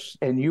risks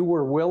and you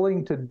were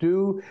willing to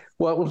do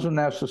what was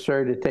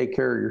necessary to take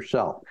care of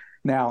yourself.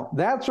 Now,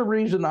 that's a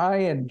reason I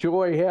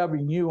enjoy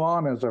having you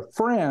on as a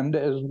friend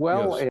as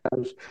well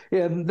as,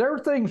 and there are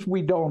things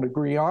we don't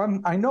agree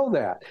on. I know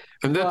that.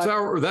 And that's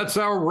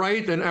our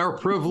right and our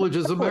privilege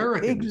as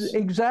Americans.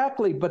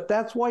 Exactly. But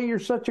that's why you're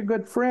such a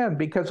good friend,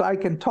 because I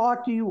can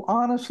talk to you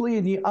honestly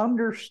and you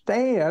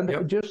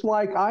understand just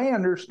like I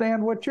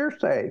understand what you're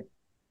saying.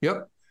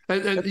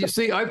 And you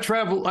see, I've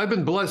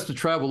been blessed to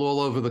travel all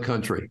over the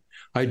country.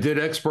 I did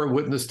expert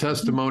witness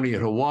testimony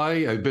in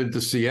Hawaii. I've been to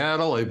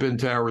Seattle. I've been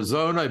to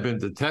Arizona. I've been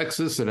to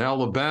Texas and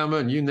Alabama,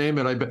 and you name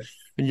it.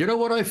 And you know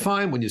what I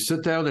find when you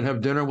sit down and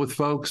have dinner with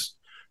folks?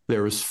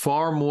 There is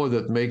far more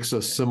that makes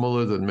us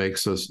similar than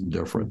makes us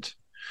different.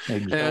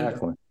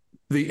 Exactly. And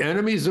the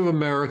enemies of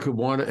America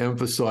want to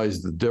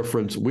emphasize the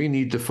difference. We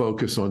need to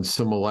focus on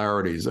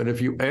similarities. And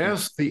if you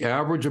ask the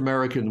average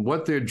American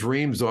what their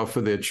dreams are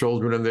for their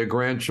children and their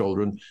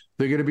grandchildren,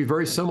 they're going to be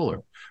very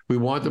similar. We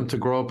want them to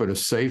grow up in a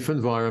safe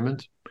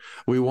environment.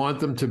 We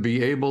want them to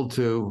be able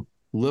to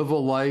live a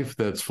life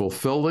that's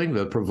fulfilling,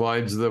 that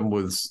provides them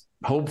with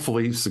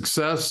hopefully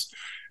success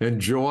and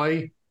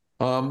joy.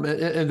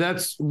 And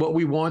that's what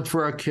we want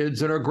for our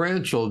kids and our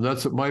grandchildren.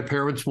 That's what my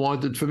parents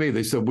wanted for me.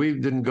 They said, we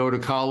didn't go to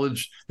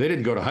college. They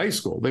didn't go to high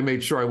school. They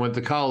made sure I went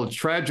to college.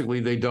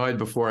 Tragically, they died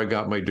before I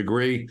got my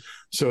degree.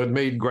 So it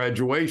made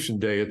graduation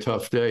day a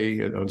tough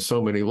day on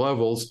so many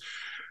levels.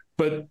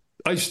 But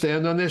I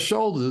stand on their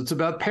shoulders. It's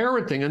about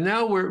parenting. And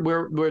now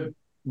we're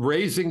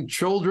raising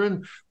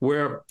children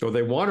or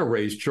they want to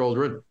raise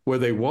children where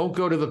they won't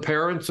go to the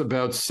parents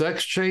about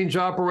sex change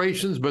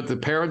operations, but the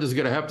parent is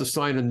going to have to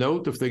sign a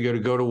note if they're going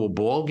to go to a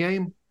ball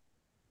game.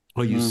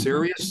 Are you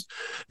serious?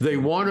 They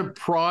want to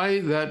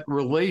pry that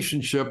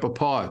relationship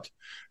apart.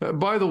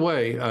 By the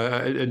way,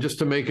 and just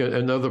to make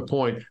another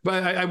point,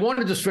 but I want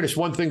to just finish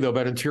one thing, though,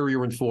 about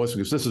interior enforcement,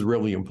 because this is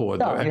really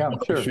important. I'm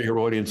sure your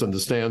audience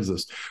understands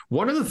this.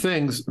 One of the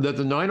things that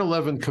the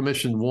 9/11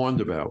 Commission warned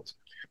about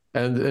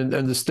and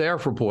the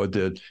staff report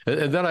did.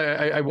 And then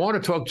I want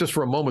to talk just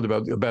for a moment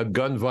about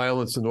gun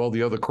violence and all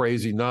the other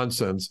crazy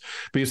nonsense,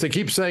 because they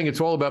keep saying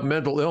it's all about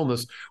mental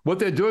illness. What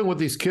they're doing with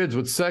these kids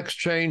with sex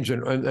change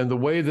and the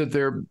way that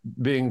they're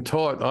being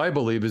taught, I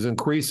believe, is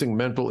increasing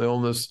mental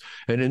illness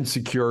and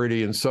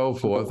insecurity and so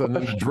forth. And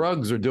then the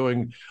drugs are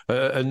doing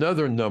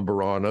another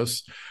number on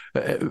us.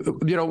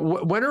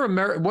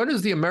 When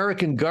is the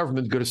American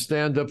government going to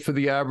stand up for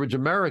the average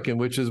American,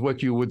 which is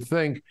what you would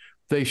think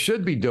they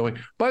should be doing?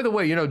 By the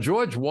way,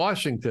 George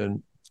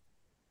Washington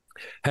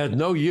had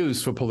no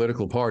use for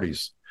political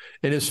parties.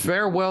 In his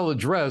farewell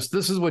address,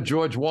 this is what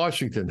George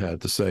Washington had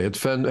to say I'm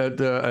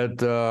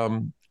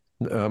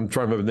trying to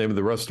remember the name of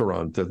the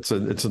restaurant. It's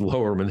in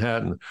Lower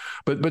Manhattan.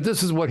 But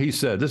this is what he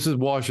said. This is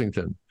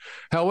Washington.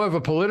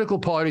 However, political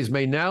parties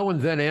may now and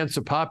then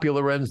answer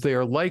popular ends. They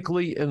are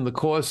likely in the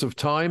course of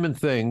time and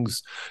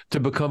things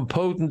to become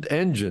potent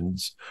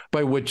engines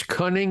by which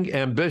cunning,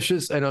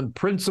 ambitious, and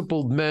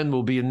unprincipled men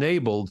will be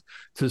enabled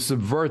to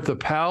subvert the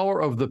power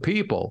of the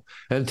people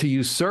and to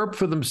usurp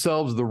for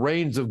themselves the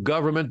reins of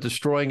government,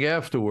 destroying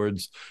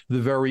afterwards the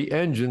very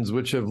engines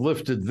which have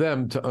lifted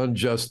them to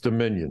unjust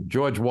dominion.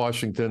 George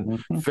Washington,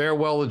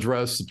 farewell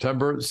address,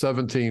 September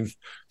 17th,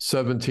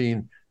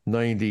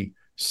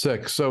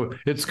 1796. So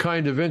it's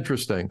kind of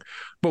interesting.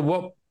 But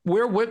what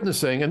we're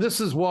witnessing, and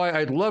this is why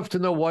I'd love to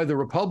know why the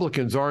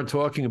Republicans aren't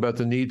talking about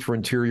the need for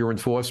interior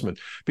enforcement,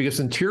 because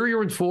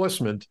interior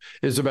enforcement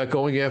is about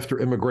going after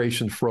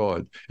immigration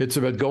fraud. It's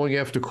about going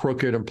after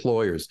crooked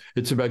employers.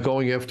 It's about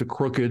going after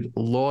crooked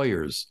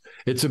lawyers.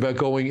 It's about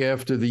going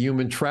after the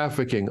human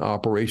trafficking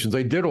operations.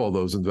 I did all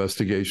those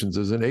investigations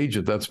as an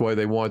agent. That's why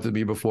they wanted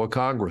me before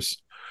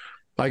Congress.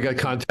 I got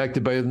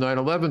contacted by the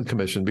 9/11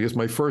 Commission because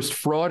my first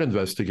fraud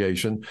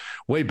investigation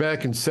way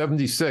back in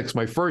 76,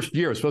 my first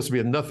year, was supposed to be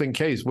a nothing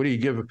case. What do you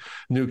give a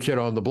new kid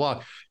on the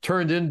block?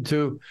 Turned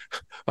into,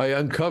 I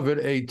uncovered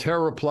a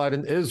terror plot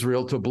in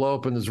Israel to blow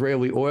up an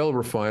Israeli oil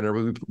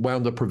refinery. We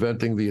wound up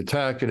preventing the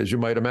attack. And as you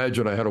might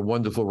imagine, I had a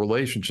wonderful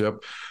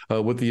relationship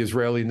with the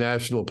Israeli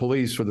National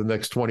Police for the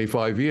next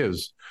 25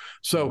 years.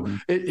 So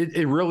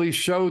it really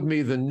showed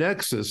me the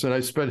nexus. And I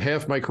spent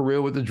half my career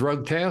with the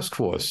Drug Task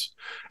Force.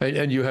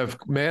 And you have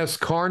mass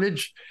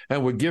carnage,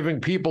 and we're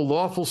giving people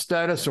lawful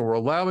status, and we're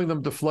allowing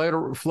them to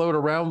float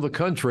around the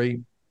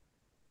country.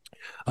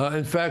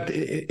 In fact,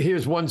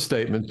 here's one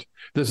statement.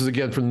 This is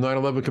again from the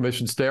 9/11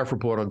 Commission staff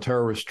report on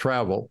terrorist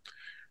travel.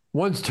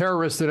 Once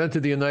terrorists had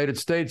entered the United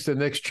States, their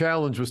next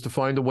challenge was to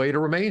find a way to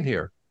remain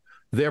here.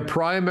 Their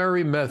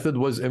primary method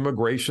was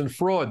immigration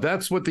fraud.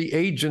 That's what the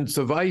agents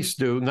of ICE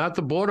do, not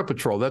the Border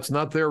Patrol. That's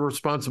not their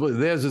responsibility.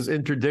 Theirs is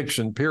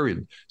interdiction,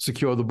 period.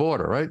 Secure the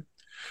border, right?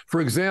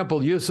 For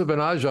example, Yusuf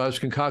and Ajaj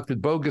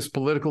concocted bogus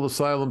political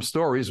asylum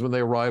stories when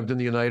they arrived in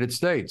the United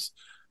States.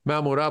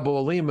 Mahmoud Abu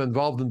Alim,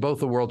 involved in both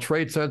the World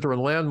Trade Center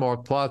and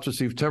landmark plots,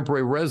 received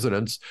temporary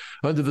residence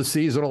under the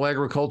seasonal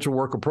agriculture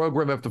worker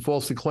program after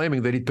falsely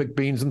claiming that he picked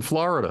beans in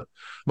Florida.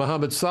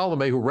 Mohammed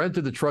Saleh, who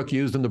rented the truck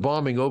used in the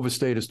bombing,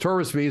 overstayed his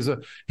tourist visa.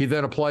 He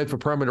then applied for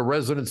permanent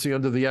residency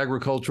under the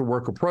agriculture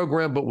worker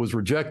program, but was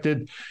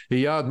rejected.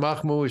 Iyad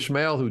Mahmoud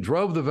Ismail, who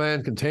drove the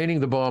van containing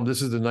the bomb,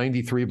 this is the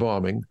 93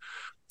 bombing,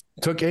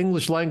 took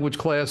English language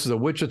classes at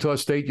Wichita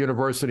State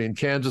University in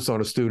Kansas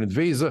on a student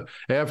visa.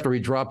 After he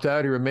dropped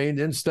out, he remained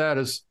in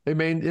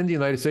the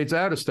United States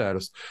out of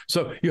status.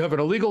 So you have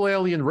an illegal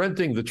alien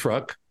renting the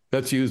truck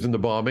that's used in the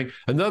bombing,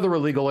 another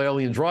illegal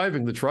alien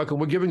driving the truck, and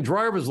we're giving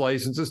driver's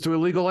licenses to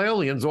illegal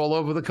aliens all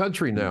over the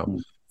country now.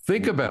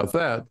 Think about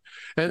that.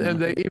 And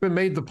they even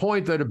made the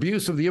point that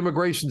abuse of the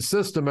immigration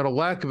system and a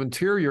lack of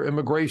interior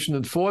immigration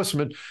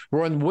enforcement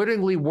were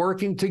unwittingly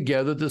working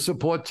together to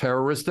support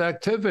terrorist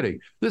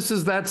activity. This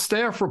is that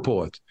staff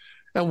report.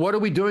 And what are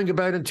we doing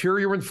about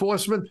interior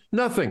enforcement?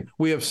 Nothing.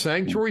 We have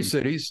sanctuary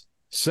cities,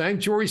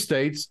 sanctuary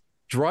states,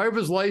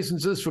 driver's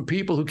licenses for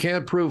people who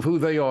can't prove who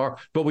they are,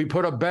 but we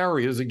put up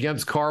barriers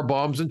against car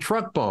bombs and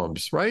truck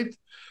bombs, right?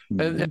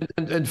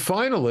 And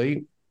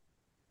finally,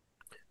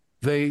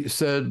 they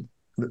said,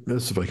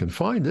 let's, if I can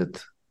find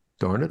it.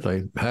 Darn it,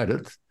 I had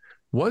it.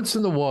 Once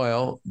in a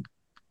while,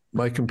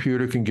 my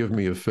computer can give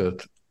me a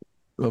fit.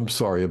 I'm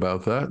sorry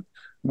about that.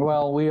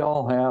 Well, we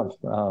all have.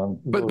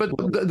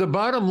 But the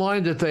bottom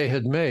line that they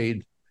had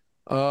made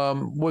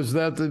was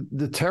that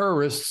the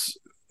terrorists,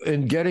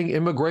 in getting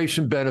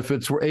immigration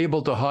benefits, were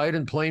able to hide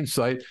in plain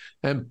sight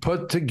and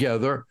put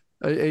together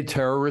a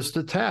terrorist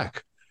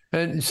attack.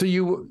 And so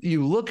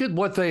you look at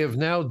what they have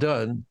now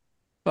done.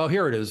 Oh,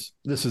 here it is.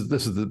 This is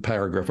the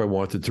paragraph I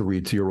wanted to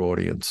read to your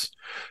audience.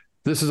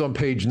 This is on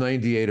page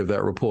 98 of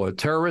that report.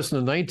 Terrorists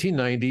in the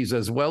 1990s,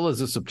 as well as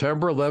the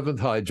September 11th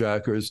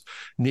hijackers,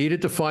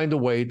 needed to find a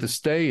way to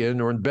stay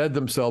in or embed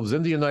themselves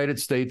in the United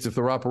States if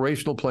their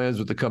operational plans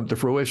were to come to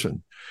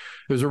fruition.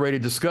 It was already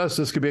discussed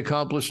this could be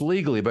accomplished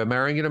legally by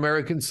marrying an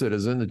American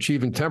citizen,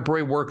 achieving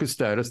temporary worker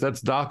status,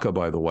 that's DACA,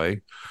 by the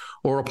way,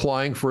 or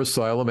applying for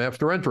asylum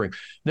after entering.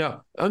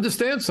 Now,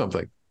 understand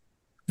something.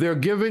 They're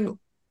giving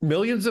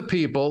millions of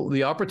people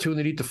the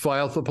opportunity to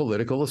file for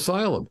political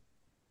asylum.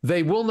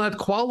 they will not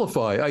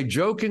qualify. I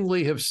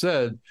jokingly have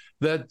said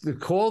that to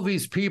call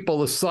these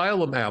people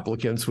asylum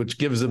applicants, which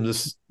gives them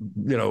this,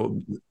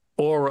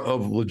 aura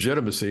of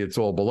legitimacy, it's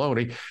all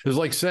baloney, is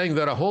like saying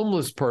that a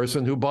homeless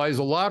person who buys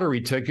a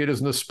lottery ticket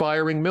is an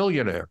aspiring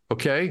millionaire,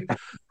 okay?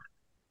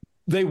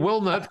 They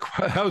will not.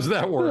 How's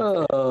that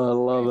work? Oh,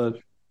 I love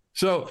it.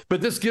 So,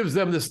 but this gives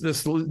them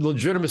this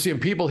legitimacy, and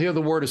people hear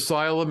the word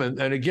asylum, and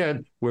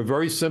again, we're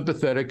very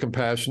sympathetic,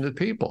 compassionate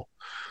people.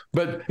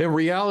 But in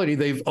reality,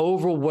 they've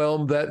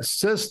overwhelmed that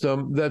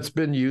system that's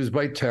been used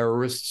by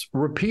terrorists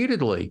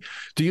repeatedly.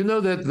 Do you know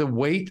that the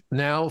wait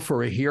now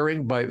for a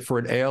hearing for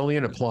an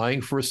alien applying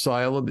for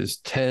asylum is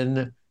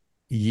 10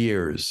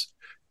 years?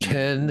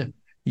 10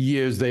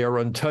 years. They are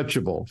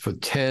untouchable for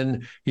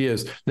 10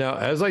 years. Now,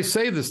 as I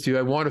say this to you,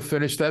 I want to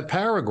finish that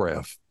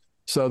paragraph.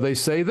 So they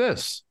say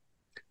this.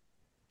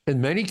 In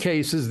many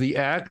cases, the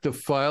act of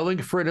filing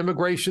for an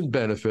immigration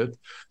benefit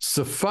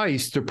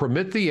sufficed to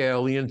permit the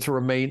alien to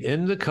remain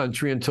in the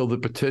country until the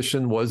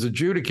petition was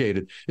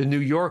adjudicated. In New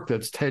York,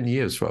 that's 10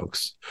 years,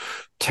 folks.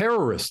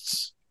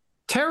 Terrorists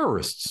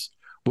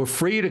were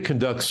free to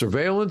conduct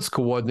surveillance,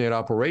 coordinate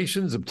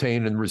operations,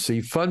 obtain and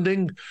receive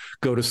funding,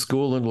 go to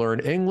school and learn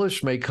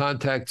English, make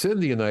contacts in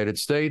the United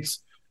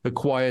States,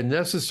 acquire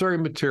necessary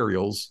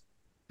materials,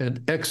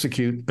 and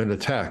execute an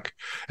attack.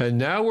 And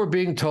now we're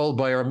being told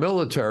by our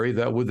military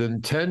that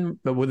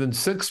within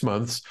 6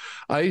 months,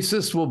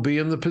 ISIS will be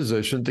in the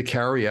position to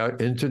carry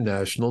out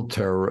international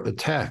terror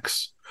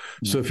attacks.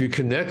 So if you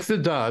connect the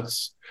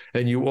dots,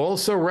 and you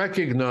also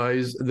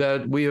recognize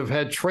that we have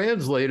had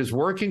translators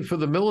working for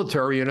the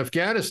military in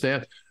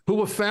Afghanistan who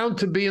were found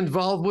to be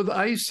involved with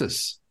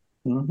ISIS.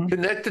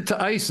 Connected to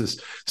ISIS.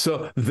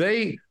 So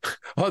they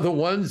are the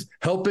ones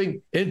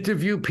helping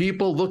interview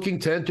people looking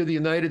to enter the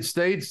United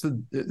States.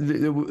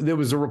 There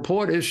was a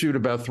report issued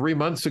about 3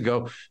 months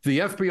ago.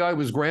 The FBI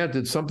was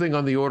granted something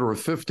on the order of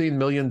 $15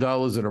 million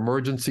in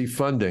emergency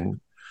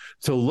funding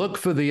to look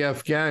for the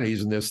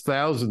Afghanis, and there's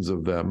thousands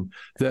of them,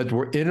 that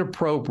were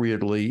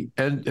inappropriately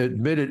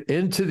admitted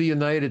into the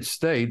United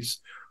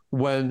States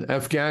when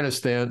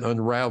Afghanistan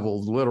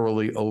unraveled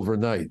literally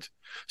overnight.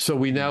 So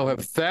we now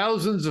have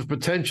thousands of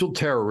potential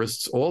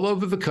terrorists all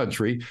over the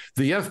country.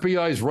 The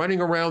FBI is running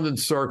around in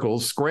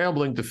circles,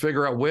 scrambling to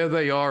figure out where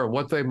they are and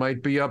what they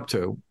might be up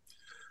to.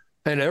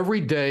 And every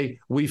day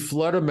we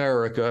flood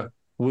America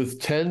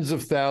with tens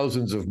of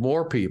thousands of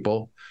more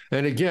people.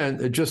 And again,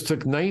 it just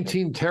took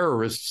 19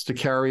 terrorists to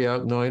carry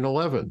out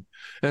 9/11.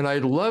 And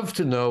I'd love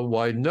to know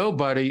why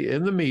nobody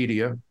in the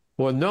media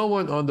or no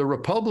one on the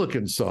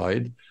Republican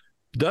side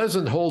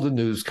doesn't hold a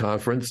news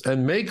conference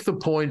and make the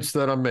points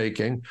that I'm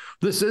making.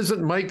 This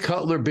isn't Mike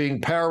Cutler being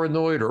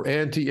paranoid or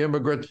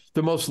anti-immigrant.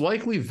 The most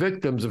likely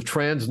victims of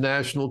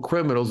transnational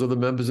criminals are the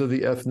members of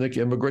the ethnic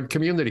immigrant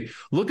community.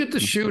 Look at the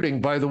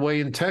shooting, by the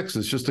way, in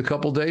Texas just a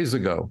couple days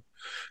ago.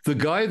 The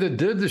guy that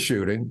did the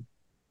shooting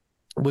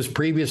was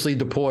previously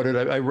deported.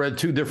 I read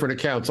 2 different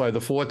accounts, either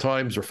 4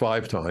 times or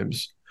 5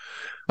 times.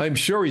 I'm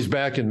sure he's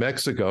back in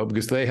Mexico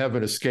because they have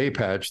an escape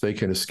hatch they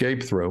can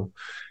escape through.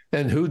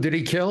 And who did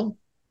he kill?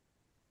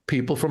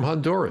 People from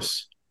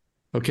Honduras.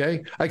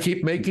 Okay? I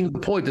keep making the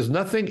point. There's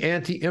nothing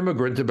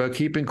anti-immigrant about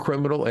keeping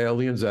criminal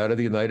aliens out of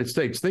the United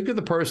States. Think of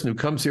the person who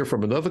comes here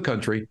from another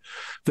country.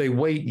 They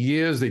wait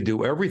years. They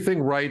do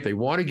everything right. They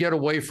want to get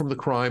away from the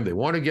crime. They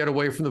want to get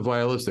away from the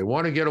violence. They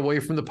want to get away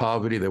from the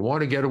poverty. They want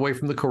to get away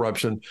from the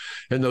corruption.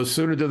 And no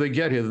sooner do they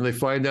get here than they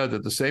find out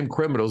that the same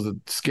criminals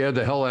that scared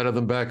the hell out of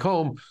them back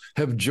home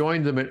have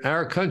joined them in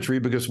our country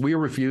because we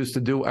refuse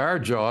to do our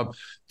job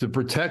to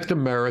protect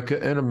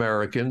America and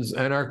Americans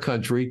and our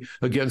country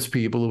against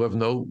people who have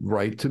no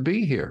right to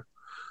be here.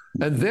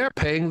 And they're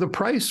paying the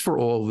price for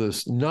all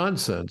this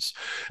nonsense.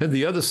 And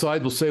the other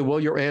side will say,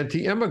 well, you're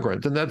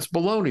anti-immigrant. And that's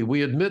baloney.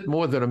 We admit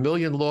more than 1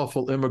 million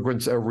lawful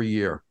immigrants every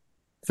year.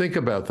 Think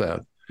about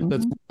that.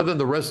 That's more than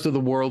the rest of the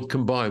world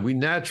combined. We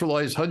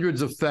naturalize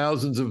hundreds of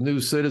thousands of new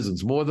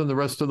citizens, more than the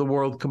rest of the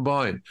world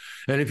combined.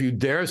 And if you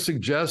dare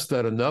suggest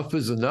that enough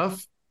is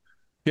enough,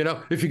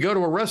 if you go to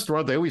a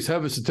restaurant, they always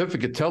have a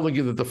certificate telling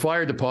you that the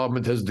fire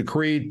department has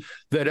decreed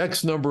that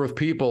X number of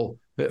people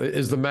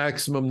is the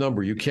maximum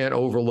number. You can't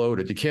overload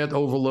it. You can't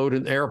overload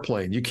an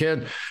airplane. You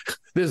can't,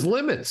 there's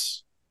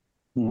limits.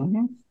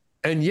 And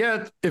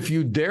yet, if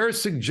you dare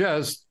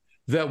suggest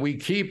that we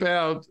keep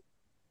out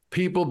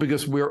people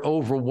because we're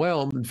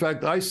overwhelmed. In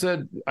fact, I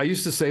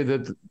used to say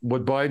that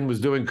what Biden was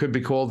doing could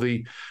be called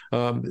the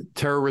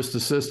Terrorist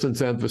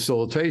Assistance and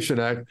Facilitation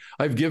Act.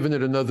 I've given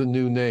it another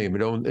new name.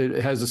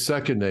 It has a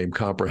second name,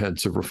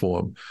 comprehensive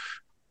reform,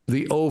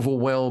 the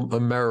Overwhelm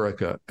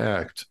America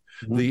Act.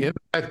 The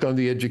impact on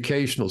the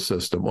educational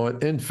system,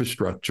 on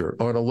infrastructure,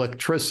 on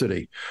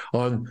electricity,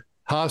 on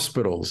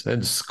hospitals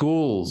and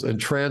schools and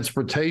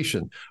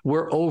transportation.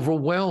 We're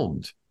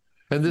overwhelmed.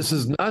 And this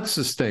is not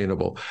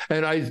sustainable.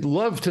 And I'd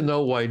love to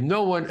know why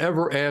no one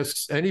ever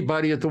asks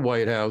anybody at the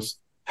White House,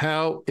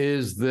 how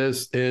is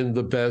this in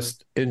the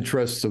best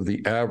interests of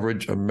the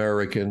average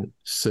American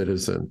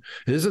citizen?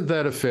 Isn't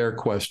that a fair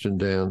question,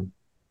 Dan?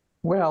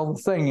 Well,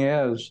 the thing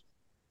is,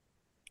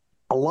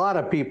 a lot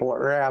of people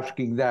are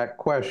asking that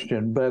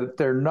question, but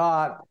they're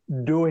not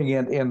doing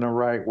it in the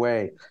right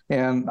way.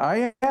 And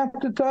I have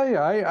to tell you,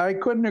 I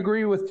couldn't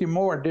agree with you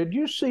more. Did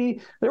you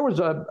see, there was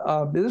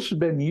this has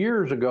been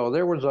years ago,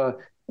 there was a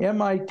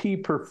MIT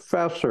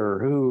professor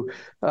who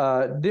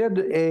did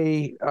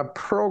a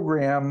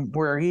program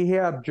where he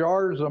had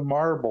jars of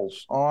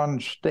marbles on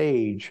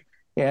stage,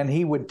 and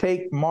he would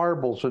take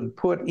marbles and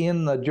put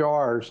in the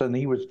jars, and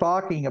he was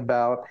talking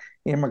about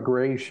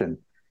immigration.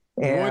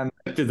 And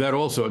Roy did that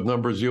also at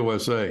Numbers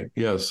USA.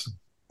 Yes.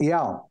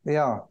 yeah,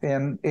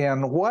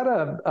 and what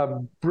a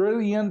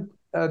brilliant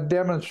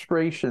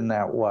demonstration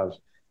that was.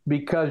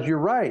 Because you're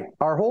right,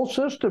 our whole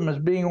system is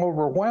being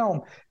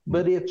overwhelmed,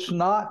 but it's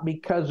not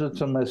because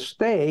it's a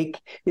mistake.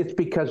 It's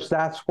because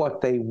that's what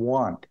they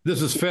want.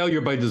 This is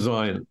failure by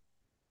design.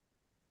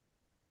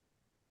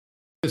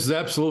 This is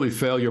absolutely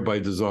failure by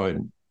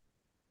design.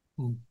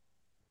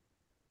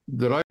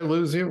 Did I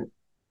lose you?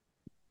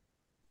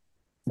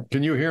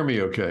 Can you hear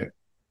me okay?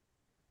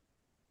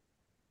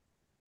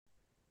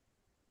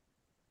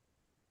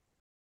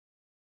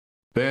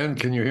 Ben,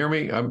 can you hear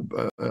me?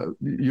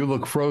 You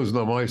look frozen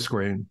on my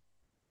screen.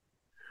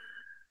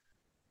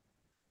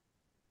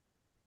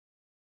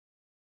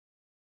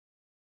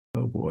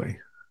 Oh boy.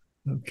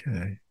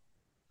 Okay.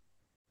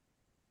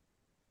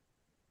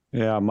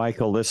 Yeah,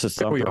 Michael, this is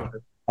something.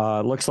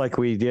 Looks like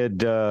we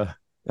did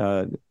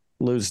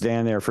lose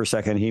Dan there for a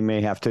second. He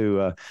may have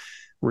to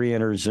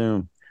re-enter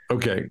Zoom.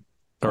 Okay.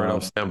 All right,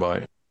 I'll stand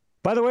by.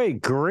 By the way,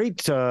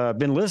 great.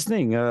 Been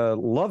listening.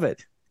 Love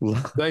it.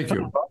 Thank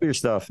you. Love your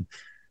stuff.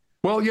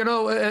 Well, you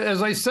know,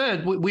 as I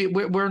said,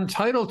 we're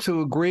entitled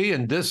to agree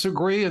and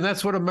disagree, and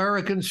that's what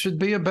Americans should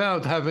be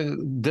about,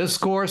 having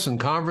discourse and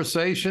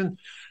conversation.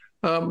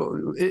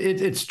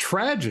 It's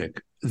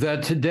tragic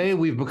that today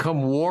we've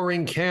become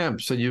warring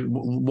camps, and you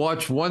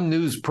watch one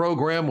news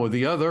program or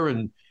the other,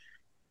 and,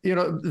 you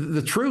know,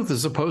 the truth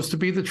is supposed to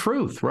be the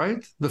truth,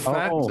 right? The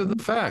facts are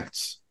the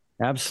facts.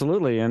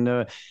 Absolutely. And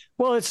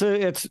well, it's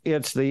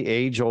the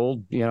age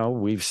old, you know,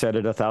 we've said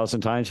it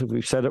 1,000 times. If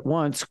we've said it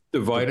once,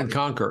 divide and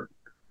conquer.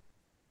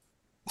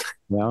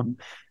 Yeah,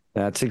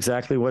 that's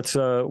exactly what's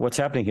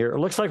happening here. It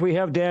looks like we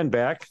have Dan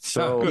back.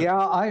 So yeah,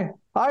 I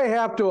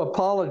have to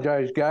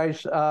apologize,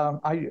 guys.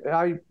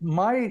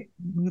 My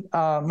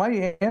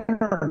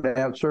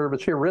internet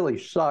service here really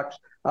sucks.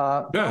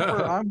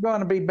 I'm going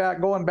to be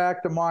going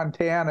back to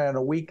Montana in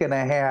a week and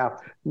a half.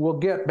 We'll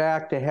get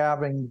back to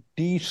having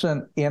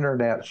decent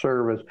internet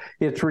service.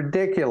 It's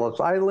ridiculous.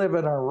 I live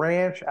in a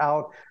ranch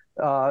out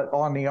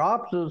on the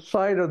opposite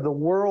side of the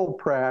world,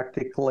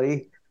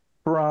 practically,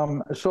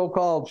 from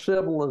so-called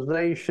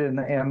civilization,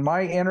 and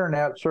my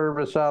internet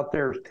service out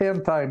there is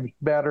 10 times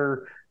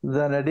better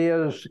than it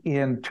is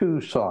in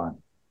Tucson.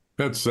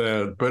 That's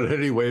sad. But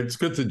anyway, it's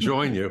good to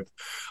join you.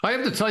 I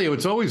have to tell you,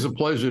 it's always a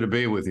pleasure to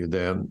be with you,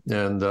 Dan.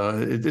 And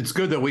it's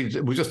good that we're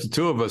just the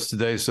two of us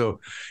today.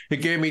 So it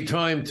gave me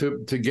time to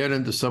get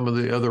into some of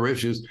the other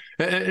issues.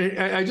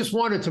 I just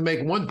wanted to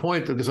make one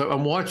point, because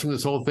I'm watching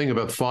this whole thing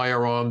about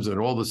firearms and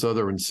all this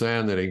other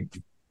insanity.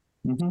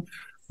 Mm-hmm.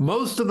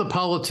 Most of the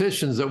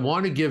politicians that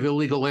want to give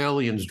illegal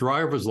aliens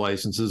driver's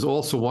licenses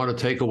also want to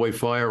take away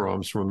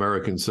firearms from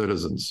American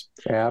citizens.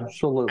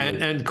 Absolutely.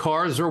 And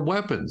cars are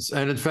weapons.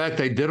 And in fact,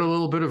 I did a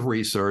little bit of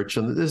research,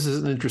 and this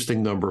is an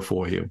interesting number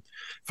for you.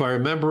 If I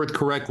remember it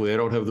correctly, I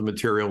don't have the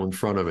material in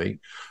front of me.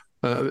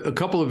 A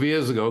couple of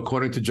years ago,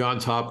 according to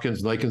Johns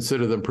Hopkins, and I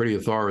consider them pretty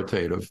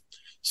authoritative,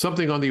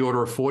 something on the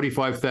order of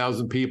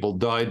 45,000 people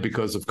died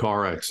because of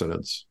car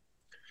accidents.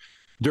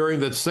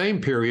 During that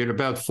same period,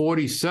 about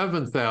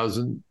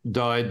 47,000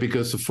 died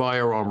because of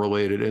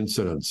firearm-related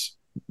incidents.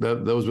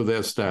 Those were their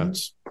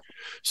stats.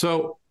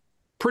 So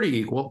pretty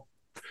equal.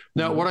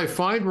 Now, what I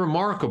find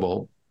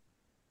remarkable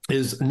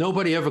is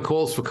nobody ever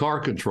calls for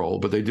car control,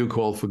 but they do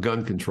call for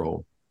gun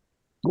control.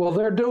 Well,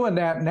 they're doing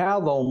that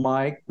now, though,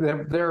 Mike.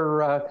 They're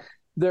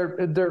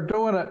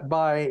doing it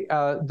by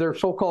their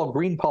so-called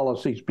green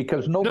policies,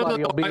 because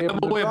nobody will be able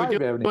to drive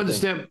anything.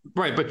 Understand,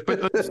 right? But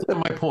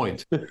understand my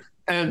point.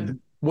 And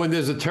when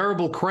there's a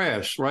terrible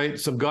crash, right?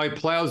 Some guy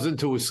plows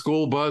into a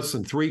school bus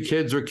and 3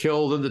 kids are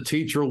killed and the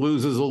teacher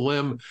loses a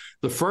limb.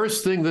 The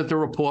first thing that the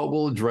report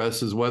will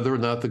address is whether or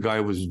not the guy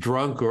was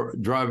drunk or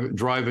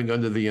driving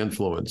under the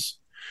influence.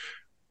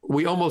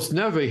 We almost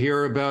never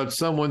hear about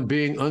someone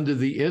being under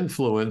the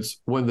influence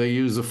when they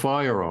use a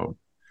firearm.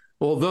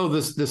 Although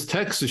this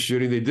Texas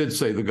shooting, they did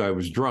say the guy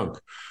was drunk.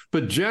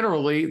 But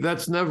generally,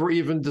 that's never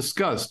even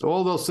discussed.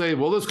 All they'll say,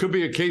 well, this could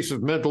be a case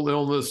of mental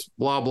illness,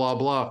 blah, blah,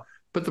 blah.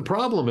 But the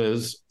problem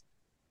is,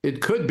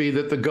 it could be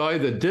that the guy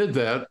that did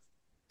that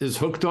is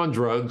hooked on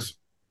drugs,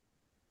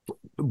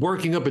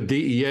 working up a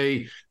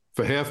DEA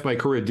for half my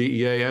career,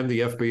 DEA and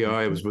the FBI.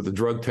 I was with the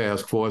drug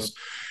task force.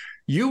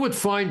 You would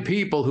find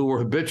people who were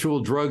habitual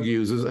drug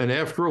users, and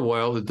after a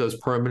while, it does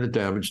permanent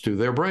damage to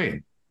their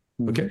brain.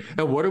 Okay.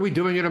 And what are we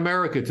doing in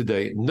America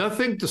today?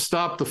 Nothing to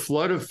stop the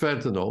flood of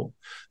fentanyl,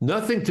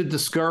 nothing to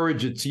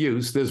discourage its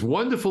use. There's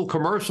wonderful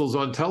commercials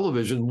on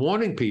television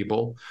warning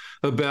people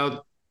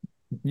about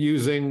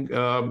using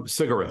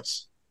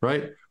cigarettes,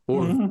 right?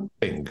 or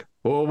vaping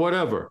or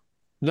whatever.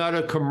 Not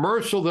a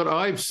commercial that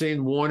I've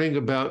seen warning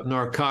about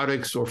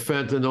narcotics or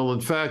fentanyl.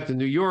 In fact, in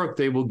New York,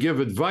 they will give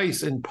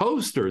advice in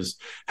posters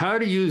how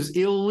to use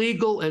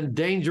illegal and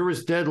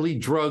dangerous, deadly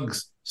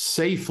drugs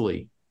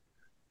safely.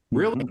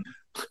 Really?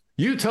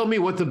 You tell me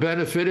what the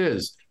benefit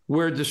is.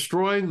 We're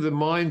destroying the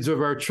minds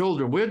of our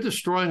children. We're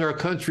destroying our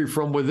country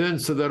from within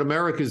so that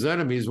America's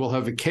enemies will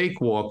have a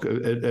cakewalk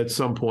at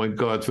some point,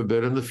 God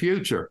forbid, in the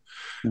future.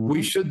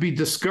 We should be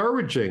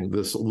discouraging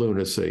this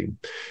lunacy.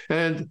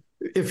 And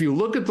if you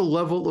look at the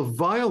level of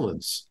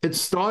violence, it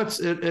starts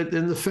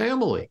in the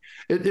family.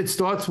 It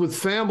starts with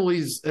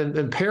families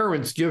and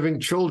parents giving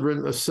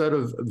children a set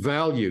of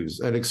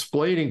values and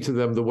explaining to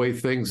them the way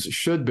things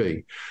should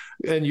be.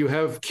 And you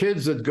have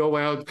kids that go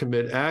out,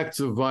 commit acts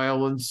of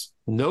violence,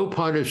 no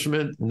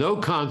punishment, no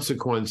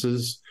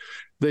consequences.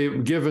 They're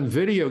given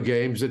video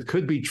games that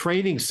could be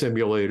training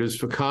simulators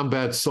for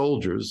combat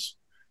soldiers.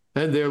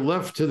 And they're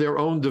left to their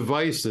own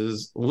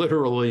devices,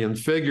 literally and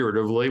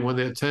figuratively, when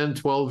they're 10,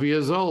 12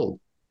 years old.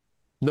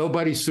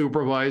 Nobody's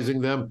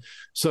supervising them.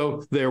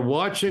 So they're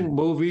watching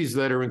movies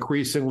that are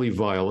increasingly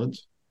violent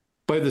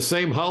by the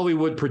same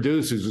Hollywood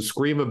producers who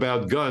scream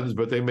about guns,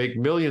 but they make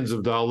millions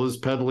of dollars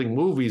peddling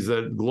movies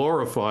that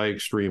glorify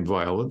extreme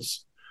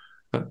violence.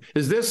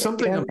 Is there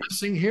something I'm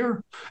missing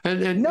here?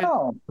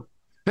 No.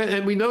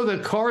 And we know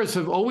that cars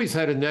have always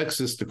had a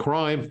nexus to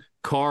crime,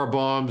 car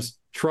bombs,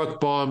 truck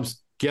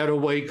bombs,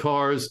 getaway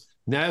cars.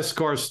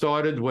 NASCAR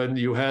started when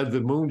you had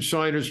the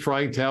moonshiners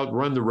trying to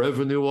outrun the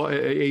revenue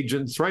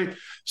agents, right?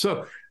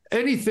 So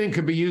anything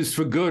can be used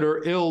for good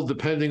or ill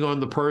depending on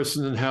the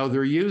person and how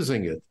they're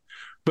using it.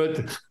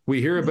 But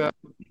we hear about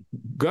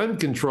gun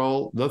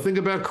control, nothing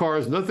about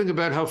cars, nothing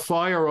about how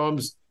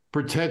firearms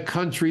protect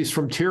countries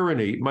from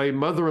tyranny. My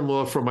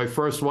mother-in-law from my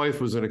first wife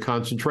was in a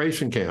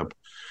concentration camp.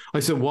 I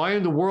said, why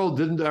in the world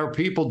didn't our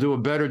people do a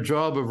better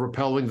job of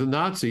repelling the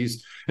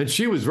Nazis? And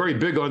she was very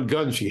big on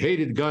guns. She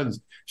hated guns.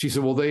 She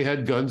said, well, they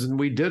had guns and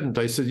we didn't.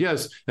 I said,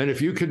 yes. And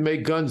if you could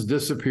make guns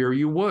disappear,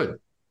 you would.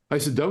 I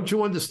said, don't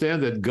you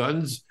understand that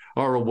guns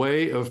are a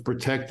way of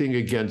protecting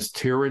against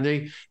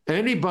tyranny?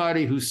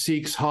 Anybody who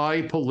seeks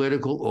high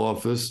political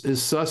office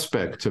is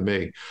suspect to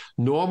me.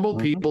 Normal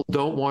people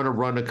don't want to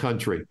run a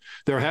country.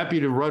 They're happy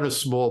to run a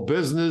small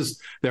business.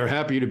 They're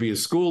happy to be a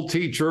school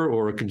teacher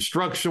or a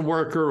construction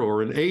worker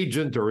or an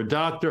agent or a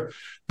doctor.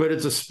 But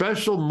it's a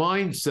special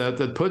mindset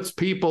that puts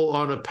people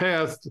on a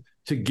path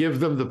to give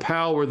them the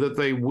power that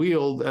they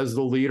wield as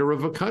the leader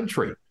of a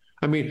country.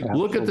 I mean,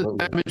 look at the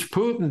damage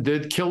Putin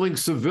did, killing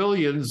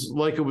civilians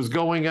like it was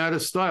going out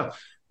of style.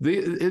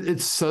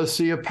 It's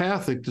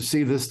sociopathic to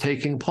see this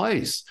taking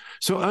place.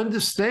 So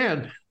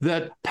understand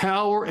that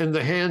power in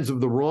the hands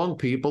of the wrong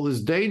people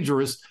is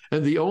dangerous.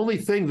 And the only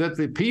thing that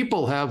the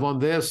people have on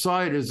their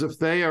side is if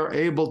they are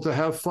able to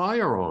have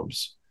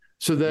firearms.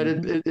 So that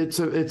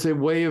it's a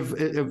way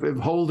of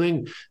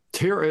holding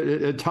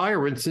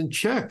tyrants in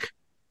check,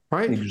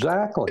 right?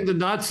 Exactly. What the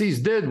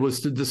Nazis did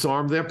was to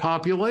disarm their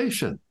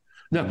population.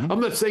 Now, I'm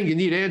not saying you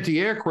need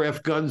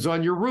anti-aircraft guns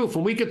on your roof,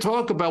 and we could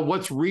talk about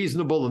what's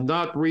reasonable and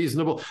not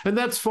reasonable, and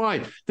that's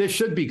fine. There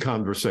should be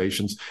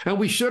conversations, and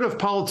we should have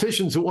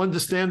politicians who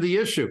understand the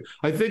issue.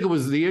 I think it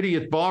was the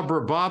idiot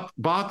Barbara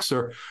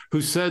Boxer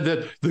who said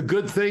that the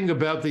good thing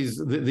about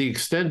the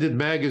extended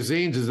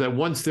magazines is that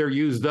once they're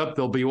used up,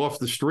 they'll be off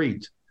the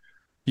street.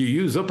 You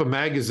use up a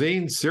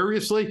magazine?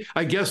 Seriously?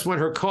 I guess when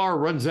her car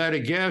runs out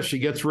of gas, she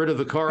gets rid of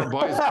the car and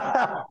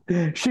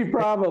buys She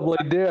probably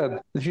did.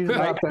 She's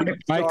not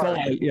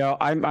Michael,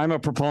 I'm a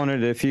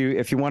proponent. If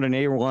you want an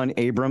A1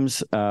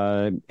 Abrams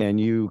and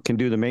you can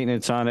do the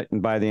maintenance on it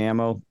and buy the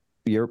ammo,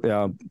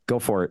 go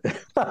for it.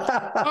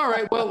 All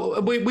right.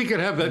 Well, we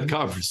could have that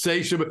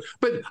conversation,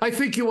 but I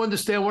think you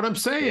understand what I'm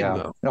saying,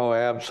 though. Oh,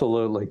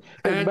 absolutely.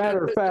 As a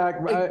matter of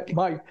fact,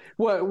 Mike,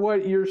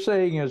 what you're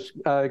saying is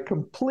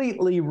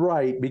completely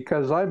right,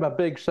 because I'm a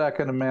big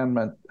Second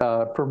Amendment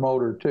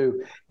promoter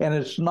too, and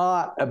it's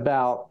not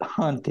about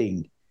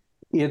hunting.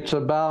 It's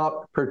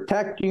about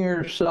protecting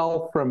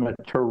yourself from a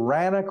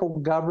tyrannical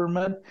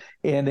government,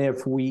 and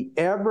if we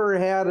ever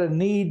had a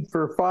need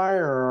for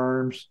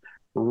firearms,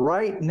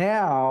 right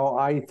now,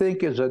 I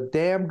think is a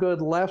damn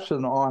good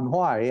lesson on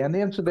why. And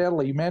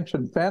incidentally, you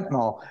mentioned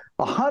fentanyl.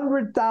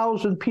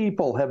 100,000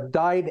 people have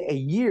died a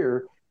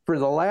year for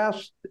the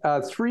last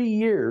 3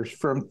 years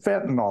from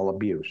fentanyl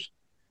abuse.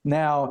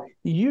 Now,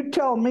 you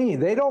tell me,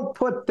 they don't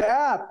put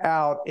that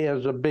out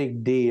as a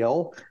big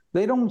deal.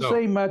 They don't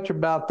say much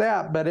about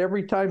that, but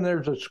every time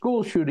there's a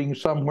school shooting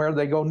somewhere,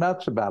 they go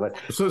nuts about it.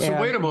 So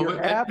wait a moment.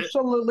 You're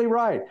absolutely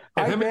right.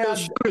 How many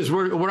shooters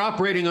we're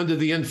operating under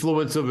the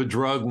influence of a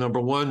drug,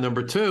 number one.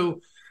 Number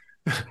two,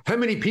 how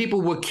many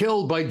people were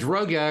killed by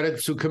drug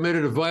addicts who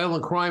committed a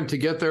violent crime to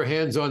get their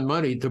hands on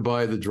money to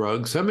buy the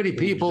drugs? How many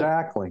people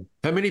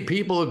How many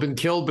people have been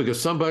killed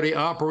because somebody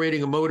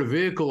operating a motor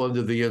vehicle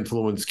under the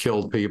influence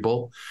killed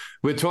people?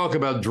 We talk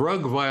about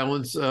drug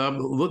violence.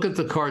 Look at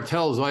the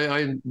cartels.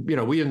 And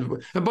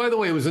by the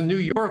way, it was in New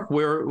York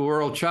where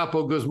El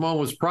Chapo Guzman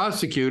was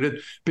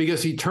prosecuted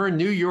because he turned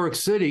New York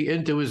City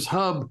into his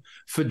hub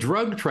for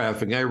drug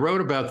trafficking. I wrote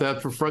about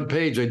that for Front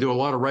Page. I do a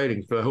lot of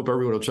writing. I hope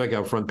everyone will check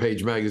out Front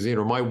Page magazine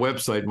or my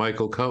website,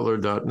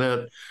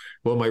 michaelcutler.net.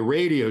 Well, my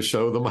radio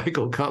show, the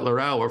Michael Cutler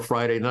Hour,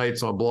 Friday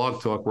nights on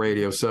Blog Talk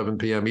Radio, 7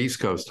 p.m. East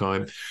Coast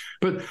time.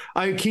 But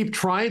I keep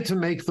trying to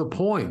make the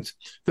point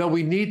that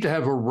we need to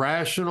have a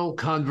rational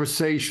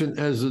conversation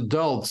as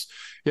adults,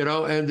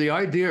 and the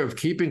idea of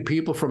keeping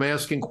people from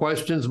asking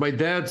questions. My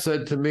dad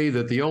said to me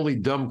that the only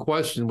dumb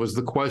question was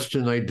the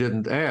question I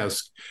didn't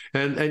ask.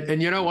 And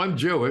I'm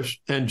Jewish,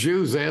 and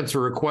Jews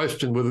answer a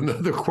question with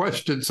another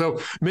question.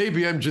 So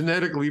maybe I'm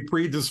genetically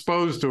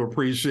predisposed to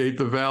appreciate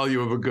the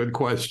value of a good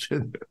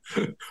question.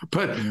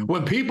 But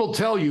when people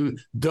tell you,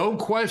 don't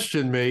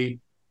question me,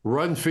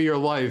 run for your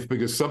life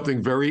because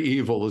something very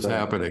evil is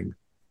happening.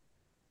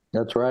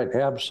 That's right.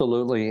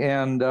 Absolutely.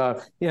 And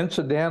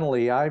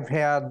incidentally, I've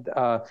had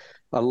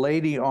a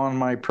lady on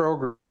my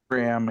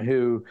program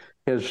who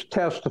has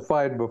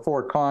testified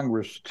before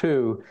Congress,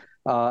 too,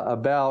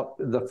 about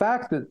the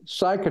fact that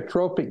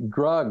psychotropic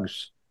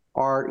drugs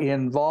are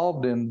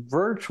involved in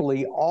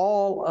virtually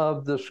all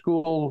of the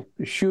school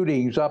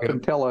shootings up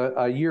until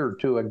a year or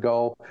two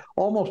ago.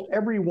 Almost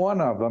every one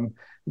of them,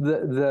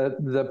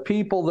 the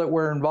people that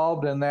were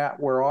involved in that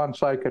were on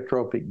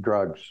psychotropic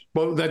drugs.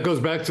 Well, that goes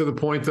back to the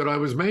point that I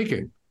was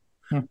making.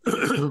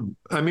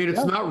 I mean,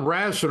 it's not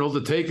rational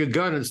to take a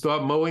gun and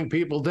start mowing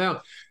people down.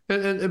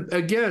 And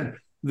again,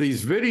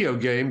 these video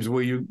games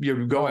where you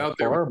go out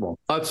there with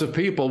lots of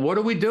people, what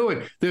are we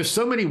doing? There's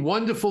so many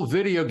wonderful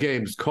video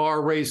games,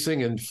 car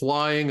racing and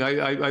flying.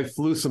 I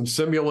flew some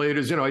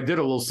simulators. I did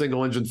a little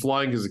single engine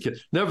flying as a kid.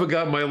 Never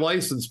got my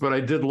license, but I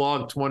did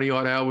log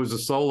 20-odd hours of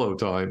solo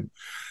time.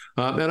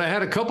 And I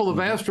had a couple of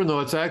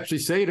astronauts actually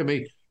say to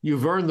me,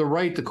 you've earned the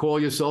right to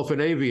call yourself an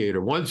aviator.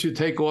 Once you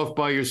take off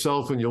by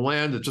yourself and you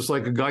land, it's just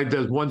like a guy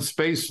does one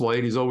space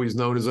flight. He's always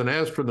known as an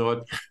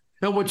astronaut.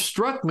 And what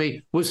struck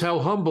me was how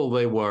humble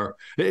they were.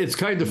 It's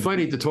kind of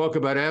funny to talk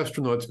about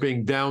astronauts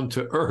being down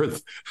to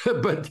earth,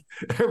 but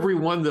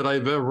everyone that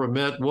I've ever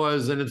met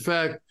was. And in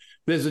fact,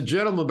 there's a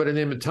gentleman by the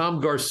name of Tom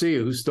Garcia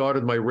who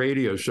started my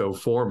radio show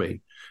for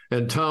me.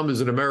 And Tom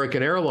is an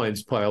American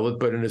Airlines pilot,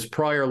 but in his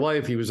prior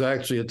life, he was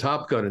actually a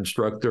Top Gun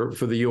instructor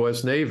for the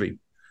U.S. Navy.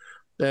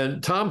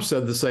 And Tom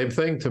said the same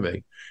thing to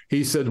me.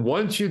 He said,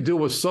 once you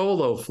do a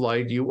solo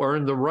flight, you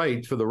earn the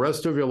right for the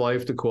rest of your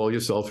life to call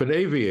yourself an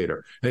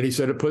aviator. And he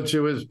said it puts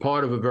you as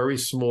part of a very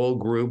small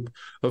group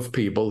of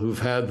people who've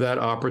had that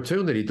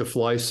opportunity to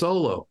fly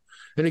solo.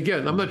 And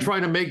again, I'm not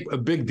trying to make a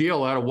big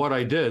deal out of what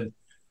I did,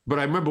 but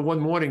I remember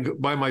one morning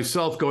by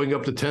myself going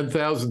up to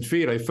 10,000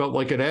 feet. I felt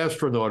like an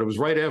astronaut. It was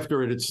right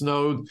after it had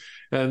snowed,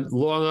 and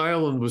Long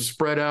Island was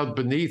spread out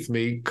beneath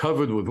me,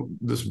 covered with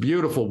this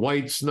beautiful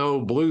white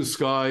snow, blue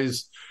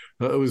skies.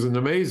 It was an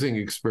amazing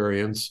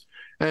experience.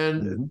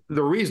 And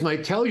the reason I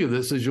tell you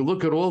this is you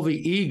look at all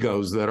the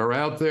egos that are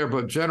out there,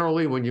 but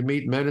generally when you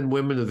meet men and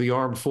women of the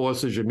armed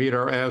forces, you meet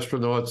our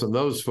astronauts and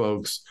those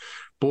folks,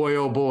 boy,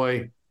 oh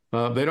boy,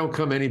 they don't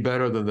come any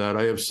better than that.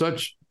 I have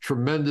such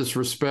tremendous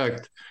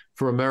respect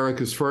for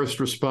America's first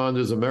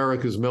responders,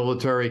 America's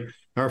military,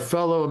 our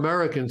fellow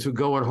Americans who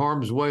go in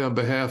harm's way on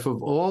behalf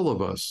of all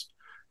of us.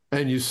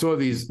 And you saw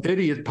these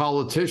idiot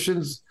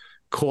politicians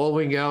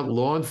calling out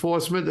law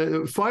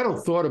enforcement.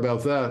 Final thought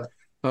about that.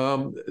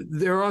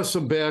 There are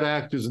some bad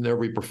actors in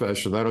every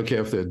profession. I don't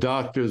care if they're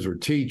doctors or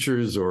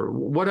teachers or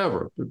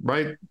whatever,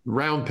 right?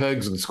 Round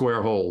pegs and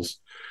square holes.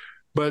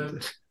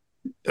 But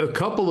a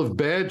couple of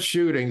bad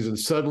shootings and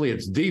suddenly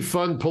it's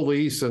defund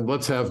police and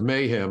let's have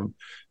mayhem.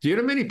 Do you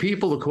know how many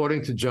people,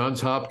 according to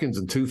Johns Hopkins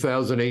in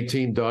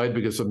 2018, died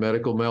because of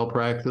medical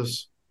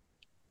malpractice?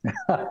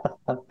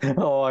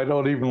 Oh, I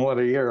don't even want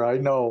to hear. I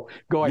know.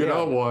 Go ahead. You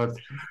know what?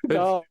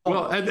 No.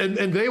 Well,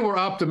 and they were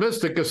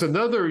optimistic because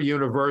another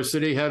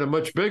university had a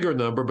much bigger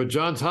number, but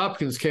Johns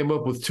Hopkins came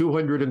up with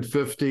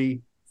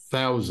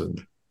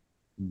 250,000.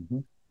 Mm-hmm.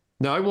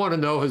 Now, I want to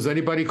know, has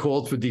anybody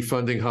called for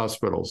defunding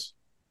hospitals?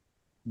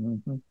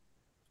 Mm-hmm.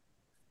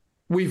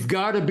 We've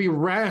got to be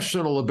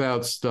rational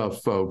about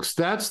stuff, folks.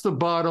 That's the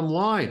bottom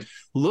line.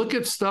 Look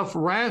at stuff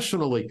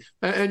rationally.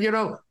 And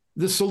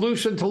the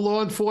solution to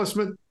law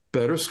enforcement,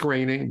 better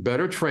screening,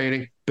 better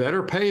training,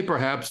 better pay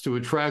perhaps to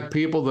attract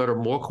people that are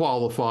more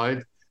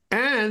qualified.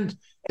 And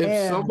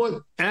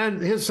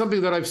here's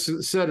something that I've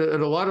said,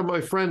 and a lot of my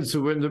friends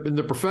who are in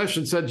the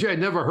profession said, gee, I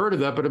never heard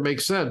of that, but it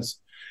makes sense.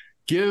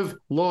 Give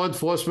law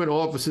enforcement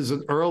officers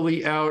an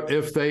early out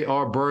if they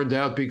are burned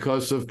out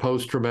because of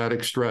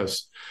post-traumatic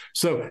stress.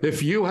 So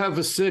if you have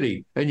a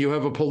city and you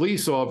have a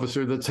police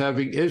officer that's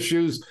having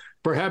issues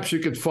Perhaps you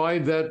could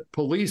find that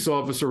police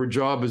officer a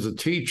job as a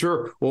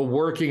teacher or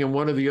working in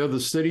one of the other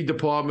city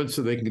departments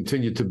so they can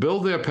continue to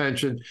build their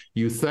pension.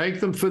 You thank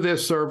them for their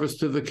service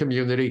to the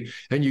community,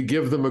 and you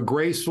give them a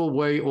graceful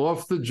way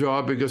off the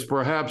job because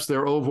perhaps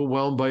they're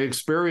overwhelmed by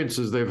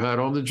experiences they've had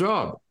on the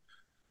job.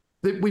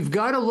 We've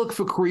got to look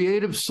for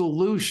creative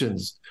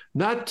solutions,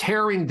 not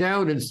tearing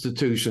down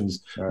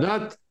institutions,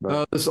 not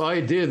this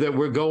idea that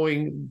we're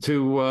going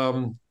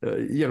to,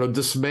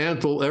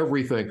 dismantle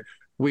everything.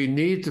 We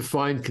need to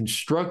find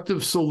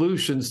constructive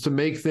solutions to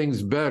make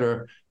things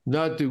better,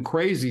 not do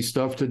crazy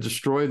stuff to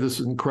destroy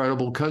this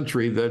incredible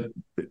country that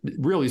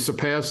really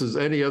surpasses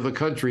any other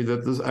country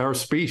that our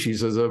species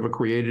has ever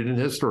created in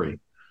history.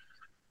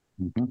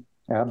 Mm-hmm.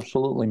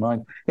 Absolutely, Mike.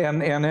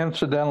 And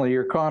incidentally,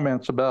 your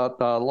comments about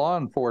law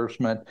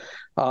enforcement,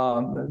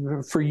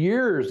 for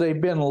years, they've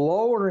been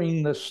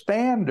lowering the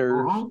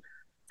standards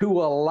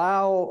to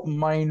allow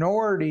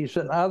minorities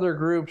and other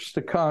groups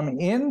to come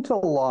into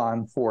law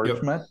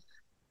enforcement. Yep.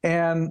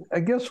 And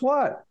guess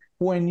what?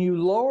 When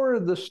you lower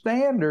the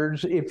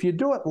standards, if you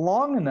do it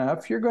long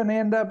enough, you're going to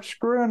end up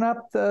screwing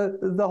up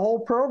the whole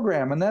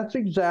program. And that's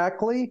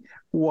exactly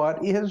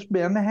what has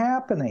been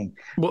happening.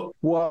 Well,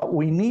 what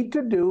we need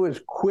to do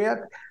is quit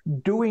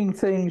doing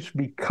things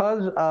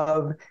because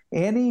of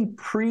any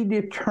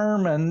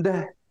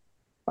predetermined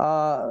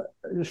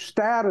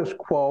status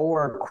quo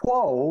or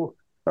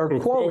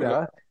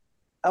quota.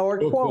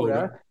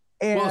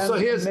 And well, so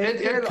here's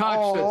Ed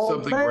Koch said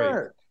something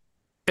great.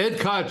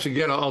 Ed Koch,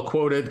 again, I'll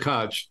quote Ed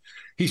Koch.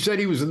 He said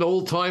he was an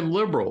old-time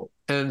liberal.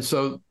 And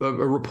so a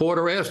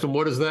reporter asked him,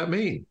 what does that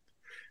mean?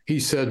 He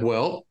said,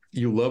 well,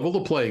 you level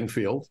the playing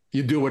field.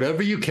 You do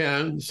whatever you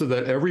can so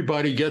that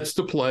everybody gets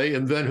to play,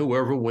 and then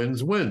whoever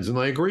wins, wins. And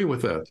I agree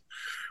with that.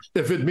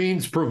 If it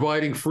means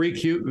providing free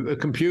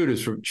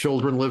computers for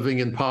children living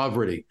in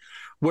poverty,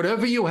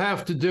 whatever you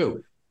have to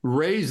do,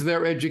 raise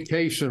their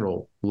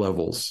educational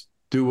levels.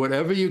 Do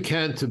whatever you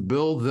can to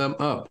build them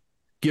up.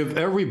 Give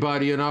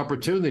everybody an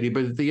opportunity.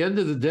 But at the end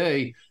of the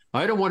day,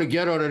 I don't want to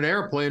get on an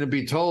airplane and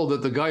be told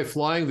that the guy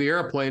flying the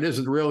airplane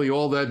isn't really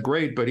all that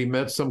great, but he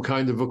met some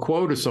kind of a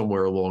quota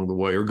somewhere along the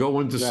way, or go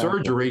into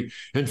surgery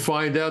and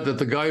find out that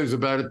the guy who's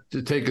about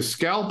to take a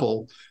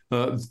scalpel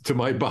to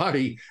my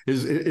body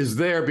is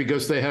there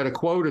because they had a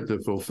quota to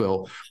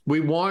fulfill.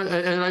 We want,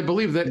 and I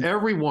believe that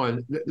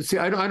everyone, see,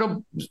 I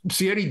don't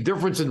see any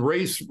difference in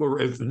race or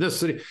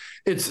ethnicity.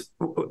 It's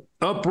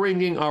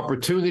upbringing,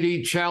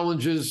 opportunity,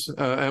 challenges,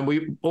 and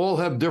we all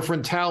have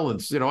different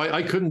talents. You know,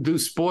 I couldn't do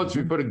sports.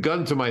 We put a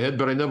gun to my head,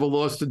 but I never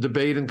lost a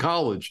debate in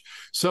college.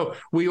 So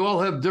we all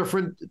have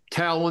different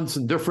talents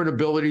and different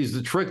abilities.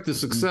 The trick to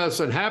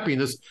success and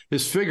happiness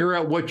is figure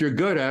out what you're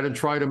good at and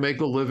try to make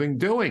a living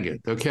doing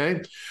it,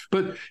 okay?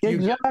 But you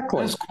get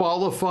less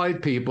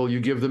qualified people, you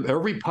give them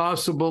every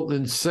possible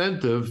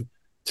incentive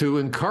to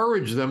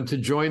encourage them to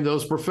join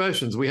those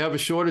professions. We have a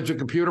shortage of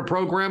computer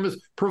programmers,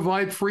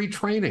 provide free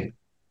training.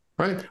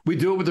 Right? We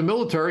do it with the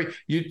military.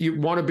 You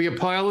want to be a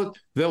pilot,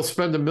 they'll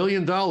spend $1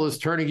 million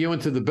turning you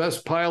into the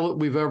best pilot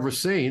we've ever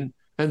seen.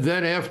 And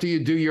then after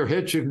you do your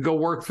hitch, you can go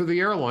work for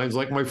the airlines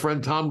like my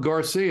friend Tom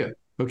Garcia.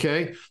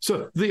 Okay?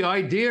 So the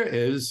idea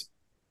is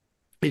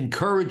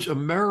encourage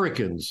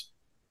Americans,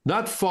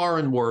 not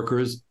foreign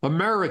workers,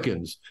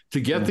 Americans,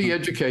 to get the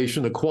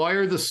education,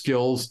 acquire the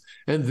skills,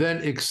 and then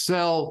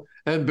excel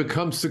and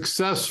become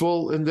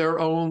successful in their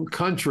own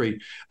country.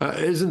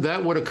 Isn't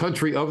that what a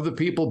country of the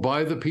people,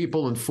 by the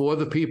people, and for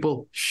the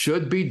people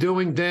should be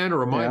doing, Dan?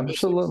 Or am I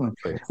absolutely?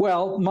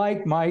 Well,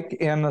 Mike,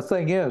 and the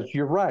thing is,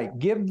 you're right.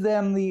 Give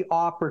them the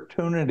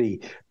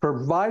opportunity,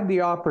 provide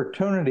the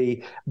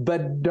opportunity,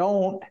 but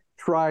don't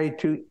try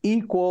to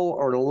equal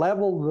or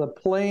level the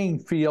playing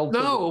field.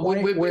 No,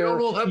 we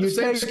don't all have the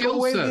same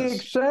skill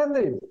sets.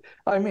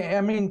 I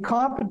mean,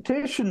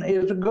 competition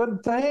is a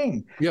good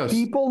thing. Yes.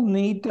 People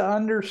need to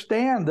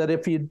understand that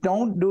if you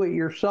don't do it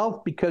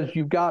yourself because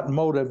you've got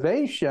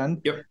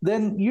motivation,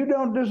 then you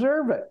don't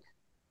deserve it.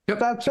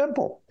 That's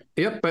simple.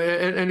 Yep,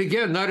 and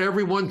again, not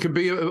everyone can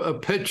be a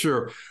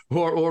pitcher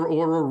or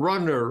a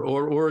runner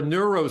or a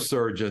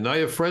neurosurgeon. I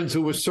have friends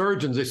who were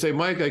surgeons. They say,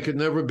 Mike, I could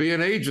never be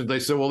an agent. They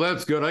say, well,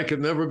 that's good. I could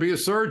never be a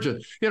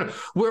surgeon. You know,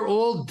 we're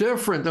all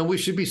different, and we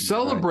should be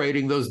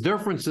celebrating those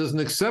differences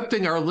and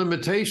accepting our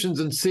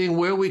limitations and seeing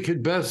where we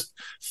could best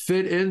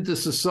fit into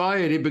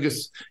society.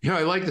 Because, you know,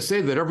 I like to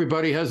say that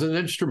everybody has an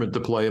instrument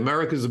to play.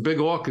 America's a big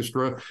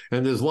orchestra,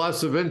 and there's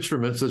lots of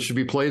instruments that should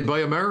be played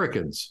by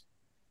Americans.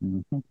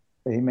 Mm-hmm.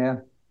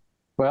 Amen.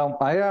 Well,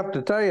 I have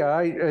to tell you,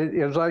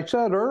 as I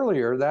said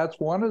earlier, that's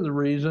one of the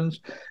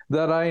reasons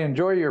that I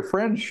enjoy your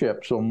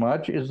friendship so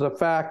much, is the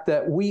fact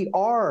that we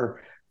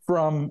are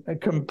from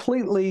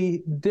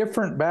completely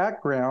different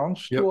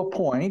backgrounds to a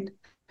point,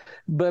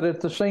 but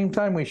at the same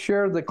time, we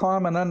share the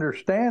common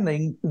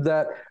understanding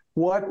that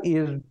what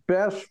is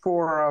best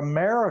for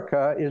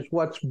America is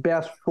what's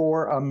best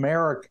for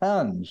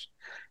Americans.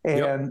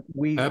 And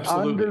we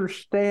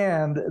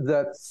understand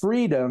that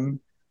freedom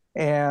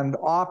and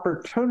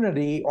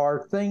opportunity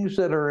are things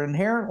that are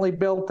inherently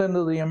built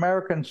into the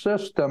American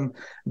system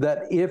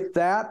that if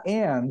that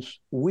ends,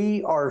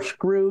 we are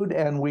screwed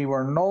and we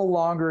will no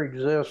longer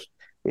exist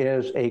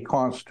as a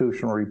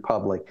constitutional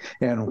republic.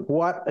 And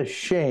what a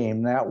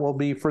shame that will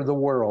be for the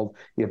world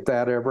if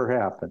that ever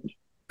happens.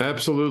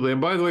 Absolutely.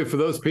 And by the way, for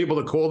those people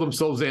that call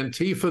themselves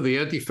Antifa, the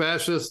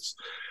anti-fascists,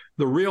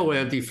 the real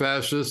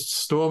anti-fascists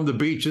stormed the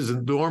beaches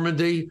in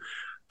Normandy,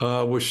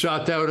 was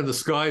shot down in the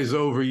skies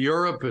over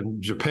Europe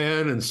and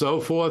Japan and so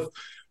forth.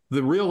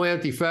 The real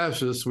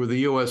anti-fascists were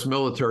the U.S.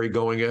 military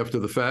going after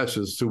the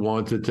fascists who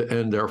wanted to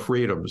end our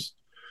freedoms.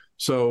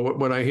 So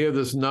when I hear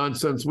this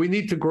nonsense, we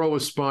need to grow a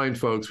spine,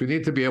 folks. We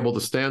need to be able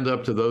to stand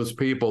up to those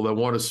people that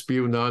want to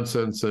spew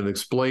nonsense and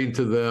explain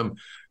to them,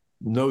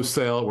 no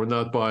sale, we're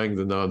not buying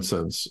the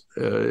nonsense.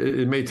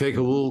 It may take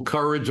a little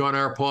courage on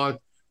our part,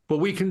 but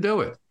we can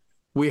do it.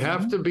 We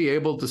have to be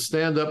able to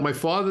stand up. My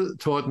father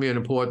taught me an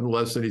important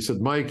lesson. He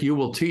said, Mike, you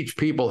will teach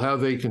people how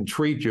they can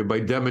treat you by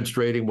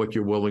demonstrating what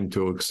you're willing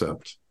to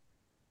accept.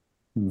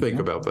 Think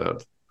about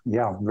that.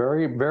 Yeah,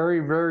 very,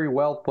 very, very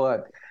well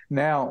put.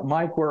 Now,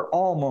 Mike, we're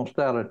almost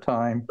out of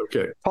time.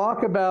 Okay.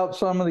 Talk about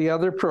some of the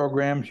other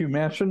programs. You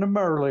mentioned them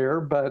earlier,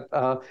 but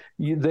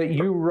that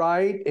you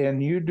write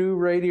and you do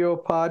radio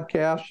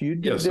podcasts. You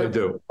do yes, I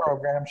do.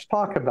 Programs.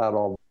 Talk about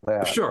all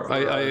that. Sure.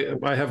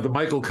 I have the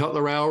Michael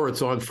Cutler Hour.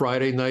 It's on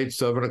Friday night,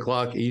 7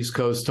 o'clock East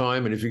Coast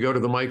time. And if you go to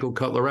the Michael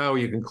Cutler Hour,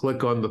 you can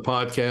click on the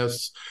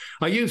podcasts.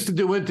 I used to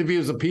do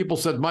interviews and people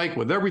said, Mike,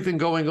 with everything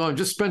going on,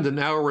 just spend an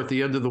hour at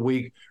the end of the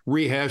week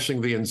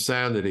rehashing the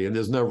insanity. And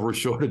there's never a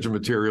shortage of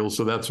material.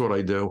 So that's what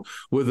I do,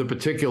 with a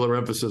particular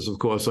emphasis, of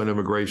course, on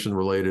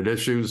immigration-related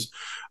issues.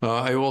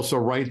 I also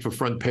write for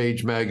Front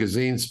Page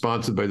Magazine,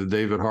 sponsored by the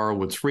David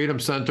Horowitz Freedom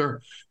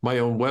Center. My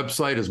own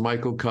website is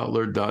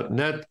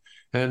michaelcutler.net.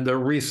 And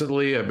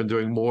recently, I've been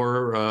doing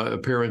more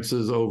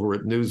appearances over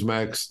at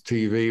Newsmax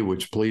TV,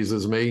 which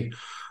pleases me.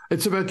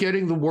 It's about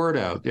getting the word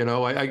out, you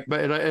know.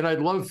 And I'd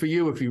love for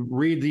you, if you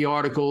read the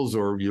articles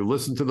or you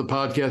listen to the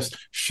podcast,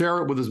 share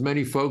it with as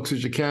many folks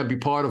as you can. Be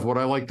part of what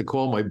I like to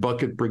call my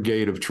bucket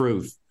brigade of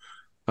truth.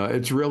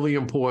 It's really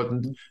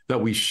important that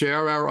we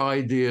share our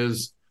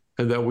ideas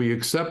and that we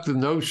accept the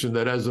notion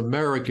that as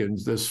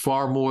Americans, there's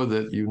far more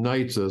that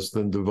unites us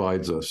than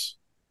divides us.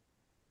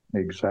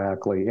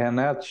 Exactly. And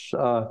that's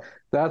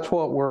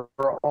what we're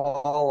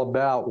all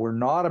about. We're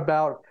not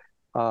about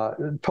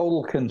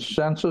total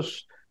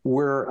consensus.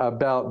 We're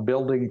about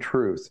building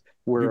truth.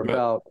 We're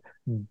about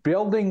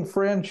building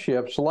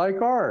friendships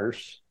like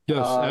ours.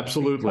 Yes,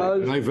 absolutely.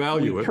 And I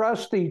value it. We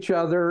trust each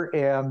other,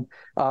 and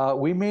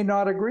we may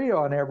not agree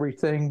on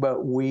everything,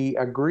 but we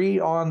agree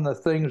on the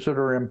things that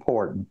are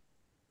important.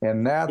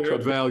 And that's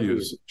shared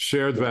values.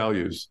 Shared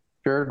values.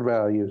 Shared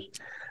values.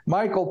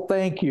 Michael,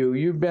 thank you.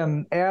 You've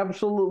been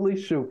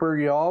absolutely super.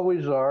 You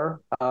always are.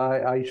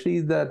 I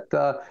see that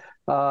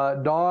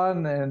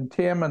Dawn and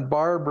Tim and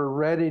Barb are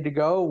ready to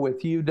go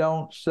with You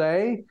Don't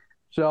Say.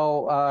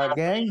 So,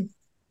 gang,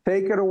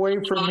 take it away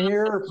from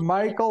here.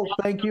 Michael,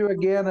 thank you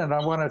again. And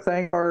I want to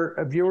thank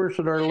our viewers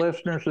and our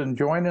listeners, and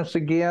join us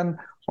again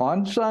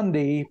on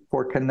Sunday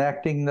for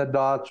Connecting the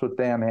Dots with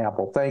Dan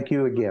Apple. Thank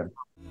you again.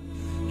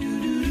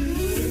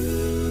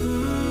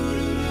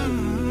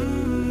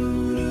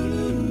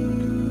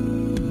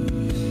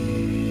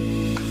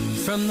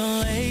 From the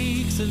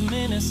lakes of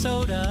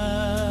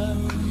Minnesota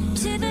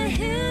to the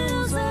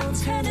hills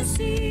of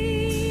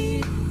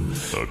Tennessee,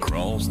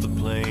 across the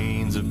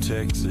plains of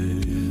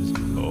Texas,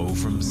 oh,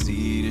 from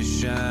sea to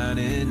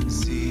shining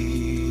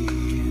sea,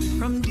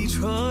 from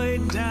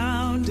Detroit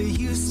down to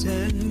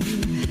Houston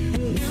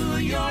and New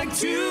York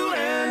to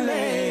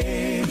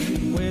LA,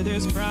 where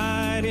there's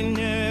pride in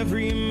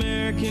every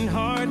American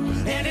heart,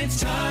 and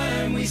it's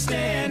time we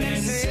stand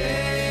and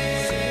say,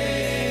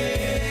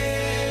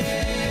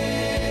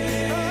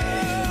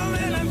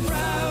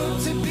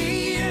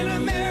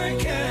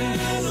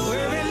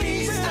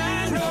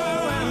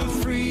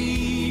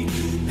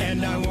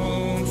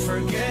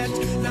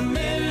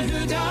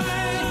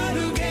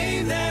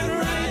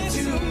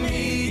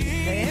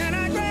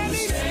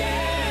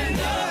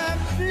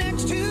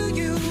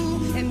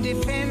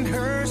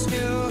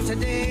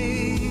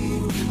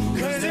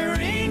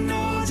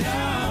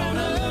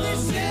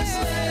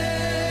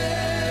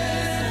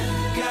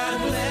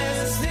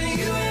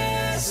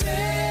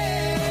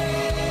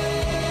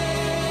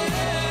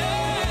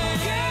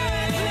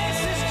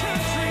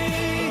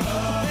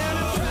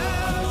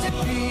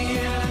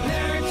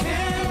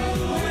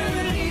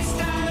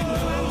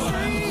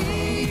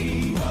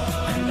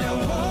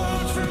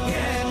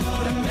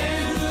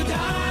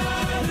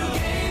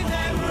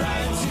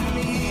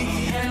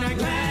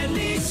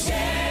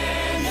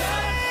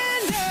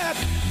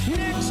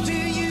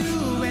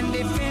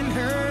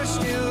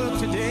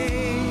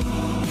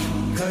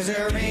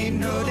 there ain't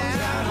no